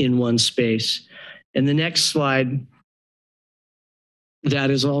in one space. And the next slide, that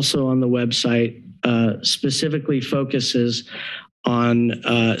is also on the website, specifically focuses on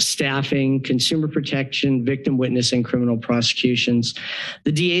staffing, consumer protection, victim witness, and criminal prosecutions.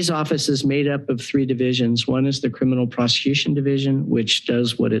 The DA's office is made up of 3 divisions. One is the criminal prosecution division, which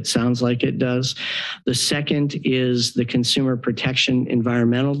does what it sounds like it does. The second is the consumer protection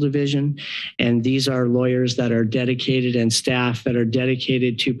environmental division. And these are lawyers that are dedicated and staff that are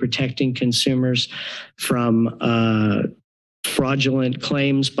dedicated to protecting consumers from fraudulent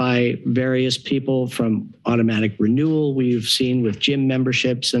claims by various people, from automatic renewal we've seen with gym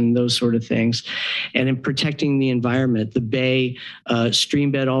memberships and those sort of things, and in protecting the environment, the bay,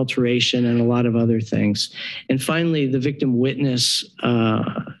 stream bed alteration, and a lot of other things. And finally, the victim witness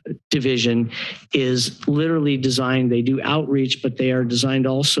division is literally designed, they do outreach, but they are designed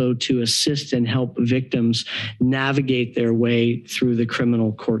also to assist and help victims navigate their way through the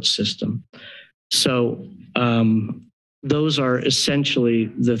criminal court system. So, those are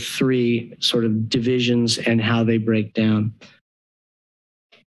essentially the 3 sort of divisions and how they break down.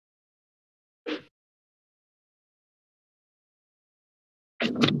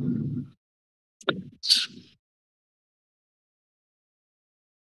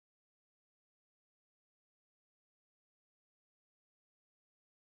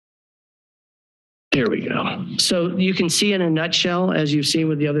 There we go. So you can see in a nutshell, as you've seen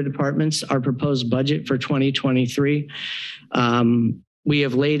with the other departments, our proposed budget for 2023. We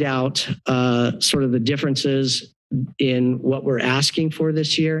have laid out sort of the differences in what we're asking for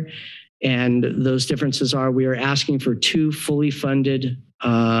this year. And those differences are, we are asking for 2 fully funded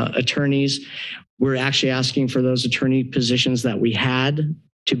attorneys. We're actually asking for those attorney positions that we had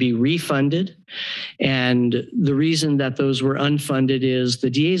to be refunded. And the reason that those were unfunded is the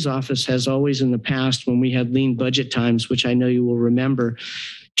DA's office has always in the past, when we had lean budget times, which I know you will remember,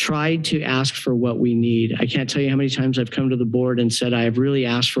 tried to ask for what we need. I can't tell you how many times I've come to the board and said, I have really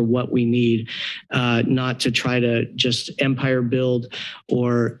asked for what we need, not to try to just empire build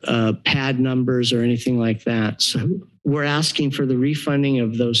or pad numbers or anything like that. So we're asking for the refunding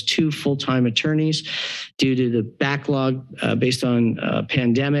of those 2 full-time attorneys due to the backlog based on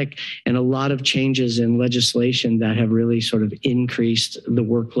pandemic and a lot of changes in legislation that have really sort of increased the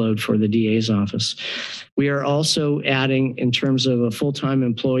workload for the DA's office. We are also adding, in terms of a full-time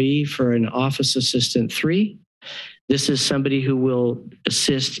employee, for an office assistant 3. This is somebody who will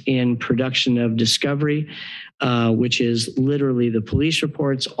assist in production of discovery, which is literally the police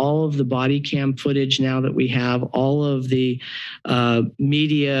reports, all of the body cam footage now that we have, all of the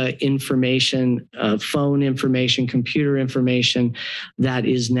media information, phone information, computer information that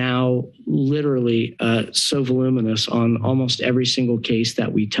is now literally so voluminous on almost every single case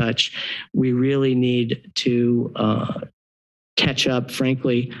that we touch. We really need to catch up,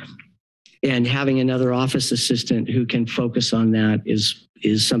 frankly. And having another office assistant who can focus on that is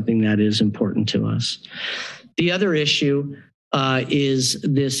something that is important to us. The other issue is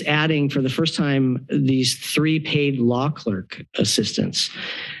this adding, for the first time, these 3 paid law clerk assistants.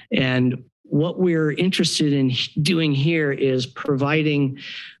 And what we're interested in doing here is providing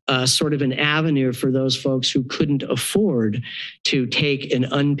sort of an avenue for those folks who couldn't afford to take an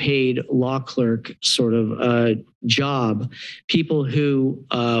unpaid law clerk sort of job, people who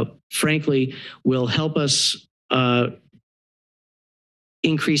frankly will help us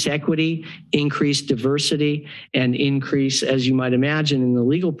increase equity, increase diversity, and increase, as you might imagine in the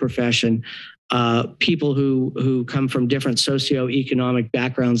legal profession, people who come from different socioeconomic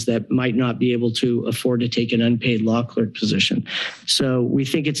backgrounds that might not be able to afford to take an unpaid law clerk position. So we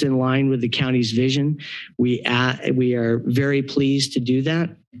think it's in line with the county's vision. We are very pleased to do that.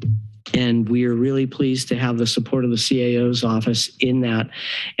 And we are really pleased to have the support of the CAO's office in that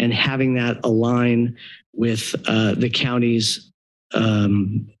and having that align with the county's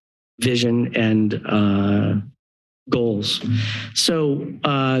vision and goals. So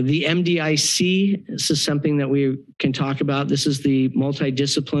the MDIC, this is something that we can talk about. This is the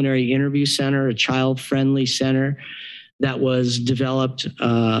Multidisciplinary Interview Center, a child-friendly center that was developed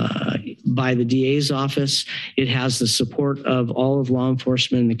by the DA's office. It has the support of all of law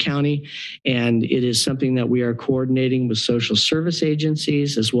enforcement in the county, and it is something that we are coordinating with social service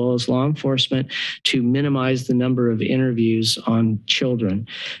agencies as well as law enforcement to minimize the number of interviews on children.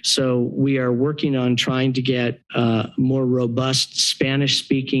 So we are working on trying to get more robust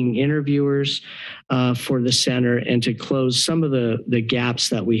Spanish-speaking interviewers for the center and to close some of the gaps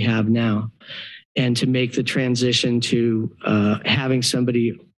that we have now, and to make the transition to having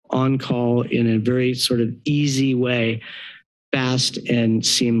somebody on call in a very sort of easy way, fast and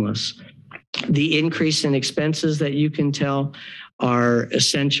seamless. The increase in expenses that you can tell are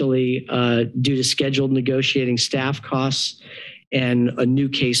essentially due to scheduled negotiating staff costs and a new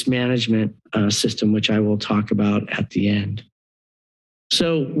case management system, which I will talk about at the end.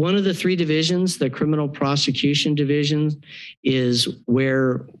 So one of the three divisions, the criminal prosecution division, is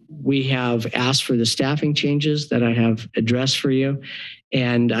where we have asked for the staffing changes that I have addressed for you.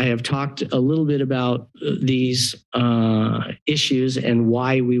 And I have talked a little bit about these issues and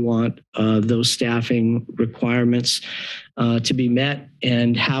why we want those staffing requirements to be met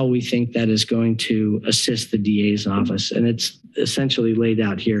and how we think that is going to assist the DA's office. And it's essentially laid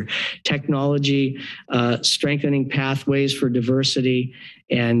out here. Technology, strengthening pathways for diversity,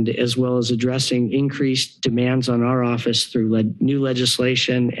 and as well as addressing increased demands on our office through new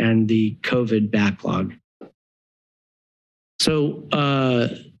legislation and the COVID backlog. So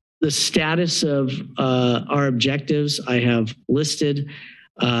the status of our objectives I have listed.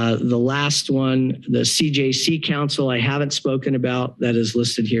 The last one, the CJC Council, I haven't spoken about. That is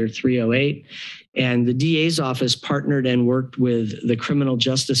listed here, 308. And the DA's office partnered and worked with the Criminal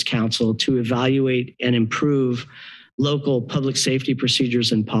Justice Council to evaluate and improve local public safety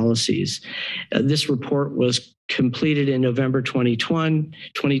procedures and policies. This report was completed in November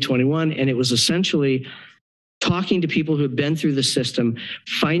 2021, and it was essentially talking to people who have been through the system,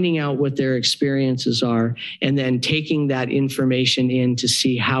 finding out what their experiences are, and then taking that information in to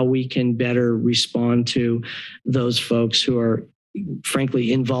see how we can better respond to those folks who are,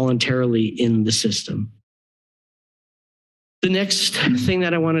 frankly, involuntarily in the system. The next thing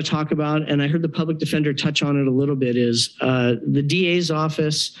that I want to talk about, and I heard the public defender touch on it a little bit, is the DA's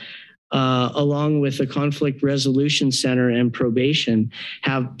office, along with the Conflict Resolution Center and probation,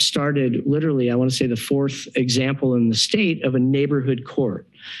 have started literally, I want to say, the fourth example in the state of a neighborhood court.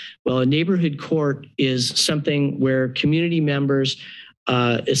 Well, a neighborhood court is something where community members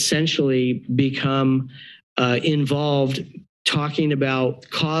essentially become involved, talking about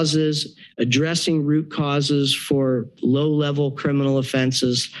causes, addressing root causes for low-level criminal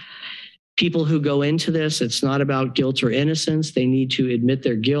offenses. People who go into this, it's not about guilt or innocence. They need to admit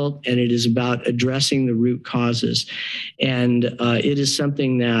their guilt, and it is about addressing the root causes. And it is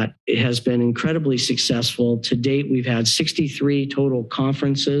something that has been incredibly successful. To date, we've had 63 total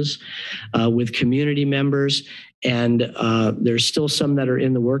conferences with community members, and there's still some that are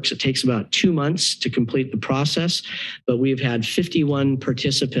in the works. It takes about 2 months to complete the process, but we've had 51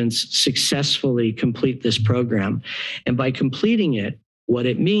 participants successfully complete this program. And by completing it, what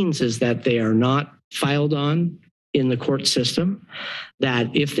it means is that they are not filed on in the court system,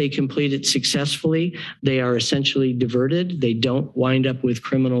 that if they complete it successfully, they are essentially diverted. They don't wind up with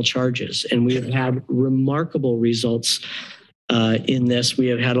criminal charges. And we have had remarkable results in this. We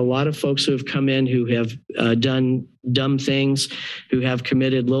have had a lot of folks who have come in who have done dumb things, who have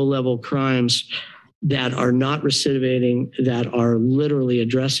committed low-level crimes that are not recidivating, that are literally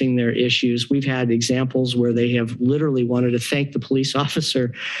addressing their issues. We've had examples where they have literally wanted to thank the police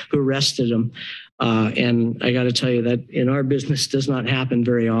officer who arrested them. And I got to tell you that in our business does not happen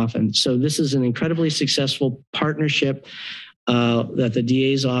very often. So this is an incredibly successful partnership that the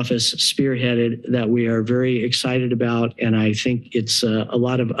DA's office spearheaded that we are very excited about. And I think it's a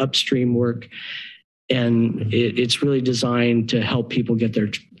lot of upstream work, and it's really designed to help people get their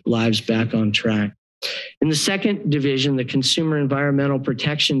lives back on track. In the second division, the Consumer Environmental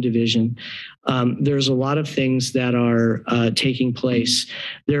Protection Division, there's a lot of things that are taking place.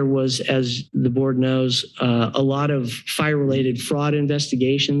 There was, as the board knows, a lot of fire-related fraud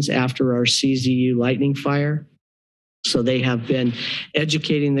investigations after our CZU lightning fire. So they have been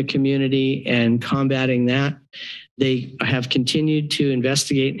educating the community and combating that. They have continued to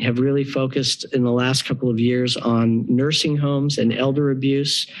investigate and have really focused in the last couple of years on nursing homes and elder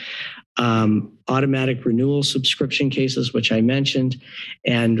abuse, automatic renewal subscription cases, which I mentioned,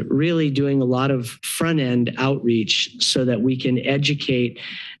 and really doing a lot of front-end outreach so that we can educate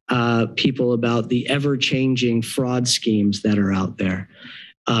people about the ever-changing fraud schemes that are out there.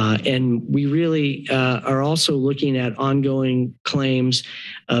 And we really are also looking at ongoing claims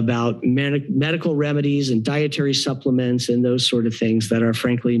about medical remedies and dietary supplements and those sort of things that are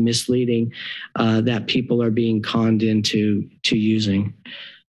frankly misleading, that people are being conned into using.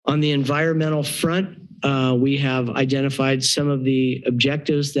 On the environmental front, we have identified some of the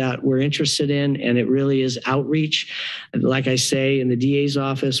objectives that we're interested in, and it really is outreach. Like I say, in the DA's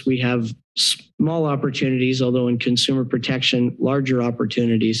office, we have small opportunities, although in consumer protection, larger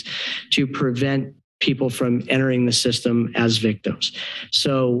opportunities to prevent people from entering the system as victims.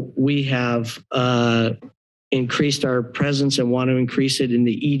 So we have increased our presence and want to increase it in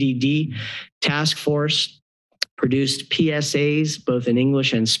the EDD task force, produced PSAs, both in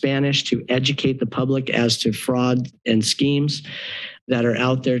English and Spanish, to educate the public as to fraud and schemes that are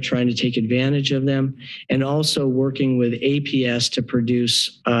out there trying to take advantage of them, and also working with APS to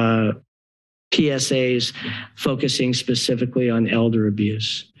produce PSAs focusing specifically on elder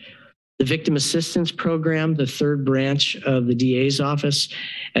abuse. The Victim Assistance Program, the third branch of the DA's office,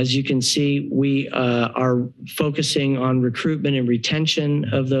 as you can see, we are focusing on recruitment and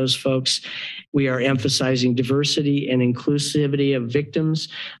retention of those folks. We are emphasizing diversity and inclusivity of victims.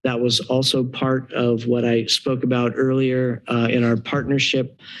 That was also part of what I spoke about earlier in our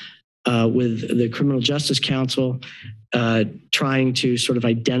partnership with the Criminal Justice Council, trying to sort of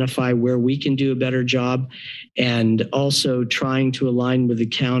identify where we can do a better job, and also trying to align with the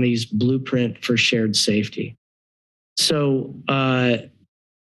county's blueprint for shared safety. So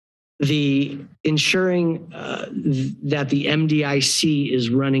the ensuring that the MDIC is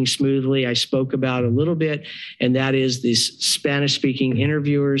running smoothly, I spoke about a little bit, and that is these Spanish-speaking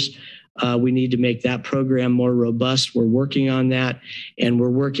interviewers. We need to make that program more robust. We're working on that, and we're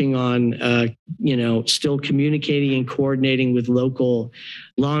working on, still communicating and coordinating with local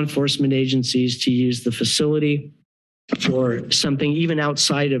law enforcement agencies to use the facility for something even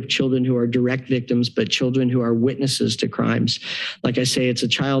outside of children who are direct victims, but children who are witnesses to crimes. Like I say, it's a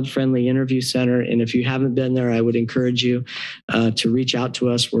child-friendly interview center, and if you haven't been there, I would encourage you to reach out to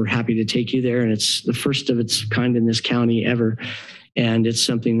us. We're happy to take you there, and it's the first of its kind in this county ever. And it's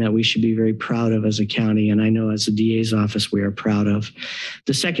something that we should be very proud of as a county. And I know as the DA's office, we are proud of.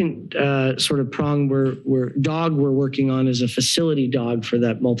 The second sort of prong we're working on is a facility dog for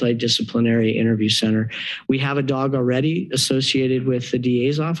that multidisciplinary interview center. We have a dog already associated with the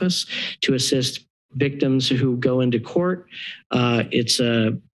DA's office to assist victims who go into court. It's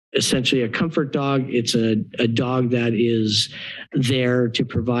essentially a comfort dog. It's a dog that is there to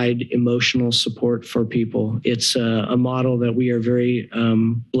provide emotional support for people. It's a model that we are very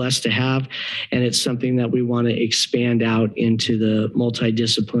blessed to have, and it's something that we want to expand out into the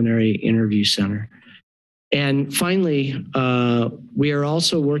multidisciplinary interview center. And finally, we are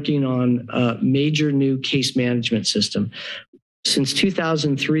also working on a major new case management system. Since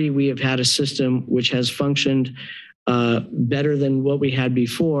 2003, we have had a system which has functioned better than what we had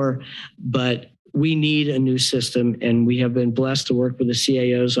before, but we need a new system, and we have been blessed to work with the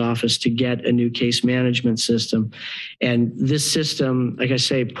CAO's office to get a new case management system. And this system, like I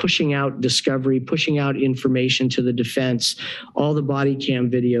say, pushing out discovery, pushing out information to the defense, all the body cam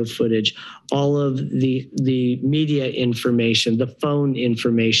video footage, all of the media information, the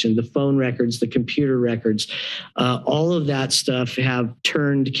phone records, the computer records, all of that stuff have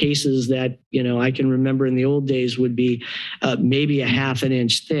turned cases that, I can remember in the old days would be maybe a half an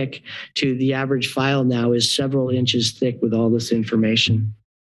inch thick to the average file now is several inches thick with all this information.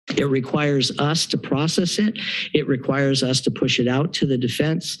 It requires us to process it. It requires us to push it out to the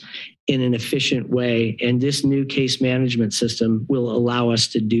defense in an efficient way. And this new case management system will allow us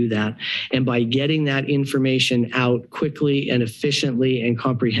to do that. And by getting that information out quickly and efficiently and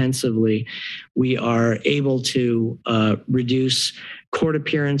comprehensively, we are able to reduce court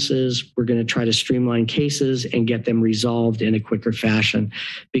appearances. We're going to try to streamline cases and get them resolved in a quicker fashion.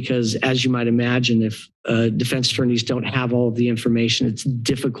 Because as you might imagine, if defense attorneys don't have all of the information, it's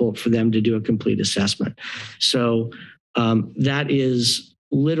difficult for them to do a complete assessment. So that is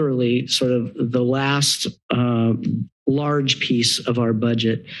literally sort of the last large piece of our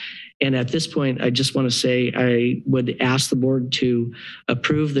budget. And at this point, I just want to say I would ask the board to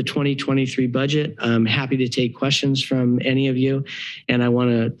approve the 2023 budget. I'm happy to take questions from any of you. And I want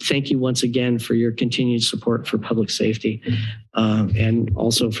to thank you once again for your continued support for public safety and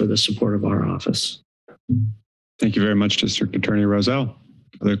also for the support of our office. Thank you very much, District Attorney Roselle.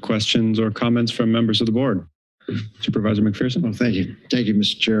 Other questions or comments from members of the board? Supervisor McPherson. Well, thank you. Thank you,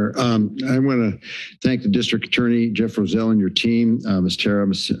 Mr. Chair. I want to thank the District Attorney, Jeff Roselle, and your team, Ms. Tara,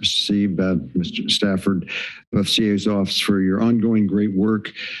 Ms. Sieb, Mr. Stafford, FCA's office, for your ongoing great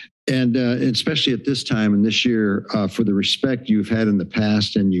work. And especially at this time and this year, for the respect you've had in the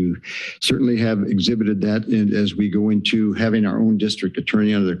past, and you certainly have exhibited that as we go into having our own district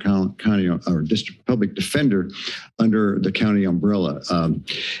attorney under the county, or district public defender under the county umbrella.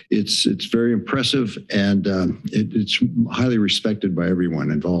 It's very impressive, and it's highly respected by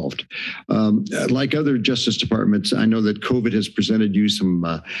everyone involved. Like other justice departments, I know that COVID has presented you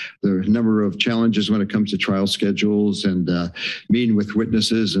the number of challenges when it comes to trial schedules and meeting with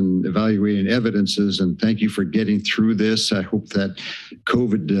witnesses and evaluating evidences, and thank you for getting through this. I hope that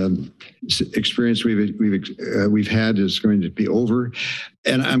COVID experience we've had is going to be over,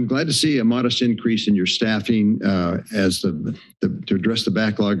 and I'm glad to see a modest increase in your staffing to address the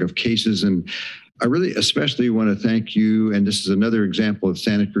backlog of cases. And I really especially want to thank you, and this is another example of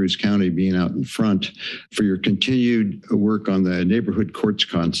Santa Cruz County being out in front, for your continued work on the neighborhood courts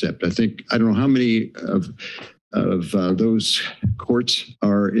concept. I don't know how many of those courts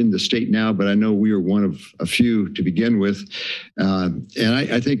are in the state now, but I know we are one of a few to begin with. And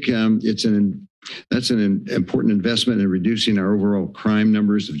I think that's an important investment in reducing our overall crime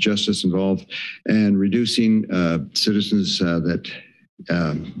numbers of justice involved, and reducing citizens that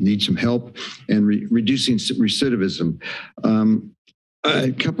need some help, and reducing recidivism.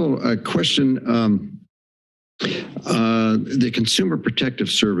 A question. The Consumer Protective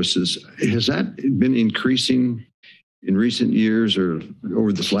Services, has that been increasing in recent years or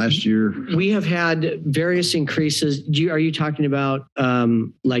over this last year? We have had various increases. Are you talking about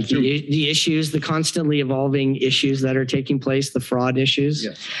like the issues, the constantly evolving issues that are taking place, the fraud issues?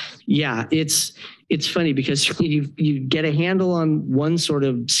 Yes. Yeah, it's funny because you get a handle on one sort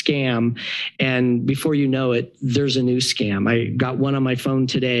of scam, and before you know it, there's a new scam. I got one on my phone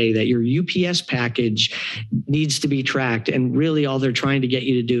today that your UPS package needs to be tracked, and really all they're trying to get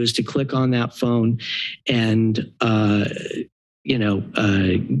you to do is to click on that phone and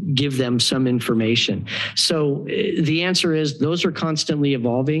give them some information. So the answer is those are constantly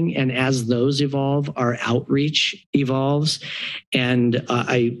evolving. And as those evolve, our outreach evolves. And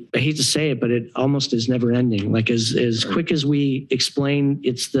I hate to say it, but it almost is never ending. Like as quick as we explain,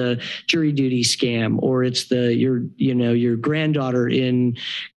 it's the jury duty scam, or it's your granddaughter in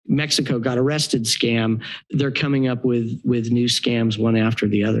Mexico got arrested scam, they're coming up with new scams one after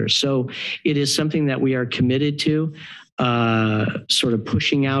the other. So it is something that we are committed to. Sort of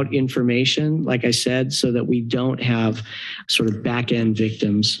pushing out information, like I said, so that we don't have sort of back-end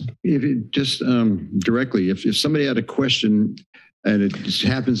victims. If it just directly, if somebody had a question, and it just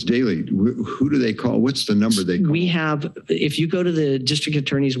happens daily, who do they call? What's the number they call? We have, if you go to the district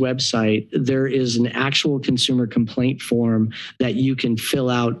attorney's website, there is an actual consumer complaint form that you can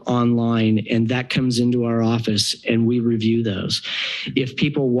fill out online, and that comes into our office and we review those. If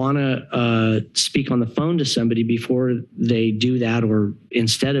people want to speak on the phone to somebody before they do that, or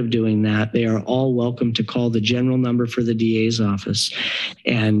instead of doing that, they are all welcome to call the general number for the DA's office,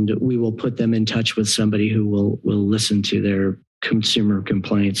 and we will put them in touch with somebody who will listen to their consumer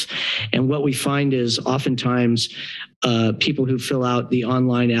complaints. And what we find is oftentimes people who fill out the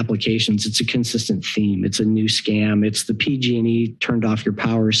online applications, it's a consistent theme. It's a new scam. It's the PG&E turned off your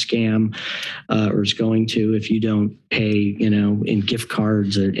power scam, or is going to if you don't pay, in gift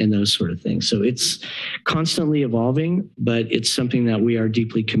cards and those sort of things. So it's constantly evolving, but it's something that we are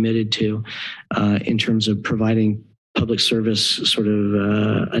deeply committed to in terms of providing public service sort of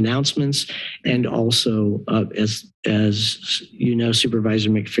announcements, and also as you know, Supervisor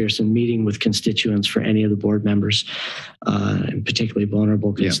McPherson, meeting with constituents for any of the board members, and particularly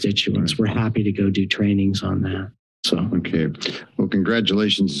vulnerable constituents. Yeah, right. We're happy to go do trainings on that. So okay, well,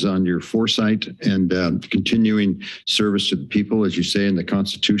 congratulations on your foresight and continuing service to the people. As you say in the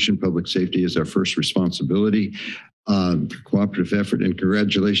Constitution, public safety is our first responsibility. Cooperative effort, and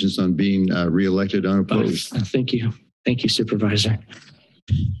congratulations on being reelected unopposed. Thank you. Thank you, Supervisor.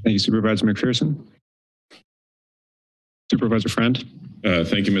 Thank you, Supervisor McPherson. Supervisor Friend.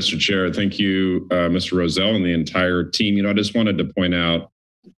 Thank you, Mr. Chair. Thank you, Mr. Roselle and the entire team. I just wanted to point out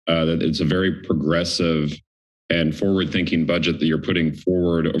that it's a very progressive and forward-thinking budget that you're putting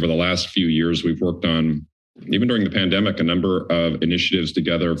forward. Over the last few years, we've worked on, even during the pandemic, a number of initiatives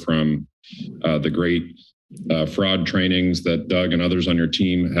together, from the great fraud trainings that Doug and others on your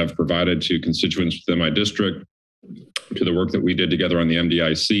team have provided to constituents within my district, to the work that we did together on the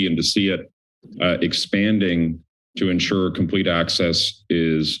MDIC, and to see it expanding to ensure complete access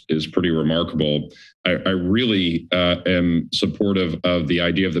is pretty remarkable. I really am supportive of the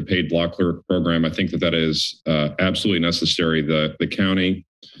idea of the paid law clerk program. I think that is absolutely necessary. The county,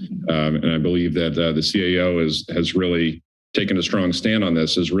 and I believe that the CAO has really taken a strong stand on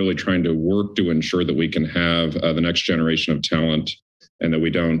this, is really trying to work to ensure that we can have the next generation of talent, and that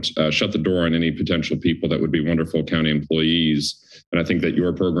we don't shut the door on any potential people that would be wonderful county employees. And I think that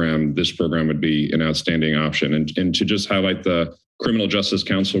this program would be an outstanding option. And to just highlight the Criminal Justice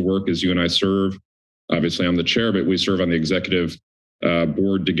Council work, as you and I serve, obviously I'm the chair, but we serve on the executive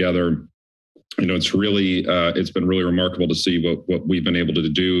board together. It's really, it's been really remarkable to see what we've been able to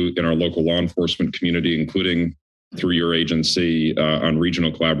do in our local law enforcement community, including through your agency on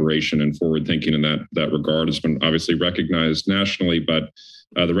regional collaboration and forward thinking in that regard. Has been obviously recognized nationally, but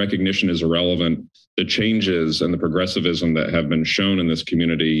the recognition is irrelevant. The changes and the progressivism that have been shown in this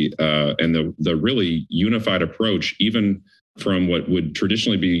community, and the really unified approach, even from what would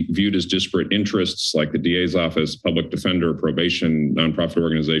traditionally be viewed as disparate interests, like the DA's office, public defender, probation, nonprofit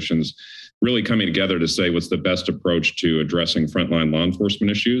organizations, really coming together to say what's the best approach to addressing frontline law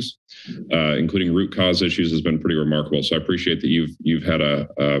enforcement issues, including root cause issues, has been pretty remarkable. So I appreciate that you've had a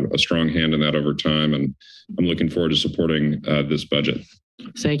strong hand in that over time, and I'm looking forward to supporting this budget.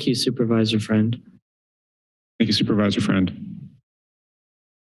 Thank you, Supervisor Friend. Thank you, Supervisor Friend.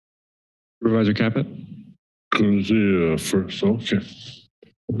 Supervisor Caput. Cruz first, okay.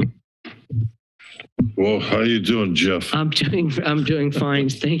 Well, how you doing, Jeff? I'm doing fine.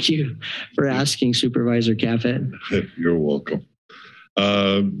 Thank you for asking, Supervisor Caput. You're welcome.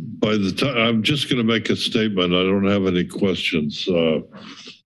 By the time, I'm just going to make a statement. I don't have any questions.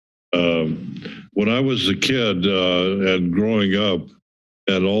 When I was a kid and growing up,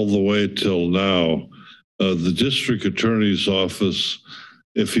 and all the way till now, the district attorney's office,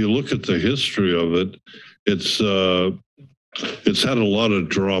 if you look at the history of it, it's had a lot of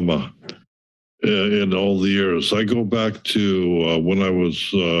drama in all the years. I go back to when I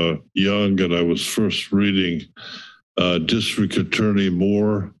was young and I was first reading District Attorney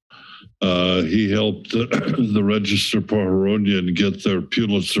Moore. He helped the Register Pajaronian get their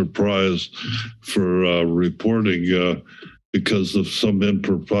Pulitzer Prize for reporting because of some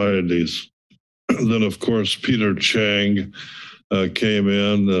improprieties. Then, of course, Peter Chang came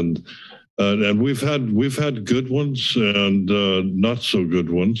in, and we've had good ones and not so good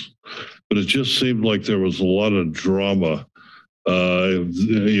ones, but it just seemed like there was a lot of drama.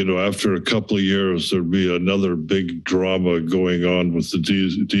 After a couple of years, there'd be another big drama going on with the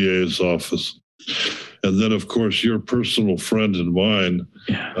DA's office. And then, of course, your personal friend and mine,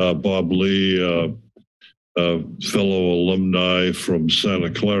 Bob Lee, fellow alumni from Santa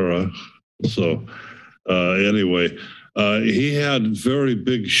Clara. So anyway, he had very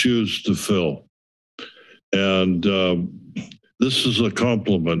big shoes to fill. And this is a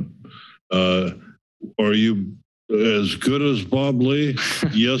compliment. Are you as good as Bob Lee?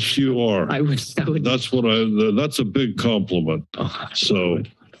 Yes, you are. I would. That's a big compliment. So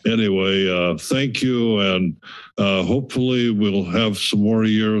anyway, thank you. And hopefully we'll have some more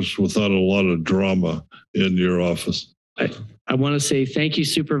years without a lot of drama in your office. I want to say thank you,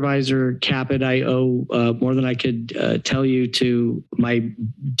 Supervisor Caput. I owe more than I could tell you to my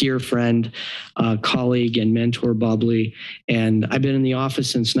dear friend, colleague, and mentor, Bob Lee. And I've been in the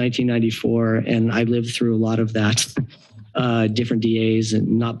office since 1994, and I lived through a lot of that. Different DAs, and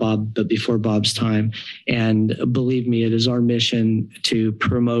not Bob, but before Bob's time. And believe me, it is our mission to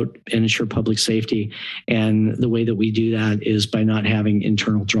promote and ensure public safety. And the way that we do that is by not having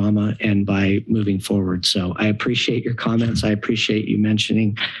internal drama and by moving forward. So I appreciate your comments. I appreciate you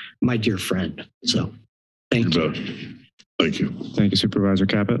mentioning my dear friend. So thank you. Thank you. Thank you, Supervisor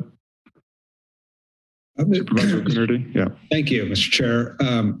Caput. Supervisor Coonerty. Yeah. Thank you, Mr. Chair.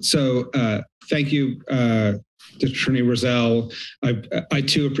 Thank you, Attorney Roselle. I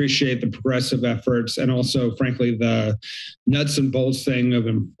too appreciate the progressive efforts and also, frankly, the nuts and bolts thing of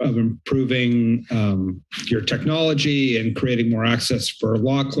improving your technology and creating more access for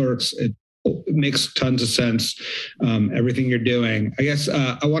law clerks. makes tons of sense, everything you're doing. I guess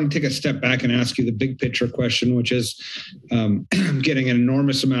I want to take a step back and ask you the big picture question, which is I'm getting an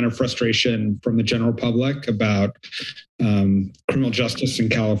enormous amount of frustration from the general public about criminal justice in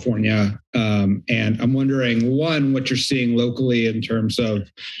California. And I'm wondering, one, what you're seeing locally in terms of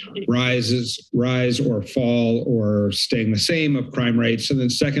rise or fall or staying the same of crime rates. And then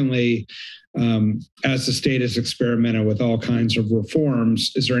secondly, as the state has experimented with all kinds of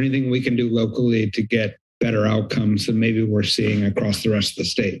reforms, is there anything we can do locally to get better outcomes than maybe we're seeing across the rest of the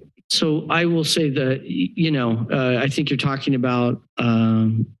state? So I will say that, I think you're talking about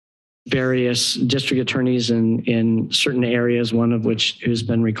various district attorneys in certain areas, one of which has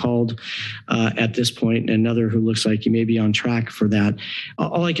been recalled at this point, and another who looks like you may be on track for that.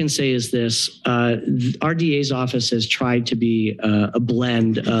 All I can say is this, our DA's office has tried to be a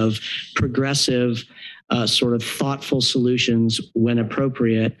blend of progressive, sort of thoughtful solutions when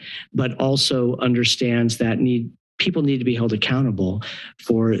appropriate, but also understands that people need to be held accountable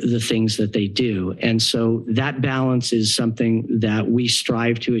for the things that they do. And so that balance is something that we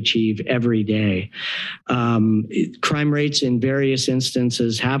strive to achieve every day. Crime rates in various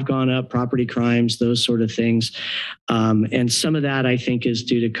instances have gone up, property crimes, those sort of things. And some of that I think is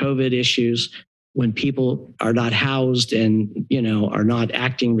due to COVID issues. When people are not housed and, are not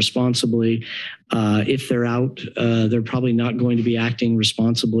acting responsibly, if they're out, they're probably not going to be acting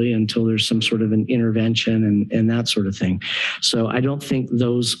responsibly until there's some sort of an intervention and that sort of thing. So I don't think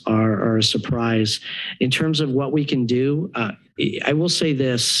those are a surprise. In terms of what we can do, I will say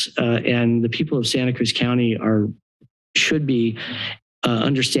this, and the people of Santa Cruz County should be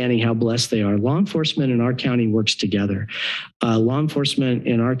understanding how blessed they are. Law enforcement in our county works together. Law enforcement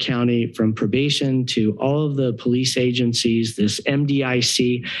in our county, from probation to all of the police agencies, this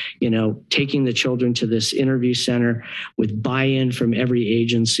MDIC, taking the children to this interview center with buy-in from every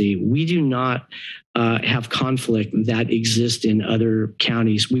agency. We do not have conflict that exists in other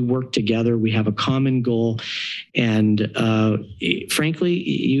counties. We work together. We have a common goal. And frankly,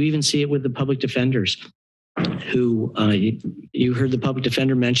 you even see it with the public defenders, who you heard the public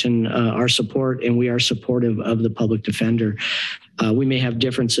defender mention our support, and we are supportive of the public defender. We may have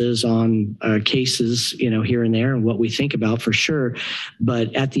differences on cases, here and there and what we think about for sure.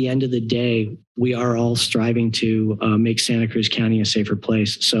 But at the end of the day, we are all striving to make Santa Cruz County a safer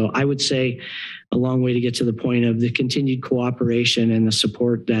place. So I would say a long way to get to the point of the continued cooperation and the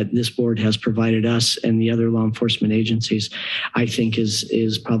support that this board has provided us and the other law enforcement agencies, I think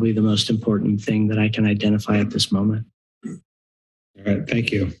is probably the most important thing that I can identify at this moment. All right.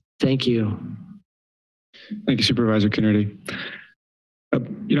 Thank you. Thank you. Thank you, Supervisor Kennedy.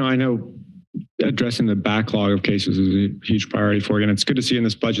 I know addressing the backlog of cases is a huge priority for you, and it's good to see in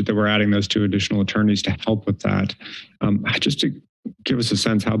this budget that we're adding those 2 additional attorneys to help with that. Just to give us a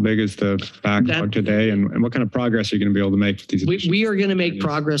sense, how big is the backlog today, and what kind of progress are you going to be able to make with these? We are going to make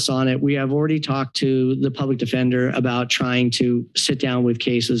progress on it. We have already talked to the public defender about trying to sit down with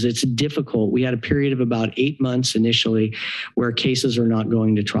cases. It's difficult. We had a period of about 8 months initially where cases are not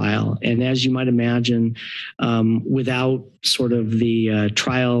going to trial. And as you might imagine, without sort of the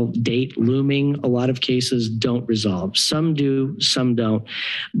trial date looming, a lot of cases don't resolve. Some do, some don't.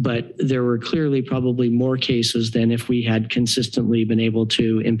 But there were clearly probably more cases than if we had consistently been able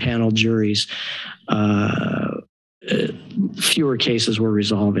to impanel juries. Fewer cases were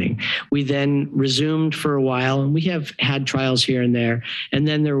resolving. We then resumed for a while, and we have had trials here and there. And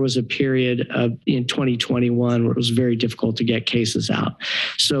then there was a period in 2021 where it was very difficult to get cases out.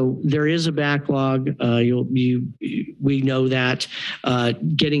 So there is a backlog. We know that.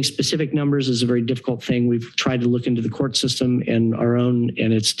 Getting specific numbers is a very difficult thing. We've tried to look into the court system and our own,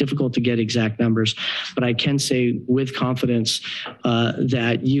 and it's difficult to get exact numbers. But I can say with confidence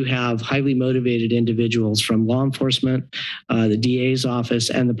that you have highly motivated individuals from law enforcement, the DA's office,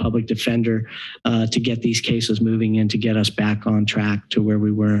 and the public defender to get these cases moving and to get us back on track to where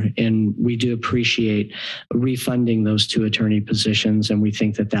we were. And we do appreciate refunding those 2 attorney positions, and we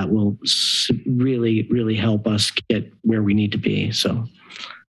think that will really, really help us get where we need to be. So,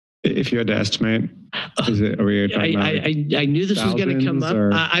 if you had to estimate, are we talking about I knew this was going to come up.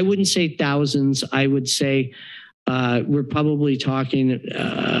 I wouldn't say thousands. I would say we're probably talking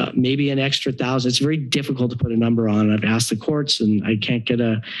maybe an extra 1,000. It's very difficult to put a number on. I've asked the courts, and I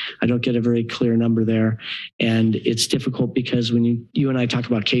don't get a very clear number there. And it's difficult because when you and I talk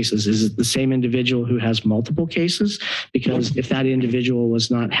about cases, is it the same individual who has multiple cases? Because if that individual was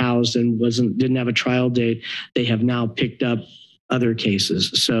not housed and didn't have a trial date, they have now picked up other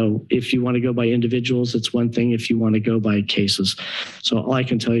cases. So if you want to go by individuals, it's one thing. If you want to go by cases. So all I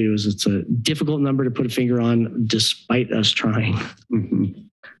can tell you is it's a difficult number to put a finger on despite us trying. Mm-hmm.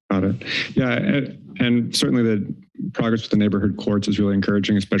 Got it. Yeah, and certainly the progress with the neighborhood courts is really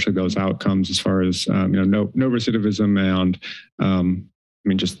encouraging, especially those outcomes as far as no recidivism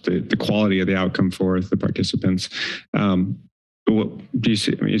and just the quality of the outcome for the participants. Do you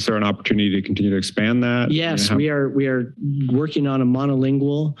see? Is there an opportunity to continue to expand that? Yes, we are working on a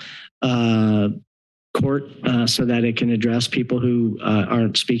monolingual court so that it can address people who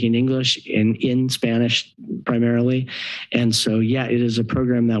aren't speaking English in Spanish primarily. And so, yeah, it is a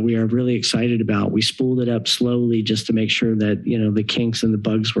program that we are really excited about. We spooled it up slowly just to make sure that, the kinks and the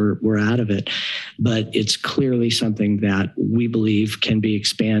bugs were out of it. But it's clearly something that we believe can be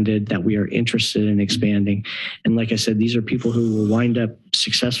expanded, that we are interested in expanding. And like I said, these are people who will wind up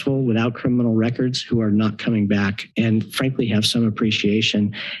successful without criminal records, who are not coming back, and frankly have some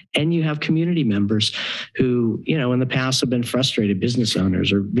appreciation. And you have community members who, in the past have been frustrated, business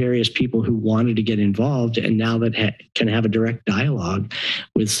owners or various people who wanted to get involved, and now that can have a direct dialogue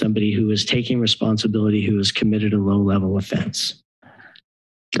with somebody who is taking responsibility, who has committed a low-level offense.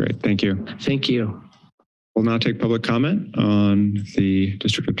 Great, thank you. Thank you. We'll now take public comment on the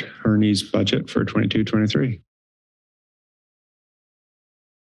district attorney's budget for 22-23.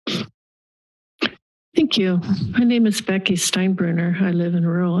 Thank you. My name is Becky Steinbrunner. I live in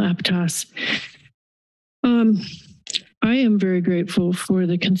rural Aptos. I am very grateful for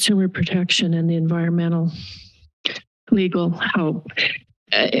the consumer protection and the environmental legal help.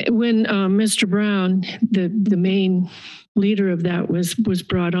 When Mr. Brown, the main leader of that, was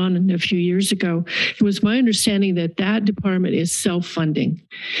brought on a few years ago, it was my understanding that department is self-funding.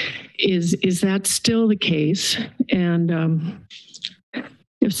 Is that still the case? And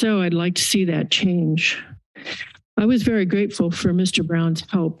if so, I'd like to see that change. I was very grateful for Mr. Brown's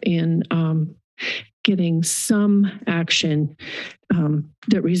help in getting some action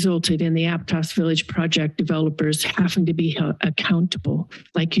that resulted in the Aptos Village project developers having to be held accountable.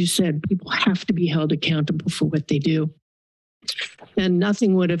 Like you said, people have to be held accountable for what they do. And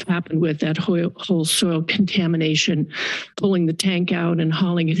nothing would have happened with that whole soil contamination, pulling the tank out and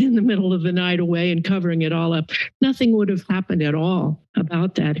hauling it in the middle of the night away and covering it all up. Nothing would have happened at all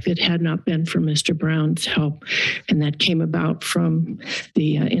about that if it had not been for Mr. Brown's help. And that came about from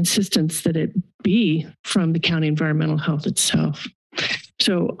the insistence that it be from the county environmental health itself.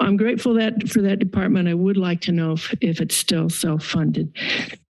 So I'm grateful for that department. I would like to know if it's still self-funded.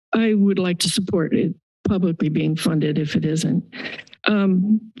 I would like to support it publicly being funded if it isn't.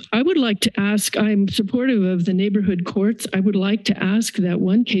 I would like to ask, I'm supportive of the neighborhood courts. I would like to ask that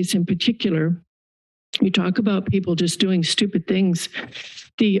one case in particular, you talk about people just doing stupid things.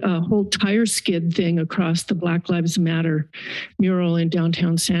 The whole tire skid thing across the Black Lives Matter mural in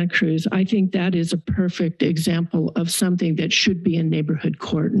downtown Santa Cruz, I think that is a perfect example of something that should be in neighborhood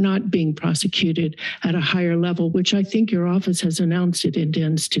court, not being prosecuted at a higher level, which I think your office has announced it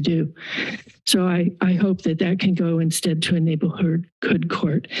intends to do. So I hope that can go instead to a neighborhood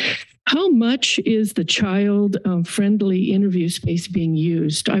court. How much is the child-friendly interview space being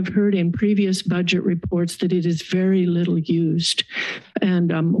used? I've heard in previous budget reports that it is very little used.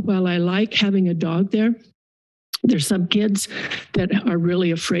 And while I like having a dog there, there's some kids that are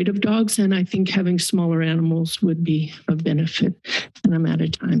really afraid of dogs, and I think having smaller animals would be of benefit. And I'm out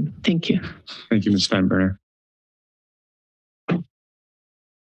of time. Thank you. Thank you, Ms. Steinberner.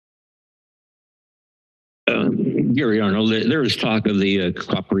 Gary Arnold, there is talk of the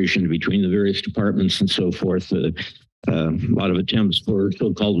cooperation between the various departments and so forth. A lot of attempts for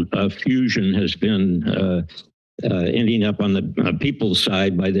so-called fusion has been ending up on the people's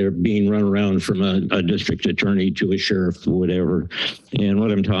side by their being run around from a district attorney to a sheriff or whatever. And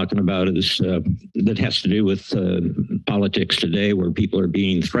what I'm talking about is that has to do with politics today, where people are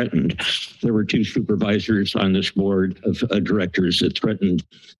being threatened. There were 2 supervisors on this board of directors that threatened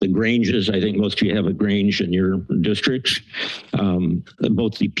the Granges. I think most of you have a Grange in your districts.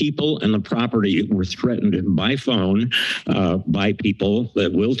 Both the people and the property were threatened by phone by people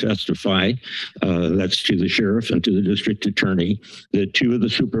that will testify. That's to the sheriff and to the district attorney. The 2 of the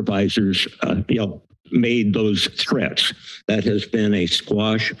supervisors, made those threats. That has been a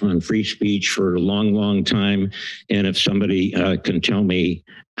squash on free speech for a long, long time. And if somebody can tell me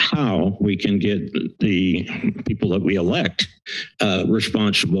how we can get the people that we elect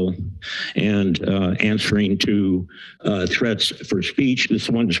responsible and answering to threats for speech. This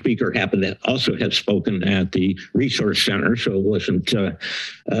one speaker happened to also have spoken at the resource center, so it wasn't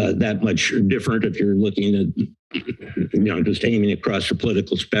that much different if you're looking at just aiming across the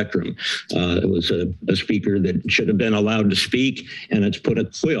political spectrum. It was a speaker that should have been allowed to speak, and it's put a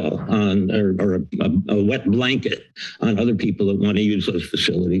quill on or a wet blanket on other people that want to use those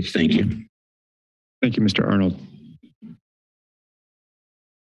facilities. Thank you. Thank you, Mr. Arnold.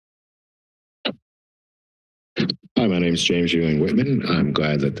 Hi, my name is James Ewing Whitman. I'm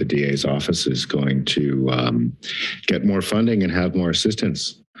glad that the DA's office is going to get more funding and have more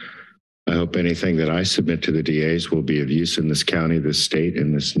assistance. I hope anything that I submit to the DAs will be of use in this county, this state,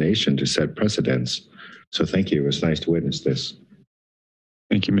 and this nation to set precedents. So thank you. It was nice to witness this.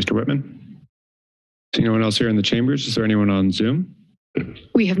 Thank you, Mr. Whitman. Is no one else here in the chambers? Is there anyone on Zoom?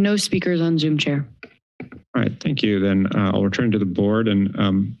 We have no speakers on Zoom, Chair. All right, thank you. Then I'll return to the board,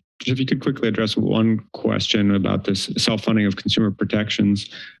 and if you could quickly address one question about this self-funding of consumer protections.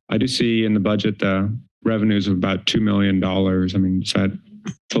 I do see in the budget the revenues of about $2 million. I mean, does that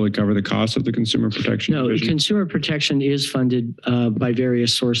fully cover the cost of the consumer protection? No, division? consumer protection is funded by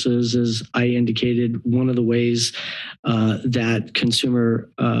various sources. As I indicated, one of the ways that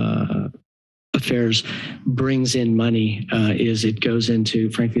consumer affairs brings in money is it goes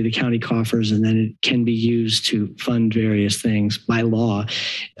into, frankly, the county coffers, and then it can be used to fund various things. By law,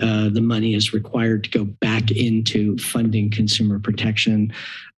 the money is required to go back into funding consumer protection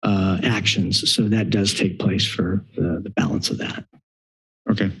actions. So that does take place for the balance of that.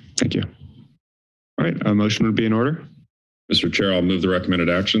 Okay, thank you. All right, a motion would be in order. Mr. Chair, I'll move the recommended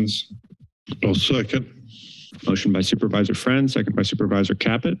actions. I'll second. Motion by Supervisor Friend, second by Supervisor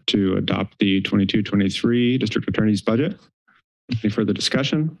Caput to adopt the 22-23 District Attorney's budget. Any further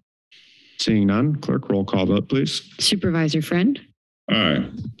discussion? Seeing none, clerk, roll call vote, please. Supervisor Friend, Aye.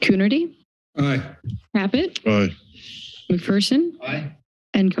 Coonerty, Aye. Caput, Aye. McPherson, Aye.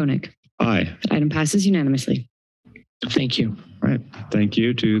 and Koenig. Aye. The item passes unanimously. Thank you. All right, thank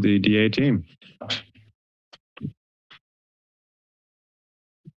you to the DA team.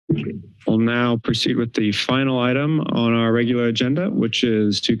 We'll now proceed with the final item on our regular agenda, which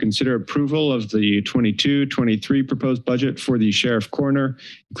is to consider approval of the 22-23 proposed budget for the Sheriff Coroner,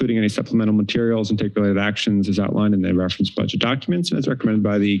 including any supplemental materials and take related actions as outlined in the reference budget documents and as recommended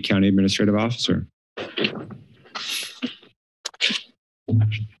by the County Administrative Officer.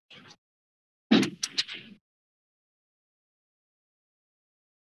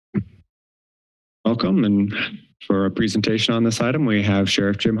 Welcome, and for a presentation on this item, we have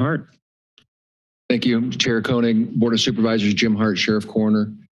Sheriff Jim Hart. Thank you, Chair Koenig, Board of Supervisors, Jim Hart, Sheriff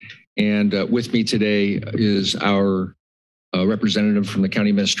Coroner. And with me today is our representative from the County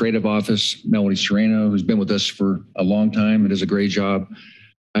Administrative Office, Melody Serrano, who's been with us for a long time and does a great job.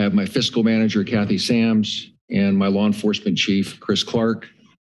 I have my fiscal manager, Kathy Sams, and my law enforcement chief, Chris Clark,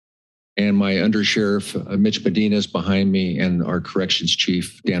 and my undersheriff, Mitch Medina, is behind me, and our corrections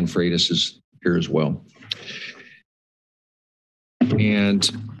chief, Dan Freitas, is here as well. And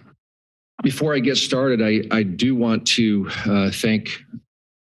before I get started, I do want to thank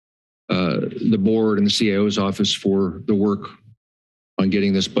the board and the CIO's office for the work on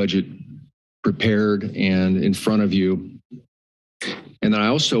getting this budget prepared and in front of you. And then I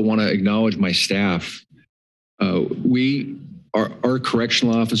also want to acknowledge my staff. Our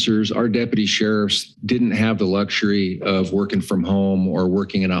correctional officers, our deputy sheriffs didn't have the luxury of working from home or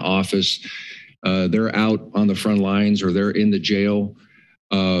working in an office. They're out on the front lines or they're in the jail.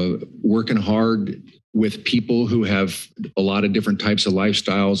 Working hard with people who have a lot of different types of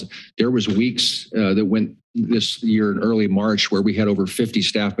lifestyles. There was weeks that went this year in early March where we had over 50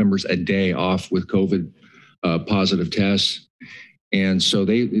 staff members a day off with COVID positive tests. And so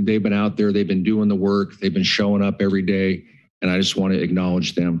they've been out there, they've been doing the work, they've been showing up every day, and I just want to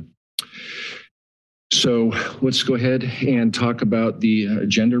acknowledge them. So let's go ahead and talk about the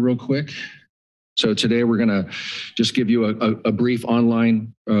agenda real quick. So today we're going to just give you a brief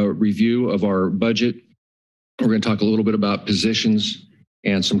online review of our budget. We're going to talk a little bit about positions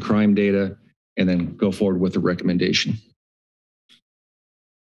and some crime data, and then go forward with the recommendation.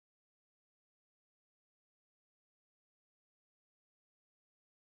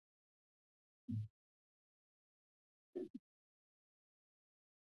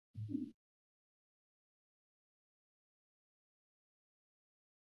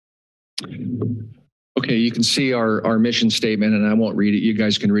 Okay, you can see our mission statement, and I won't read it. You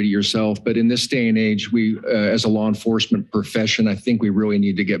guys can read it yourself. But in this day and age, we, as a law enforcement profession, I think we really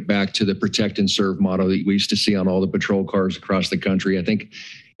need to get back to the protect and serve motto that we used to see on all the patrol cars across the country. I think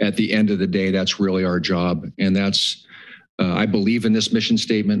at the end of the day, that's really our job. And that's, I believe in this mission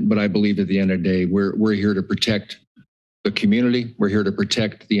statement, but I believe at the end of the day, we're here to protect the community. We're here to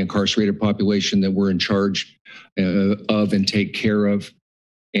protect the incarcerated population that we're in charge of and take care of.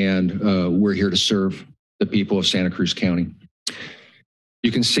 And we're here to serve the people of Santa Cruz County.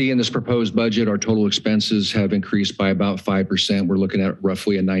 You can see in this proposed budget, our total expenses have increased by about 5%. We're looking at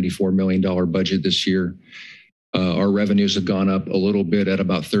roughly a $94 million budget this year. Our revenues have gone up a little bit at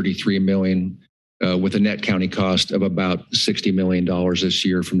about $33 million. with a net county cost of about $60 million this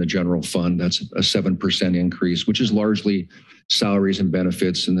year from the general fund. That's a 7% increase, which is largely salaries and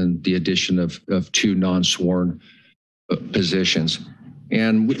benefits, and then the addition of 2 non-sworn positions.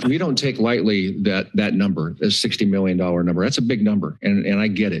 And we don't take lightly that number, the $60 million number. That's a big number, and I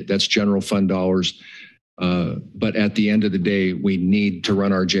get it. That's general fund dollars. But at the end of the day, we need to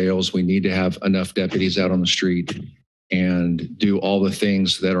run our jails. We need to have enough deputies out on the street and do all the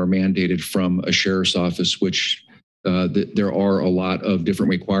things that are mandated from a sheriff's office, which there are a lot of different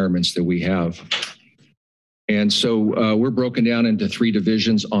requirements that we have. And so we're broken down into 3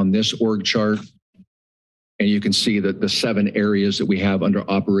 divisions on this org chart. And you can see that the 7 areas that we have under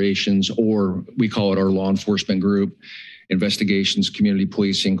operations, or we call it our law enforcement group: investigations, community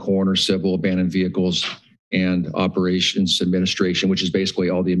policing, coroner, civil, abandoned vehicles, and operations administration, which is basically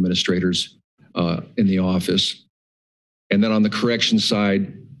all the administrators in the office. And then on the corrections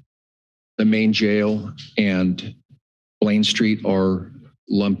side, the main jail and Blaine Street are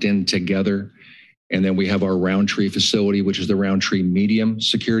lumped in together. And then we have our Roundtree facility, which is the Roundtree medium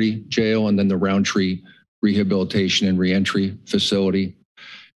security jail, and then the Roundtree rehabilitation and reentry facility.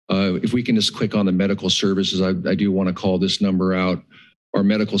 If we can just click on the medical services, I do want to call this number out. Our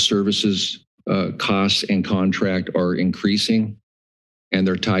medical services costs and contract are increasing, and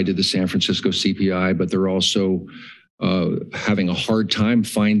they're tied to the San Francisco CPI, but they're also having a hard time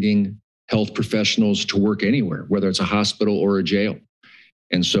finding health professionals to work anywhere, whether it's a hospital or a jail.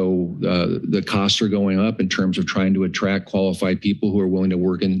 And so the costs are going up in terms of trying to attract qualified people who are willing to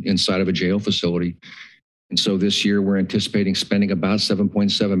work inside of a jail facility. And so this year we're anticipating spending about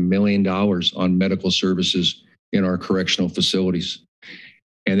 $7.7 million on medical services in our correctional facilities.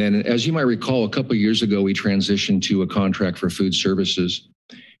 And then, as you might recall, a couple of years ago, we transitioned to a contract for food services.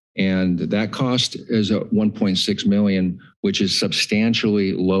 And that cost is at $1.6 million, which is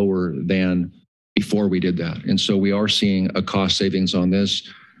substantially lower than before we did that. And so we are seeing a cost savings on this.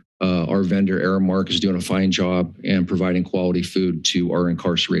 Our vendor, Aramark, is doing a fine job and providing quality food to our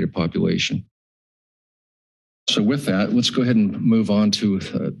incarcerated population. So with that, let's go ahead and move on to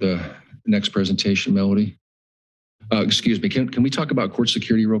the next presentation, Melody. Excuse me, can we talk about court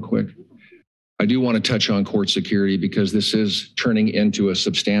security real quick? I do want to touch on court security because this is turning into a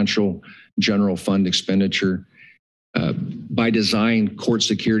substantial general fund expenditure. By design, court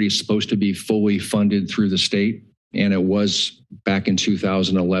security is supposed to be fully funded through the state, and it was back in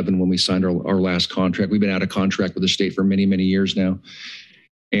 2011 when we signed our last contract. We've been out of contract with the state for many, many years now,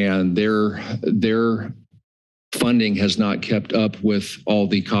 and their funding has not kept up with all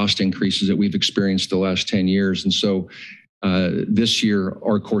the cost increases that we've experienced the last 10 years. And so this year,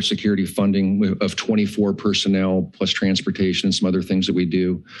 our court security funding of 24 personnel plus transportation and some other things that we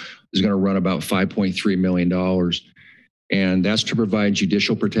do is going to run about $5.3 million. And that's to provide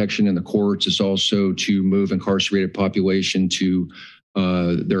judicial protection in the courts. It's also to move incarcerated population to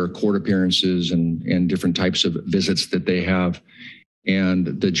their court appearances and different types of visits that they have.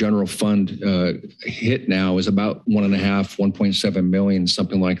 And the general fund hit now is about 1.7 million,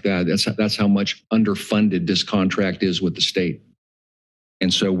 something like that. That's how much underfunded this contract is with the state.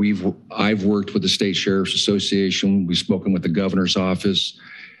 And so I've worked with the State Sheriff's Association. We've spoken with the governor's office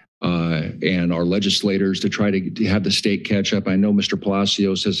and our legislators to try to have the state catch up. I know Mr.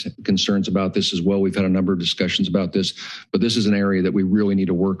 Palacios has concerns about this as well. We've had a number of discussions about this, but this is an area that we really need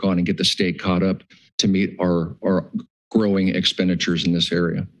to work on and get the state caught up to meet our growing expenditures in this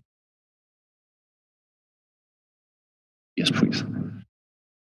area. Yes, please.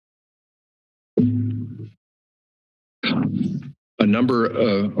 A number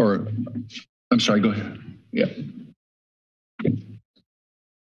I'm sorry, go ahead. Yeah.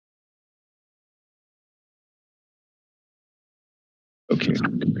 Okay,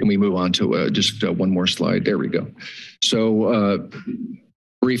 can we move on to just one more slide? There we go. So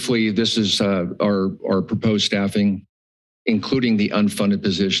briefly, this is our proposed staffing, including the unfunded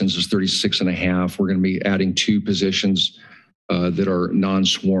positions, is 36.5. We're going to be adding 2 positions that are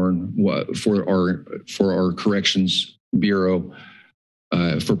non-sworn for our corrections bureau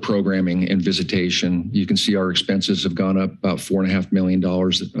for programming and visitation. You can see our expenses have gone up about $4.5 million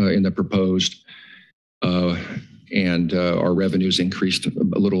in the proposed, and our revenues increased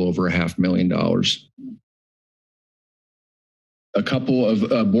a little over $500,000. A couple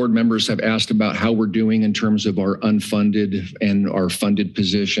of board members have asked about how we're doing in terms of our unfunded and our funded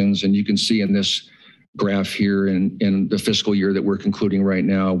positions. And you can see in this graph here in the fiscal year that we're concluding right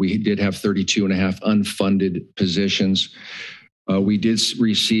now, we did have 32.5 unfunded positions. We did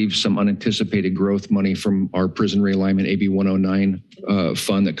receive some unanticipated growth money from our prison realignment AB 109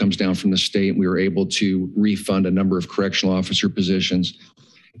 fund that comes down from the state. We were able to refund a number of correctional officer positions.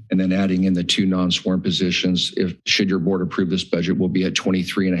 And then adding in the 2 non-sworn positions, if should your board approve this budget, we'll be at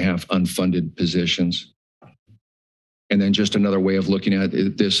 23.5 unfunded positions. And then just another way of looking at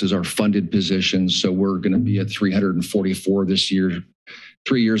it, this is our funded positions. So we're going to be at 344 this year.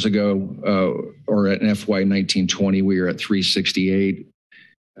 3 years ago, or at an FY 1920, we were at 368.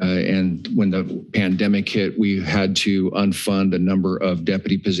 And when the pandemic hit, we had to unfund a number of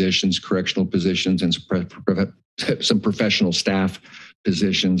deputy positions, correctional positions, and some professional staff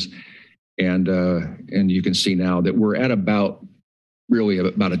positions. And you can see now that we're at about a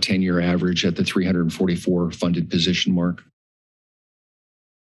 10-year average at the 344 funded position mark.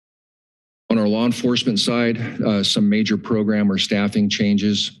 On our law enforcement side, some major program or staffing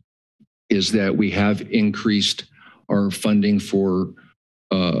changes is that we have increased our funding for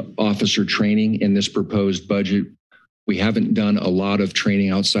officer training in this proposed budget. We haven't done a lot of training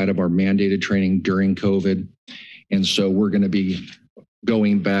outside of our mandated training during COVID. And so we're going to be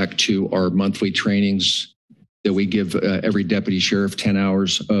going back to our monthly trainings that we give every deputy sheriff 10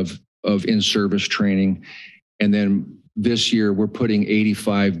 hours of in-service training. And then this year, we're putting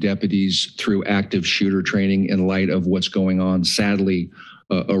 85 deputies through active shooter training in light of what's going on, sadly,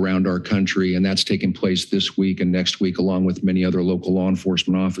 around our country. And that's taking place this week and next week, along with many other local law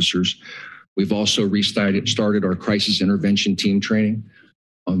enforcement officers. We've also started our crisis intervention team training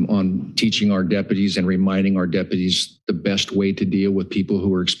on teaching our deputies and reminding our deputies the best way to deal with people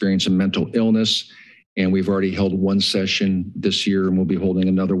who are experiencing mental illness. And we've already held one session this year, and we'll be holding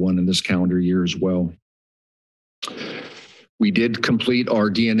another one in this calendar year as well. We did complete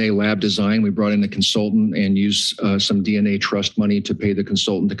our DNA lab design. We brought in a consultant and used some DNA trust money to pay the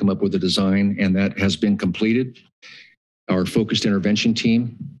consultant to come up with a design, and that has been completed. Our focused intervention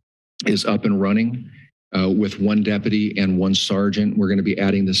team is up and running with 1 deputy and 1 sergeant. We're going to be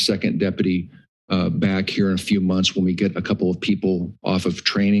adding the 2nd deputy back here in a few months when we get a couple of people off of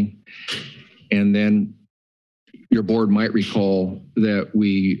training. And then your board might recall that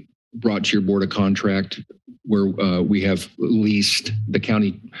we brought to your board a contract where we have leased, the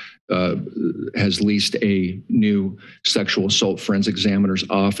county has leased a new sexual assault forensic examiner's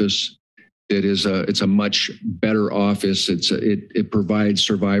office. It's a much better office. It provides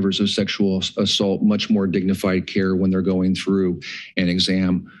survivors of sexual assault much more dignified care when they're going through an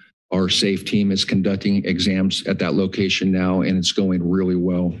exam. Our SAFE team is conducting exams at that location now, and it's going really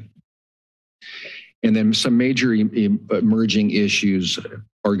well. And then some major emerging issues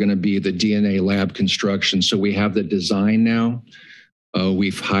are going to be the DNA lab construction. So we have the design now.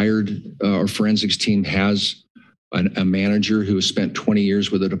 We've hired, our forensics team has a manager who has spent 20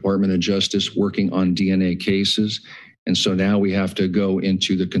 years with the Department of Justice working on DNA cases. And so now we have to go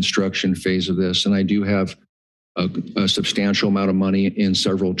into the construction phase of this. And I do have a substantial amount of money in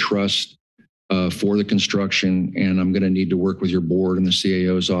several trusts for the construction. And I'm going to need to work with your board and the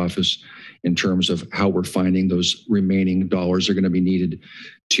CAO's office in terms of how we're finding those remaining dollars are going to be needed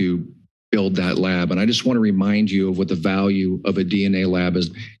to build that lab. And I just want to remind you of what the value of a DNA lab is.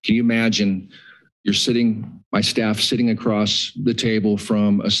 Can you imagine my staff sitting across the table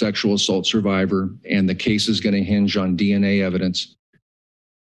from a sexual assault survivor, and the case is going to hinge on DNA evidence.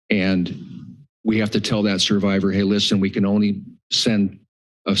 And we have to tell that survivor, hey, listen, we can only send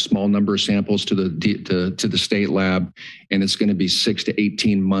a small number of samples to the state lab, and it's going to be 6 to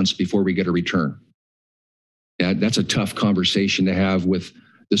 18 months before we get a return. That's a tough conversation to have with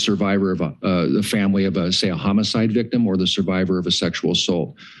the survivor of the family of say a homicide victim or the survivor of a sexual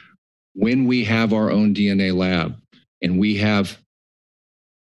assault. When we have our own DNA lab and we have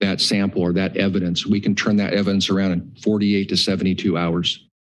that sample or that evidence, we can turn that evidence around in 48 to 72 hours,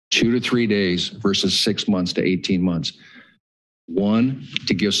 2 to 3 days versus 6 months to 18 months. One,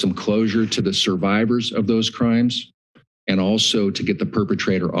 to give some closure to the survivors of those crimes, and also to get the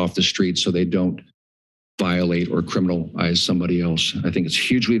perpetrator off the street so they don't violate or criminalize somebody else. I think it's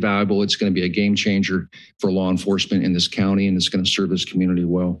hugely valuable. It's going to be a game changer for law enforcement in this county, and it's going to serve this community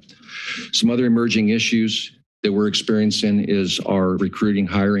well. Some other emerging issues that we're experiencing is our recruiting,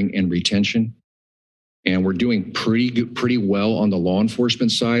 hiring, and retention. And we're doing pretty well on the law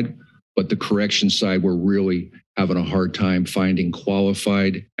enforcement side, but the correction side, we're really having a hard time finding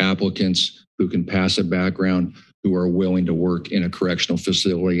qualified applicants who can pass a background, who are willing to work in a correctional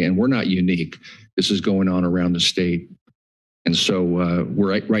facility. And we're not unique. This is going on around the state. And so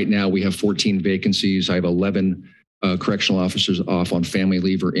right now we have 14 vacancies. I have 11 correctional officers off on family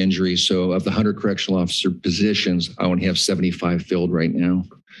leave or injury. So of the 100 correctional officer positions, I only have 75 filled right now.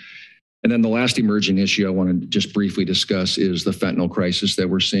 And then the last emerging issue I want to just briefly discuss is the fentanyl crisis that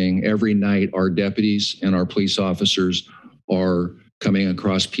we're seeing. Every night, our deputies and our police officers are coming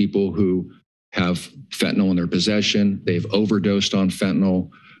across people who have fentanyl in their possession. They've overdosed on fentanyl.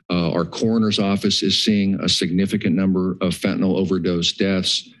 Our coroner's office is seeing a significant number of fentanyl overdose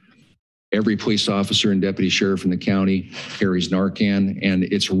deaths. Every police officer and deputy sheriff in the county carries Narcan, and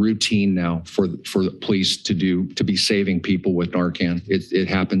it's routine now for the police to be saving people with Narcan. It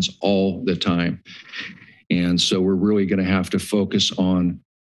happens all the time. And so we're really going to have to focus on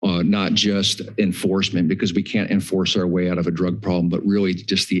not just enforcement, because we can't enforce our way out of a drug problem, but really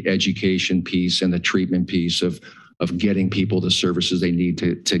just the education piece and the treatment piece of getting people the services they need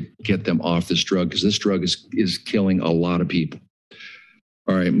to get them off this drug, because this drug is killing a lot of people.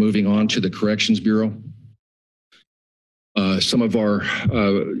 All right, moving on to the Corrections Bureau. Some of our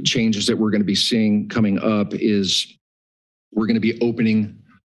changes that we're going to be seeing coming up is we're going to be opening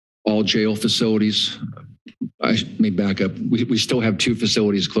all jail facilities. I may back up. We still have 2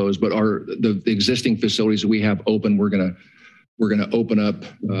 facilities closed, but the existing facilities that we have open, we're going to open up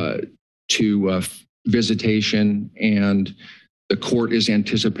to visitation, and the court is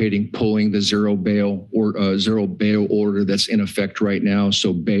anticipating pulling the zero bail order that's in effect right now.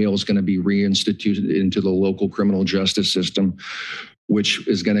 So bail is going to be reinstituted into the local criminal justice system, which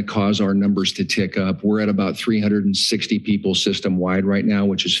is going to cause our numbers to tick up. We're at about 360 people system-wide right now,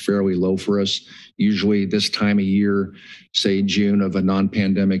 which is fairly low for us. Usually this time of year, say June of a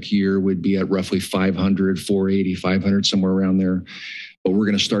non-pandemic year, would be at roughly 500, 480, 500, somewhere around there. But we're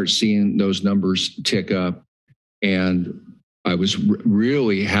going to start seeing those numbers tick up. And I was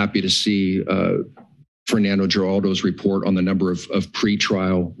really happy to see Fernando Giraldo's report on the number of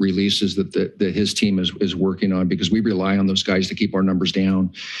pretrial releases that his team is working on, because we rely on those guys to keep our numbers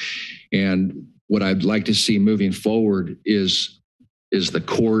down. And what I'd like to see moving forward is the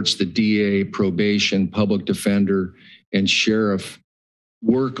courts, the DA, probation, public defender, and sheriff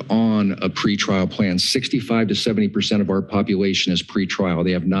work on a pretrial plan. 65 to 70% of our population is pretrial.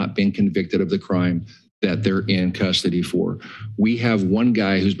 They have not been convicted of the crime that they're in custody for. We have one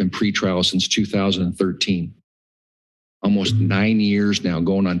guy who's been pretrial since 2013. Almost 9 years now,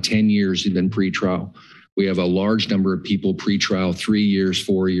 going on 10 years he's been pretrial. We have a large number of people pretrial 3 years,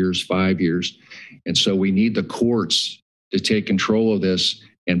 4 years, 5 years. And so we need the courts to take control of this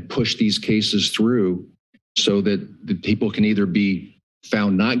and push these cases through so that the people can either be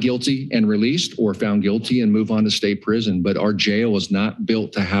found not guilty and released, or found guilty and move on to state prison. But our jail is not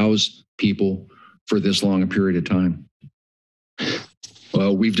built to house people for this long a period of time.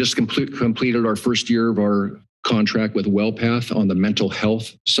 We've just completed our first year of our contract with WellPath on the mental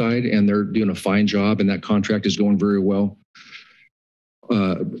health side, and they're doing a fine job, and that contract is going very well.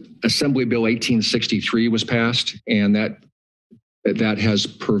 Assembly Bill 1863 was passed, and that has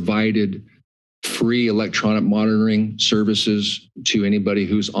provided free electronic monitoring services to anybody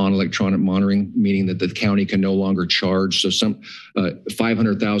who's on electronic monitoring, meaning that the county can no longer charge. So some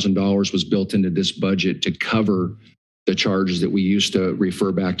 $500,000 was built into this budget to cover the charges that we used to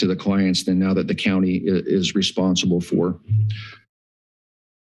refer back to the clients, and now that the county is responsible for.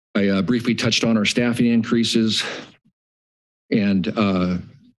 I briefly touched on our staffing increases, and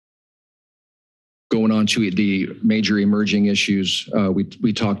going on to the major emerging issues,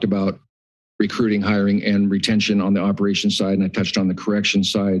 we talked about recruiting, hiring, and retention on the operations side, and I touched on the correction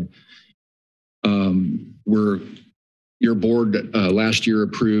side. Your board last year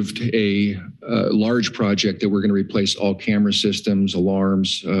approved a large project that we're going to replace all camera systems,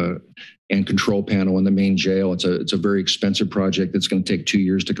 alarms, and control panel in the main jail. It's a very expensive project that's going to take 2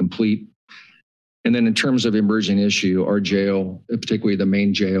 years to complete. And then in terms of emerging issue, our jail, particularly the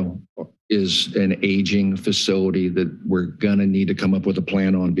main jail, is an aging facility that we're going to need to come up with a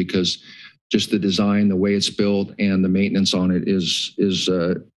plan on, because just the design, the way it's built, and the maintenance on it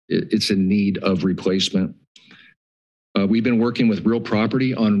it's in need of replacement. We've been working with Real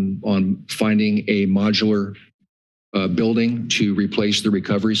Property on finding a modular building to replace the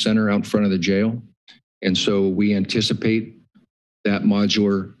recovery center out in front of the jail. And so we anticipate that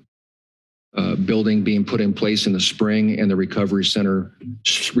modular building being put in place in the spring, and the recovery center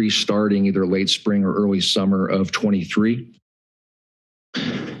restarting either late spring or early summer of 23.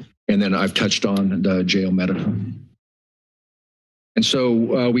 And then I've touched on the jail medical. And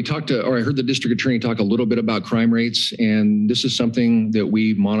so I heard the district attorney talk a little bit about crime rates, and this is something that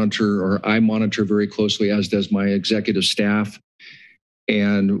we monitor, or I monitor very closely, as does my executive staff.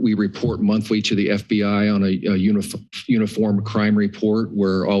 And we report monthly to the FBI on a uniform crime report,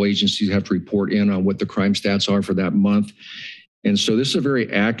 where all agencies have to report in on what the crime stats are for that month. And so this is a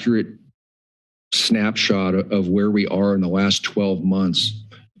very accurate snapshot of where we are in the last 12 months.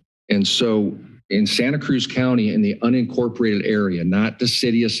 And so in Santa Cruz County, in the unincorporated area, not the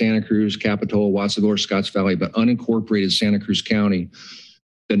city of Santa Cruz, Capitola, Watsonville, or Scotts Valley, but unincorporated Santa Cruz County,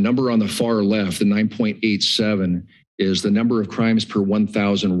 The number on the far left, the 9.87, is the number of crimes per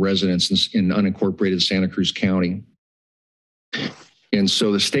 1,000 residents in unincorporated Santa Cruz County. And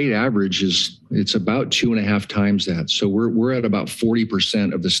so the state average it's about 2.5 times that. So we're at about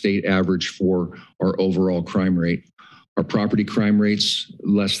 40% of the state average for our overall crime rate. Our property crime rate's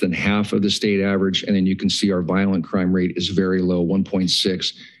less than half of the state average. And then you can see our violent crime rate is very low,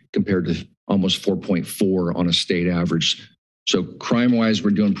 1.6 compared to almost 4.4 on a state average. So crime-wise,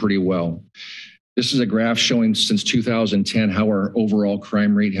 we're doing pretty well. This is a graph showing since 2010 how our overall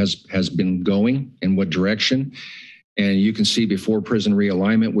crime rate has been going and what direction. And you can see before prison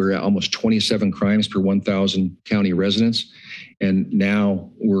realignment, we're at almost 27 crimes per 1,000 county residents. And now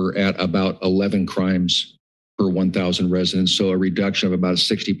we're at about 11 crimes per 1,000 residents. So a reduction of about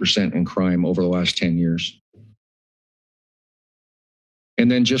 60% in crime over the last 10 years. And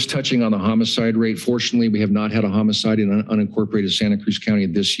then just touching on the homicide rate, fortunately, we have not had a homicide in unincorporated Santa Cruz County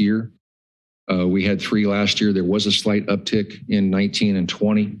this year. We had 3 last year. There was a slight uptick in 19 and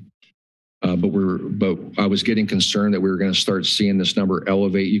 20. But I was getting concerned that we were going to start seeing this number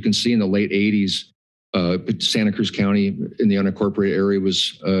elevate. You can see in the late 80s, Santa Cruz County in the unincorporated area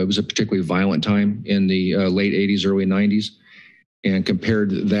was a particularly violent time in the late 80s, early 90s. And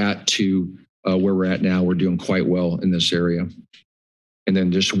compared that to where we're at now, we're doing quite well in this area. And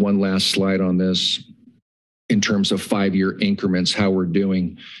then just one last slide on this. In terms of 5-year increments, how we're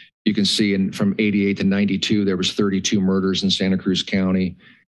doing. You can see from 88 to 92, there was 32 murders in Santa Cruz County.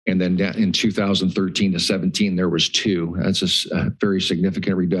 And then in 2013 to 17, there was 2. That's a very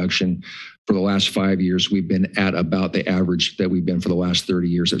significant reduction. For the last 5 years, we've been at about the average that we've been for the last 30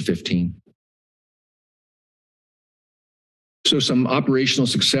 years at 15. So some operational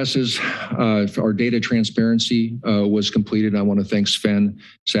successes. Our data transparency was completed. I want to thank Sven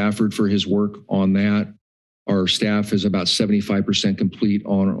Safford for his work on that. Our staff is about 75% complete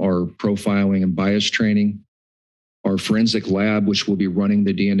on our profiling and bias training. Our forensic lab, which will be running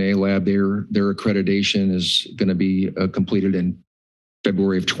the DNA lab, their accreditation is going to be completed in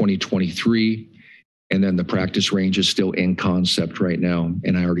February of 2023. And then the practice range is still in concept right now.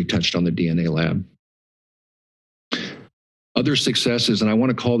 And I already touched on the DNA lab. Other successes, and I want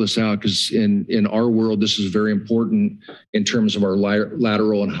to call this out because in our world, this is very important in terms of our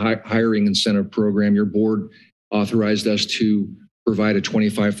lateral and hiring incentive program. Your board authorized us to provide a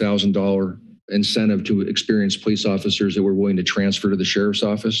 $25,000 incentive to experienced police officers that were willing to transfer to the sheriff's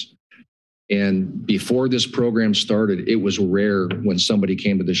office. And before this program started, it was rare when somebody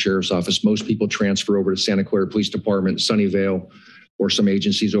came to the sheriff's office. Most people transfer over to Santa Clara Police Department, Sunnyvale, or some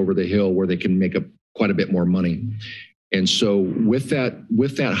agencies over the hill where they can make up quite a bit more money. And so with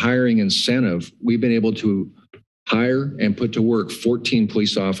that hiring incentive, we've been able to hire and put to work 14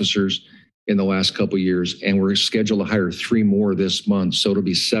 police officers in the last couple of years, and we're scheduled to hire 3 more this month. So it'll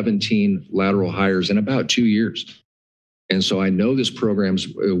be 17 lateral hires in about 2 years. And so I know this program's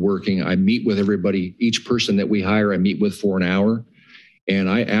working. I meet with everybody, each person that we hire, I meet with for an hour. And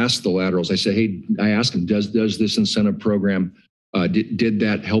I ask the laterals, I say, hey, I ask them, does this incentive program, did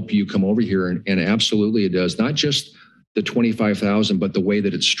that help you come over here? And absolutely it does. Not just the 25,000, but the way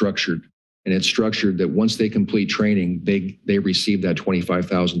that it's structured. And it's structured that once they complete training, they receive that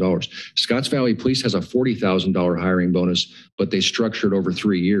 $25,000. Scotts Valley Police has a $40,000 hiring bonus, but they structure it over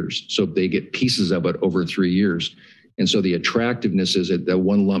 3 years. So they get pieces of it over 3 years. And so the attractiveness is at that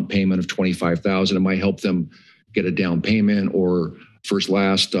one lump payment of $25,000. It might help them get a down payment or first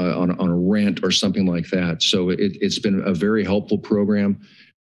last on a rent or something like that. So it's been a very helpful program.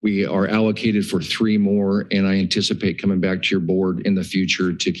 We are allocated for 3 more, and I anticipate coming back to your board in the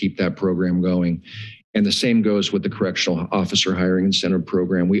future to keep that program going. And the same goes with the correctional officer hiring incentive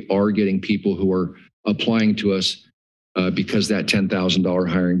program. We are getting people who are applying to us because that $10,000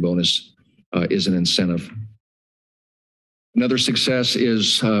 hiring bonus is an incentive. Another success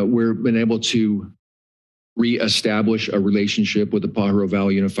is we've been able to reestablish a relationship with the Pajaro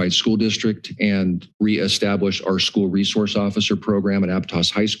Valley Unified School District and reestablish our school resource officer program at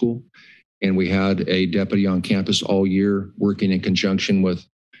Aptos High School. And we had a deputy on campus all year working in conjunction with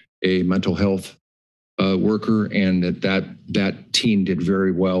a mental health worker, and that team did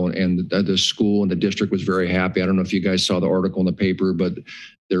very well. And the school and the district was very happy. I don't know if you guys saw the article in the paper, but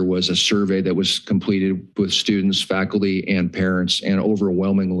there was a survey that was completed with students, faculty, and parents, and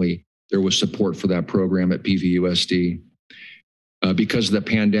overwhelmingly, there was support for that program at PVUSD. Because of the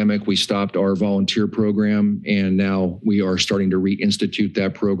pandemic, we stopped our volunteer program, and now we are starting to reinstitute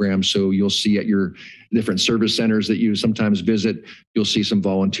that program. So you'll see at your different service centers that you sometimes visit, you'll see some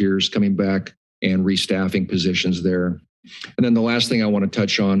volunteers coming back and restaffing positions there. And then the last thing I want to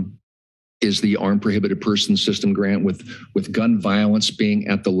touch on is the Armed Prohibited Persons System grant. With gun violence being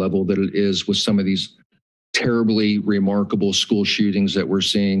at the level that it is, with some of these terribly remarkable school shootings that we're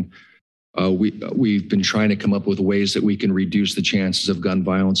seeing, we've been trying to come up with ways that we can reduce the chances of gun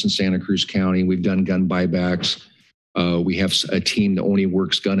violence in Santa Cruz County. We've done gun buybacks. We have a team that only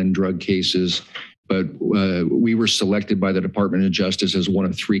works gun and drug cases. But we were selected by the Department of Justice as one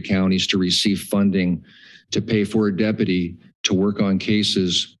of 3 counties to receive funding to pay for a deputy to work on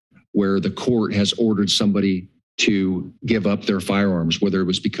cases where the court has ordered somebody to give up their firearms, whether it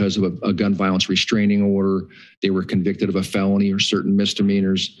was because of a gun violence restraining order, they were convicted of a felony or certain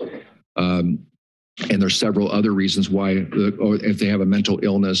misdemeanors. And there's several other reasons why, or if they have a mental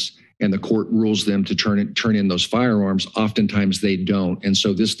illness and the court rules them to turn in those firearms, oftentimes they don't. And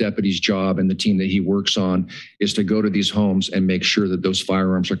so this deputy's job and the team that he works on is to go to these homes and make sure that those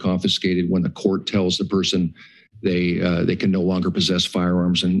firearms are confiscated when the court tells the person they can no longer possess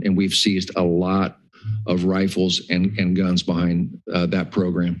firearms. And we've seized a lot of rifles and guns behind that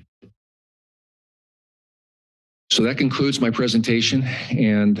program. So that concludes my presentation,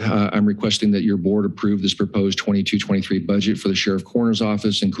 and I'm requesting that your board approve this proposed 22-23 budget for the Sheriff Coroner's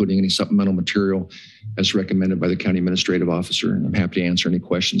Office, including any supplemental material as recommended by the County Administrative Officer. And I'm happy to answer any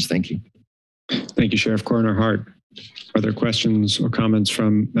questions. Thank you. Thank you, Sheriff Coroner Hart. Are there questions or comments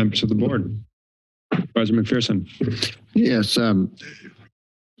from members of the board? Supervisor McPherson. Yes.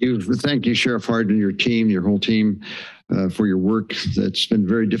 Thank you, Sheriff Hart, and your team, your whole team, for your work. That's been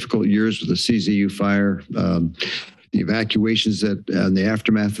very difficult years with the CZU fire, the evacuations and the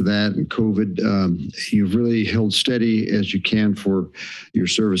aftermath of that, and COVID. You've really held steady as you can for your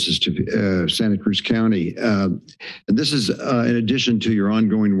services to Santa Cruz County. And this is in addition to your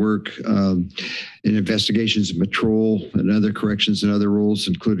ongoing work in investigations and patrol and other corrections and other roles,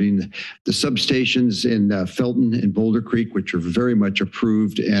 including the substations in Felton and Boulder Creek, which are very much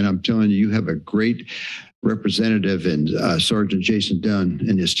approved. And I'm telling you, you have a great representative and Sergeant Jason Dunn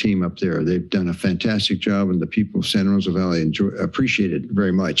and his team up there. They've done a fantastic job, and the people of Santa Rosa Valley appreciate it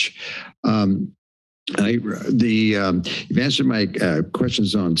very much. You've answered my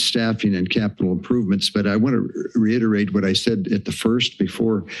questions on staffing and capital improvements, but I want to reiterate what I said at the first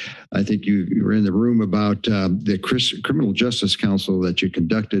before. I think you were in the room about the Criminal Justice Council that you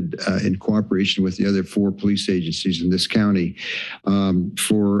conducted in cooperation with the other 4 police agencies in this county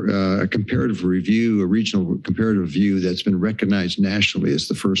for a comparative review, a regional comparative review that's been recognized nationally as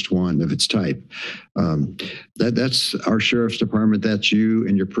the first one of its type. That's our Sheriff's Department. That's you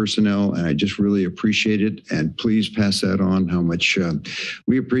and your personnel, and I just really appreciate it, and please pass that on how much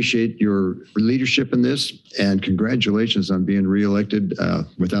we appreciate your leadership in this, and congratulations on being reelected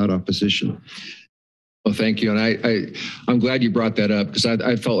without opposition. Well, thank you. And I'm glad you brought that up, because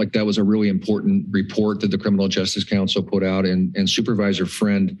I felt like that was a really important report that the Criminal Justice Council put out, and Supervisor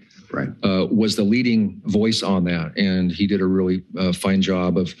Friend was the leading voice on that. And he did a really fine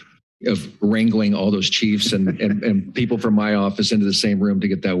job of wrangling all those chiefs and people from my office into the same room to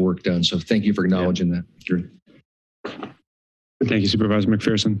get that work done. So thank you for acknowledging that. Sure. Thank you, Supervisor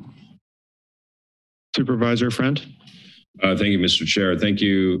McPherson. Supervisor Friend. Thank you, Mr. Chair. Thank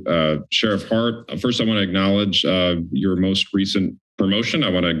you, Sheriff Hart. First, I want to acknowledge your most recent promotion. I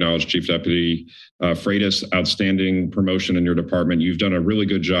want to acknowledge Chief Deputy Freitas, outstanding promotion in your department. You've done a really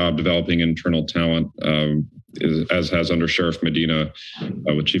good job developing internal talent, as has under Sheriff Medina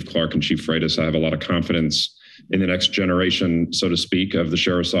with Chief Clark and Chief Freitas. I have a lot of confidence in the next generation, so to speak, of the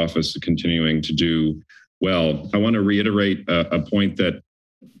Sheriff's Office continuing to do well. I want to reiterate a point that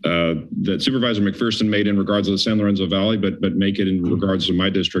that Supervisor McPherson made in regards to the San Lorenzo Valley, but make it in regards to my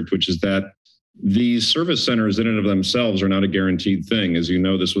district, which is that these service centers in and of themselves are not a guaranteed thing. As you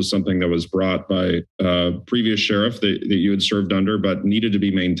know, this was something that was brought by previous sheriff that you had served under, but needed to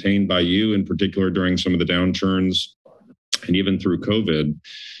be maintained by you, in particular during some of the downturns and even through COVID.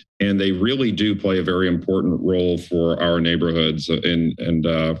 And they really do play a very important role for our neighborhoods. And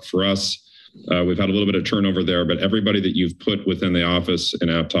for us, we've had a little bit of turnover there, but everybody that you've put within the office in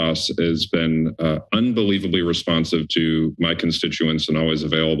Aptos has been unbelievably responsive to my constituents and always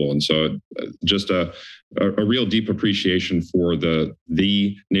available. And so just a real deep appreciation for the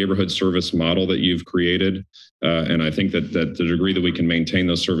neighborhood service model that you've created. And I think that the degree that we can maintain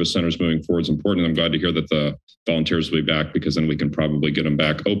those service centers moving forward is important. And I'm glad to hear that the volunteers will be back, because then we can probably get them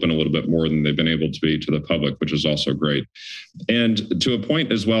back open a little bit more than they've been able to be to the public, which is also great. And to a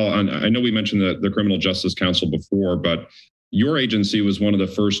point as well, I know we mentioned the Criminal Justice Council before, but your agency was one of the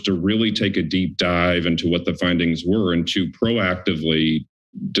first to really take a deep dive into what the findings were and to proactively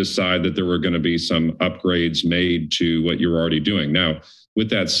decide that there were going to be some upgrades made to what you're already doing. Now, With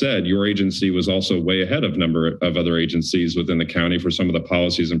that said, your agency was also way ahead of number of other agencies within the county for some of the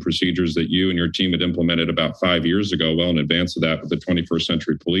policies and procedures that you and your team had implemented about 5 years ago, well in advance of that with the 21st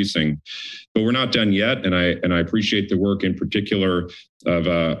century policing. But we're not done yet, and I appreciate the work in particular of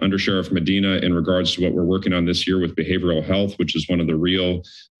Under Sheriff Medina in regards to what we're working on this year with behavioral health, which is one of the real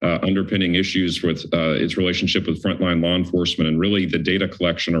underpinning issues with its relationship with frontline law enforcement, and really the data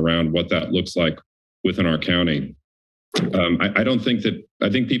collection around what that looks like within our county. I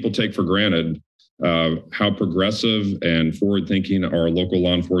think people take for granted how progressive and forward-thinking our local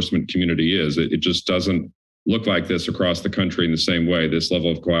law enforcement community is. It just doesn't look like this across the country in the same way. This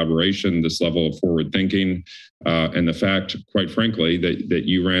level of collaboration, this level of forward-thinking, and the fact, quite frankly, that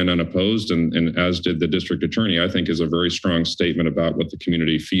you ran unopposed, and as did the district attorney, I think is a very strong statement about what the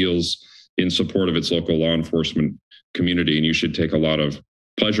community feels in support of its local law enforcement community. And you should take a lot of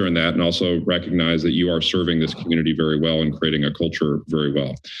pleasure in that, and also recognize that you are serving this community very well and creating a culture very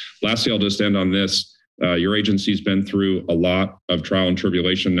well. Lastly, I'll just end on this. Your agency's been through a lot of trial and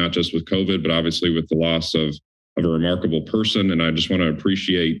tribulation, not just with COVID, but obviously with the loss of a remarkable person. And I just want to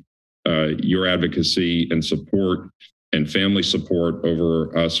appreciate your advocacy and support and family support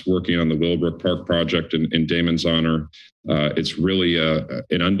over us working on the Willowbrook Park project in Damon's honor. It's really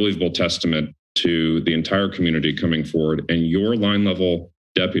an unbelievable testament to the entire community coming forward, and your line level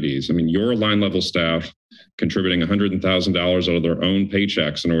deputies. I mean, your line level staff contributing $100,000 out of their own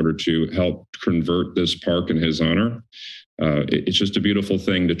paychecks in order to help convert this park in his honor. It's just a beautiful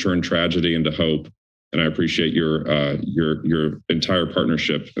thing to turn tragedy into hope. And I appreciate your entire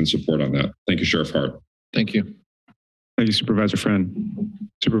partnership and support on that. Thank you, Sheriff Hart. Thank you. Thank you, Supervisor Friend.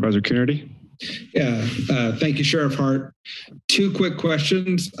 Supervisor Coonerty. Yeah, thank you, Sheriff Hart. Two quick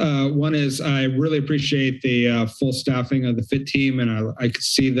questions. One is I really appreciate the full staffing of the FIT team, and I could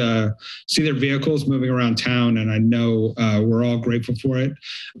see their vehicles moving around town, and I know we're all grateful for it.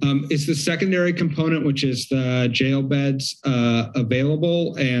 Is the secondary component, which is the jail beds,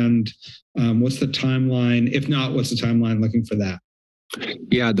 available? And what's the timeline? If not, what's the timeline looking for that?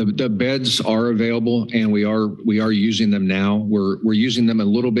 Yeah, the beds are available, and we are using them now. We're using them a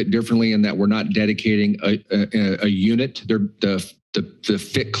little bit differently in that we're not dedicating a unit. The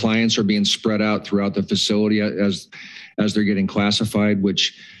FIT clients are being spread out throughout the facility as they're getting classified,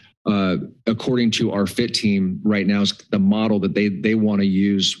 which according to our FIT team right now is the model that they want to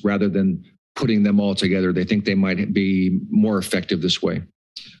use rather than putting them all together. They think they might be more effective this way.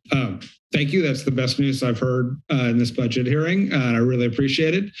 Thank you. That's the best news I've heard in this budget hearing. I really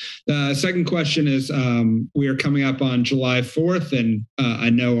appreciate it. The second question is, we are coming up on July 4th, and I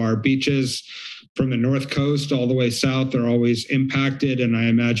know our beaches from the North Coast all the way south are always impacted. And I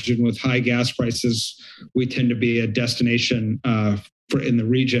imagine with high gas prices, we tend to be a destination in the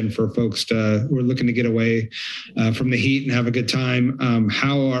region for folks who are looking to get away from the heat and have a good time.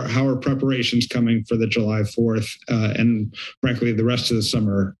 How are preparations coming for the July 4th and frankly the rest of the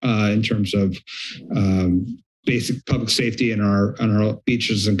summer in terms of basic public safety on our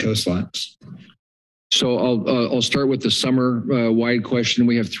beaches and coastlines? So I'll start with the summer wide question.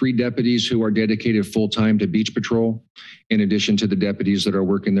 We have 3 deputies who are dedicated full time to beach patrol, in addition to the deputies that are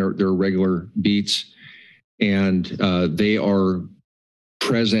working their regular beats, and they are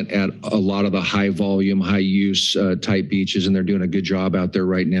present at a lot of the high volume, high use type beaches, and they're doing a good job out there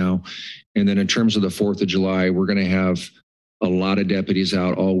right now. And then in terms of the 4th of July, we're going to have a lot of deputies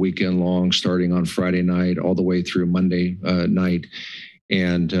out all weekend long, starting on Friday night all the way through Monday night.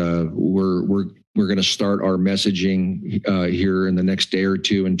 And we're going to start our messaging here in the next day or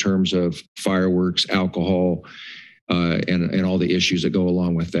two in terms of fireworks, alcohol, and all the issues that go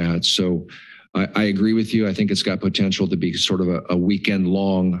along with that. So I agree with you. I think it's got potential to be sort of a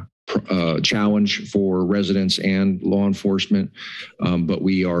weekend-long challenge for residents and law enforcement, but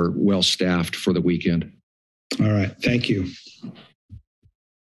we are well-staffed for the weekend. All right. Thank you.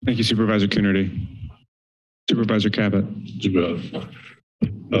 Thank you, Supervisor Coonerty. Supervisor Cabot.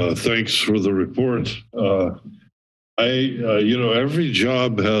 Thanks for the report. Every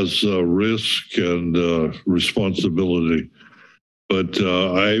job has risk and responsibility, but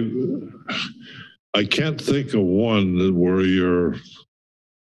I can't think of one where you're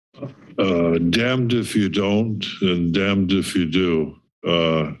damned if you don't and damned if you do.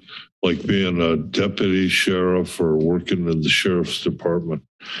 Like being a deputy sheriff or working in the sheriff's department.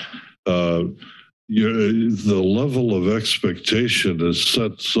 The level of expectation is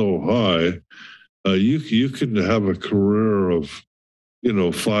set so high. You can have a career of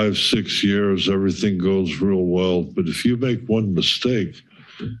 5-6 years, everything goes real well. But if you make one mistake,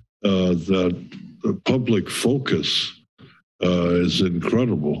 that the public focus is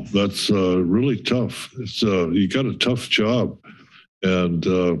incredible. That's really tough. You got a tough job. And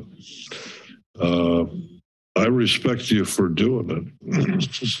I respect you for doing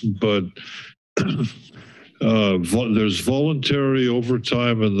it, but there's voluntary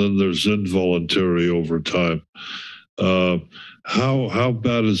overtime and then there's involuntary overtime. How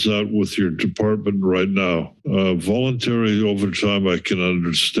bad is that with your department right now? Voluntary overtime I can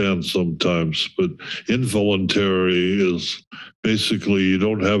understand sometimes, but involuntary is basically you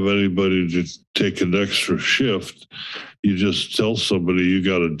don't have anybody to take an extra shift. You just tell somebody you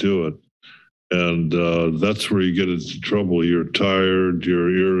got to do it. And that's where you get into trouble. You're tired, you're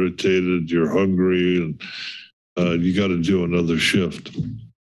irritated, you're hungry, and you got to do another shift.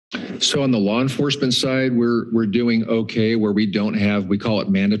 So on the law enforcement side, we're doing okay where we don't have, we call it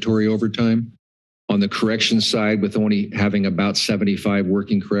mandatory overtime. On the corrections side, with only having about 75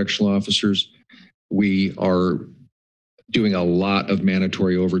 working correctional officers, we are doing a lot of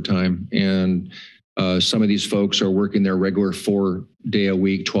mandatory overtime. And some of these folks are working their regular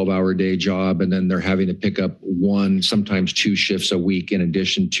 4-day-a-week, 12-hour-a-day job, and then they're having to pick up 1, sometimes 2 shifts a week in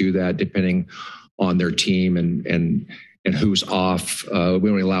addition to that, depending on their team and who's off. We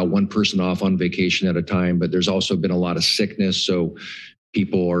only allow 1 person off on vacation at a time, but there's also been a lot of sickness. So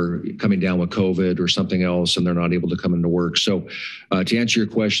people are coming down with COVID or something else, and they're not able to come into work. So to answer your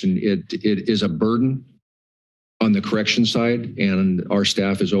question, it is a burden on the correction side, and our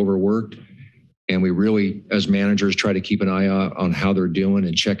staff is overworked. And we really, as managers, try to keep an eye out on how they're doing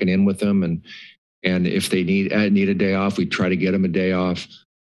and checking in with them. And if they need a day off, we try to get them a day off.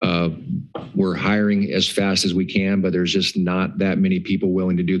 We're hiring as fast as we can, but there's just not that many people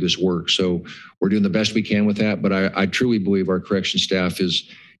willing to do this work. So we're doing the best we can with that. But I truly believe our correction staff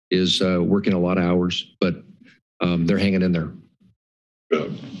is working a lot of hours, but they're hanging in there.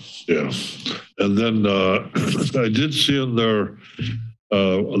 Yeah. And then I did see in there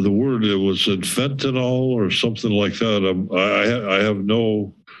the word, it was fentanyl or something like that. I have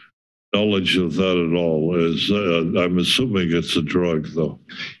no knowledge of that at all. I'm assuming it's a drug, though.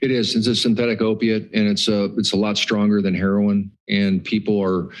 It is. It's a synthetic opiate, and it's a lot stronger than heroin. And people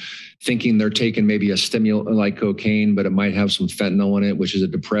are thinking they're taking maybe a stimulant like cocaine, but it might have some fentanyl in it, which is a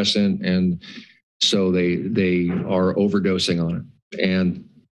depressant, and so they are overdosing on it. And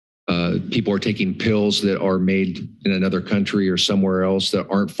people are taking pills that are made in another country or somewhere else that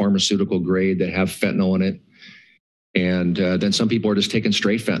aren't pharmaceutical grade that have fentanyl in it. And then some people are just taking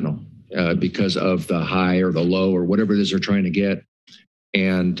straight fentanyl because of the high or the low or whatever it is they're trying to get.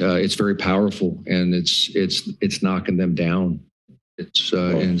 And it's very powerful, and it's knocking them down. And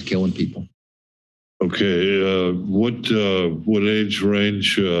it's killing people. Okay, what age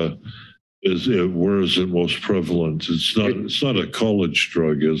range where is it most prevalent? It's not a college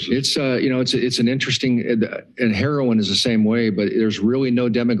drug, is it? It's an interesting, and heroin is the same way, but there's really no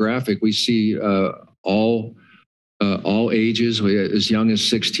demographic. We see all ages, as young as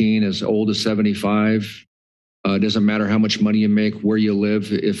 16, as old as 75. It doesn't matter how much money you make, where you live.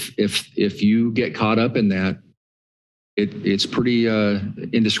 If you get caught up in that, it's pretty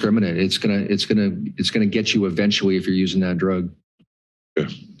indiscriminate. It's gonna get you eventually if you're using that drug. Yeah.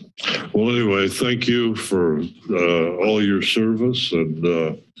 Well, anyway, thank you for all your service, and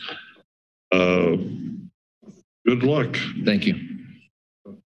good luck. Thank you.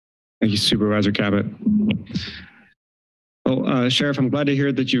 Thank you, Supervisor Cabot. Well, Sheriff, I'm glad to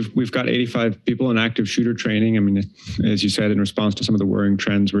hear that we've got 85 people in active shooter training. I mean, as you said, in response to some of the worrying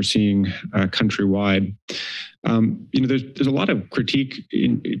trends we're seeing countrywide. There's a lot of critique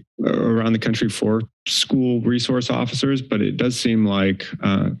around the country for school resource officers, but it does seem like,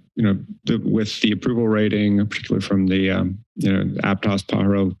 with the approval rating, particularly from the, Aptos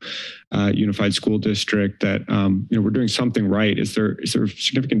Pajaro Unified School District, that, we're doing something right. Is there a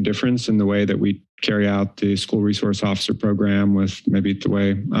significant difference in the way that we carry out the school resource officer program with maybe the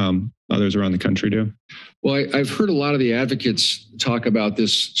way others around the country do? Well, I've heard a lot of the advocates talk about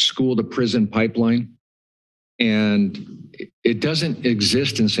this school to prison pipeline. And it doesn't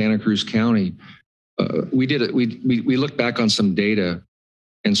exist in Santa Cruz County. We looked back on some data.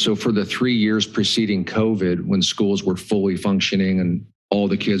 And so for the 3 years preceding COVID, when schools were fully functioning and all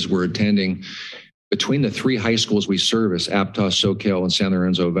the kids were attending, between the 3 high schools we service, Aptos, Soquel, and San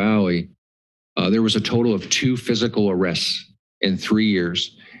Lorenzo Valley, there was a total of 2 physical arrests in 3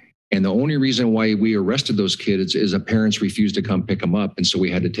 years. And the only reason why we arrested those kids is the parents refused to come pick them up. And so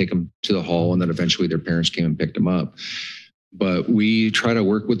we had to take them to the hall, and then eventually their parents came and picked them up. But we try to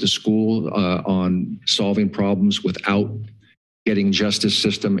work with the school on solving problems without getting justice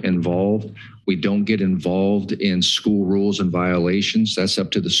system involved. We don't get involved in school rules and violations. That's up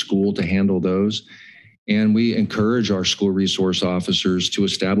to the school to handle those. And we encourage our school resource officers to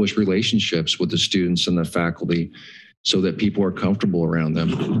establish relationships with the students and the faculty so that people are comfortable around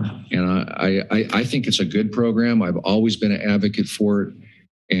them. And I think it's a good program. I've always been an advocate for it.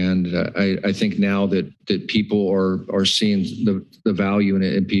 And I think now that people are seeing the value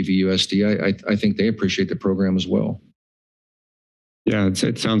in PVUSD, I think they appreciate the program as well. Yeah,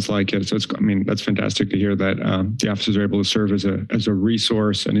 it sounds like it. So that's fantastic to hear that the officers are able to serve as a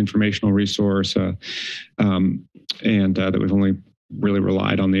resource, an informational resource, and that we've only really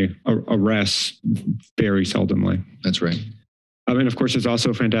relied on the arrests very seldomly. That's right. And of course, it's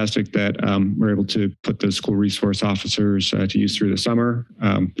also fantastic that we're able to put the school resource officers to use through the summer,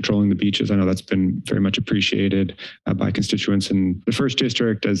 patrolling the beaches. I know that's been very much appreciated by constituents in the first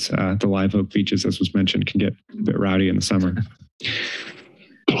district, as the Live Oak beaches, as was mentioned, can get a bit rowdy in the summer.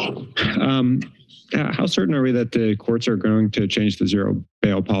 How certain are we that the courts are going to change the zero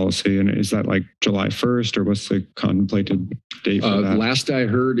bail policy? And is that like July 1st, or what's the contemplated date for that? Last I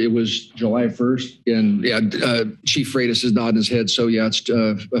heard, it was July 1st. And yeah, Chief Freitas is nodding his head. So yeah, it's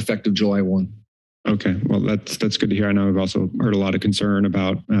effective July 1. Okay, well, that's good to hear. I know I've also heard a lot of concern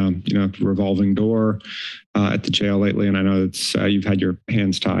about, revolving door at the jail lately. And I know it's you've had your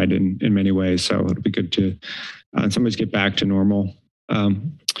hands tied in many ways. So it'll be good to somebody's get back to normal.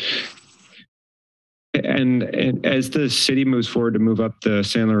 And as the city moves forward to move up the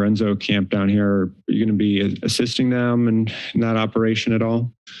San Lorenzo camp down here, are you going to be assisting them in that operation at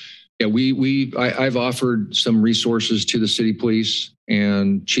all? Yeah, I've offered some resources to the city police,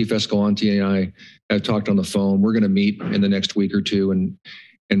 and Chief Escalante and I have talked on the phone. We're going to meet in the next week or two and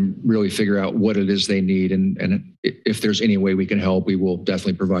really figure out what it is they need. And if there's any way we can help, we will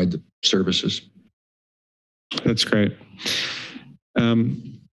definitely provide the services. That's great.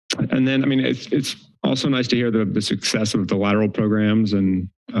 And then, it's also nice to hear the success of the lateral programs and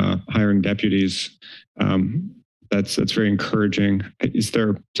hiring deputies. That's very encouraging. Is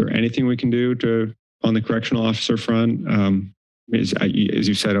there anything we can do on the correctional officer front? As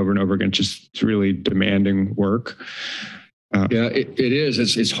you said over and over again, it's really demanding work. Yeah, it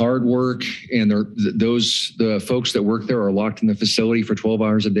is. It's hard work, and the folks that work there are locked in the facility for 12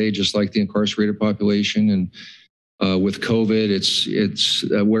 hours a day, just like the incarcerated population. And with COVID, it's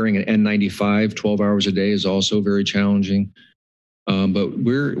wearing an N95 12 hours a day is also very challenging. But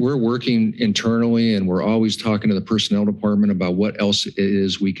we're working internally, and we're always talking to the personnel department about what else it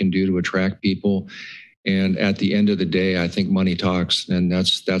is we can do to attract people. And at the end of the day, I think money talks, and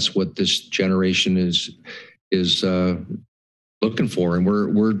that's what this generation is looking for. And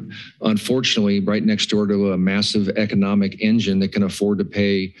we're unfortunately right next door to a massive economic engine that can afford to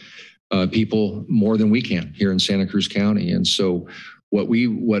pay people more than we can here in Santa Cruz County. And so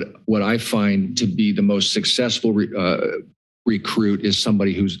what I find to be the most successful recruit is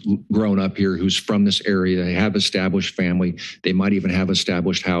somebody who's grown up here, who's from this area. They have established family. They might even have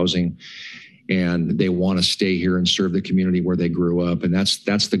established housing, and they want to stay here and serve the community where they grew up. And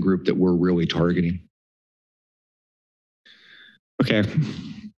that's the group that we're really targeting. Okay.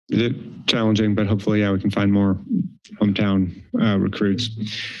 Challenging, but hopefully, we can find more hometown recruits.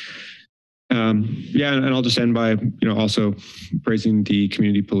 And I'll just end by, also praising the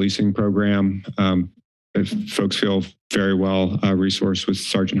community policing program. If folks feel very well resourced with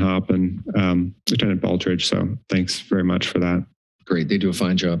Sergeant Hopp and Lieutenant Baldridge. So thanks very much for that. Great. They do a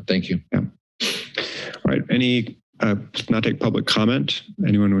fine job. Thank you. Yeah. All right. Not take public comment.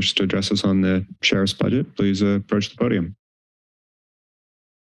 Anyone wish to address us on the sheriff's budget, please approach the podium.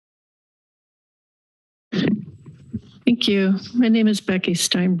 Thank you. My name is Becky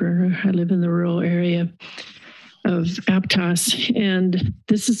Steinberger. I live in the rural area of Aptos, and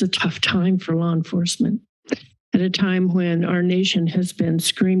this is a tough time for law enforcement. At a time when our nation has been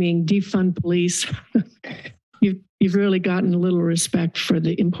screaming, defund police, you've really gotten a little respect for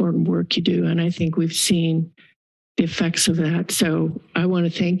the important work you do, and I think we've seen the effects of that. So I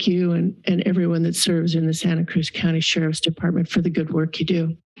want to thank you and everyone that serves in the Santa Cruz County Sheriff's Department for the good work you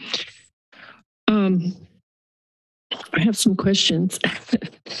do. I have some questions.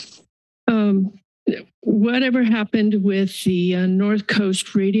 Whatever happened with the North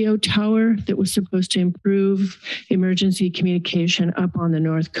Coast radio tower that was supposed to improve emergency communication up on the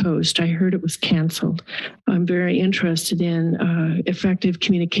North Coast? I heard it was canceled. I'm very interested in effective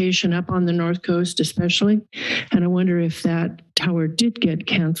communication up on the North Coast, especially. And I wonder if that tower did get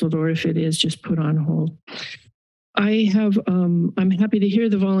canceled or if it is just put on hold. I'm happy to hear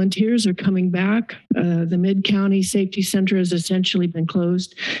the volunteers are coming back. The Mid-County Safety Center has essentially been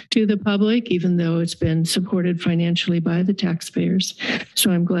closed to the public, even though it's been supported financially by the taxpayers.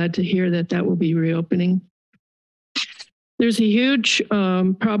 So I'm glad to hear that will be reopening. There's a huge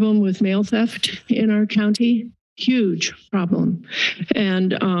problem with mail theft in our county. huge problem.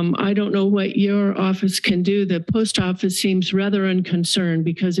 And I don't know what your office can do. The post office seems rather unconcerned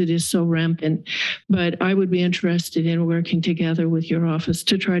because it is so rampant, but I would be interested in working together with your office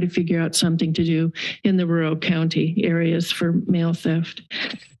to try to figure out something to do in the rural county areas for mail theft.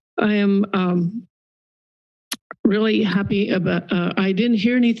 I am really happy about, I didn't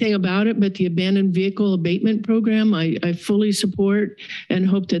hear anything about it, but the abandoned vehicle abatement program, I fully support and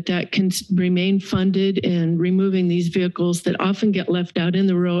hope that that can remain funded and removing these vehicles that often get left out in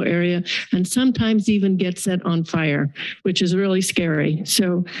the rural area and sometimes even get set on fire, which is really scary.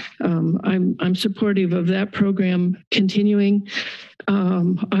 So I'm supportive of that program continuing.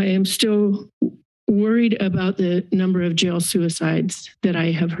 I am still worried about the number of jail suicides that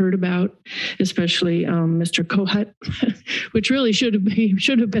I have heard about, especially Mr. Kohut, which really should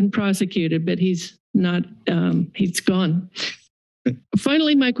have been prosecuted, but he's not. He's gone.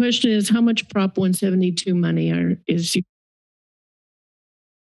 Finally, my question is, how much Prop 172 money is?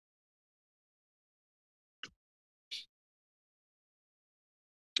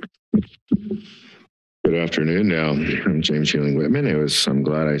 Good afternoon. Now, I'm James Healing Whitman. I'm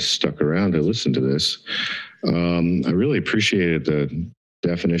glad I stuck around to listen to this. I really appreciated the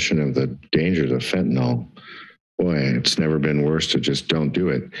definition of the dangers of fentanyl. Boy, it's never been worse to just don't do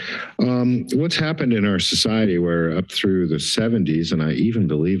it. What's happened in our society where up through the 70s, and I even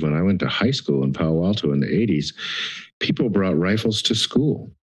believe when I went to high school in Palo Alto in the 80s, people brought rifles to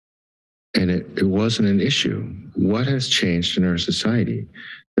school and it wasn't an issue. What has changed in our society?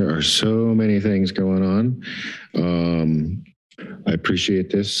 There are so many things going on. I appreciate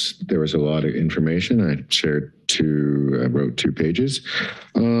this. There was a lot of information. I wrote 2 pages.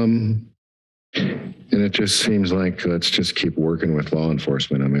 And it just seems like let's just keep working with law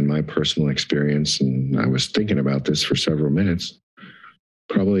enforcement. I mean, my personal experience, and I was thinking about this for several minutes,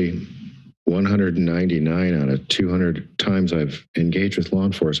 probably 199 out of 200 times I've engaged with law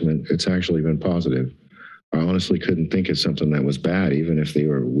enforcement, it's actually been positive. I honestly couldn't think of something that was bad, even if we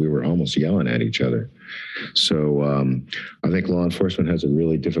were almost yelling at each other. So I think law enforcement has a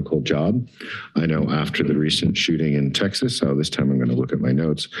really difficult job. I know after the recent shooting in Texas, so this time I'm going to look at my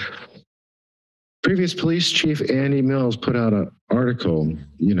notes. Previous police chief Andy Mills put out an article,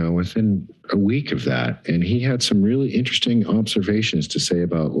 within a week of that, and he had some really interesting observations to say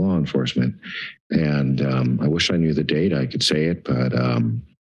about law enforcement. And I wish I knew the date, I could say it, but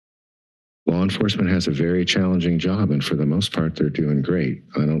law enforcement has a very challenging job, and for the most part, they're doing great.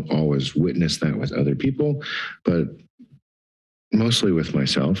 I don't always witness that with other people, but mostly with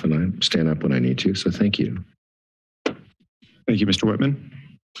myself, and I stand up when I need to, so thank you. Thank you, Mr. Whitman.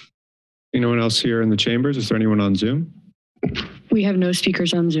 Anyone else here in the chambers? Is there anyone on Zoom? We have no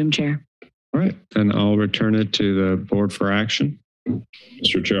speakers on Zoom, Chair. All right, then I'll return it to the board for action.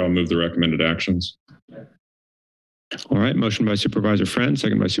 Mr. Chair, I'll move the recommended actions. All right, motion by Supervisor Friend,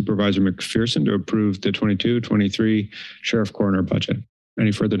 second by Supervisor McPherson to approve the 22-23 Sheriff Coroner budget.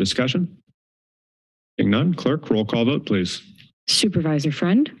 Any further discussion? Seeing none, clerk, roll call vote, please. Supervisor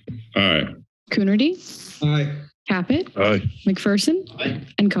Friend? Aye. Coonerty? Aye. Caput? Aye. McPherson? Aye.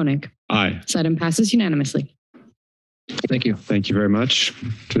 And Koenig? Aye. This item passes unanimously. Thank you. Thank you very much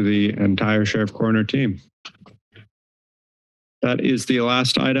to the entire Sheriff Coroner team. That is the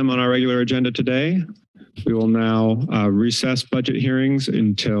last item on our regular agenda today. We will now recess budget hearings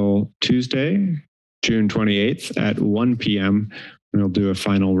until Tuesday, June 28th at 1 p.m. And we'll do a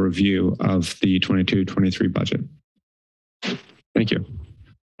final review of the 22-23 budget. Thank you.